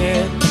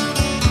gren.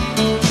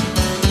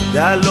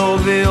 Där låg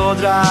vi och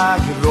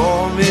drack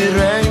rom i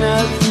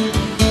regnet.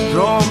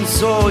 Rom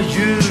så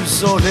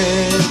ljus och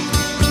len.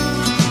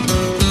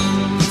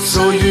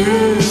 Så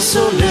ljus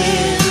och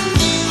len.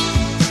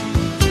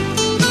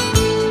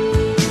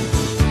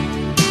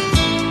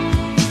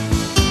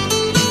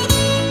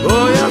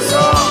 Och jag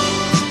sa,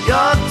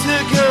 jag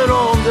tycker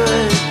om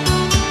dig.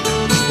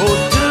 Och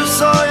du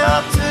sa,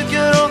 jag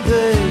tycker om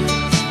dig.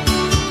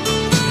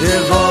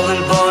 Det var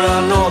väl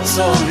bara något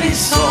som vi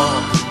sa.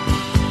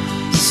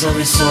 Som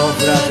vi sa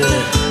för att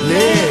det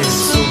blev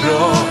så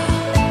bra.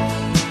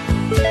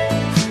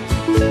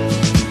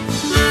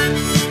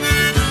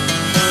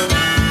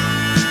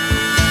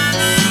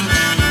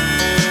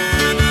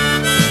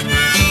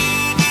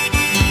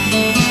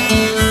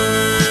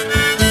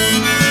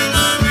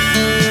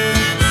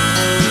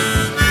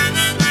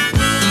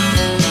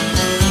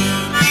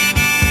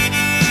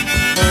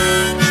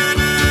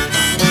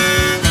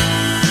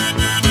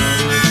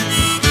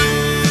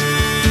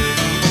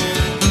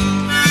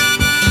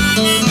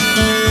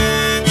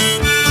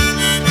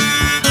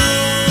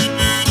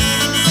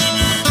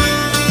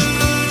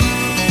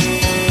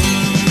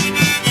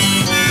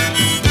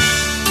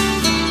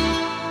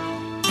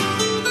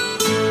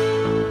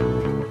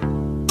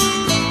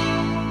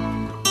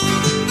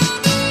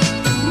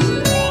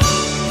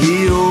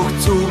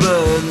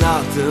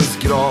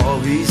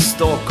 Grav i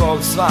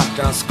Stockholms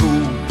svarta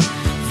skog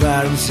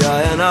värms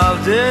jag än av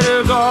det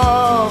du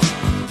gav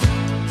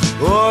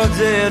och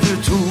det du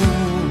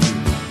tog.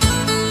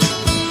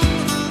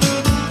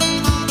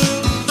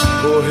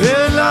 På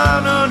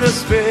hyllan under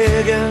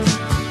spegeln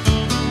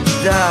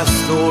där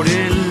står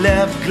din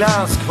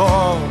läppglans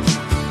kvar.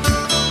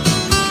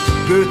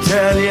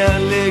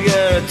 Buteljen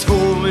ligger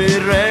tom i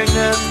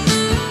regnet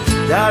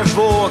där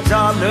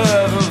våta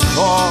löven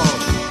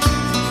far.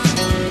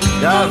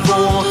 Där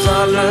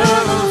våta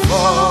löven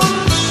far.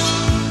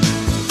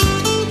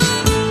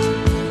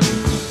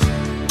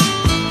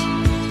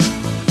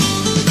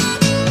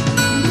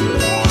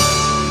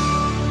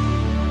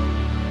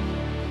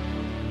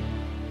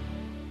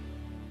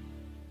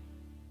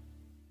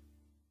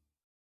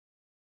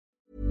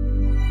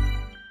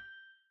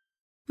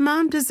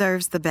 Mom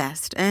deserves the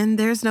best, and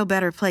there's no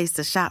better place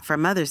to shop for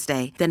Mother's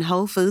Day than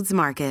Whole Foods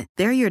Market.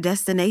 They're your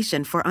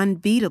destination for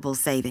unbeatable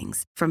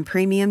savings, from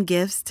premium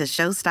gifts to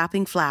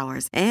show-stopping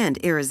flowers and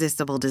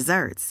irresistible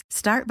desserts.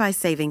 Start by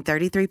saving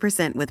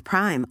 33% with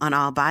Prime on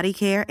all body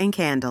care and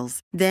candles.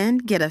 Then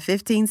get a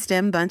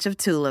 15-stem bunch of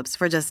tulips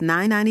for just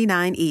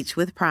 $9.99 each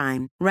with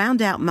Prime.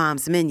 Round out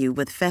Mom's menu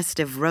with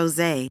festive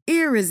rosé,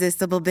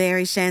 irresistible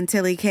berry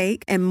chantilly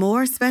cake, and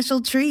more special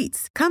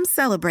treats. Come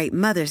celebrate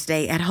Mother's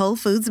Day at Whole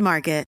Foods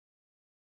Market.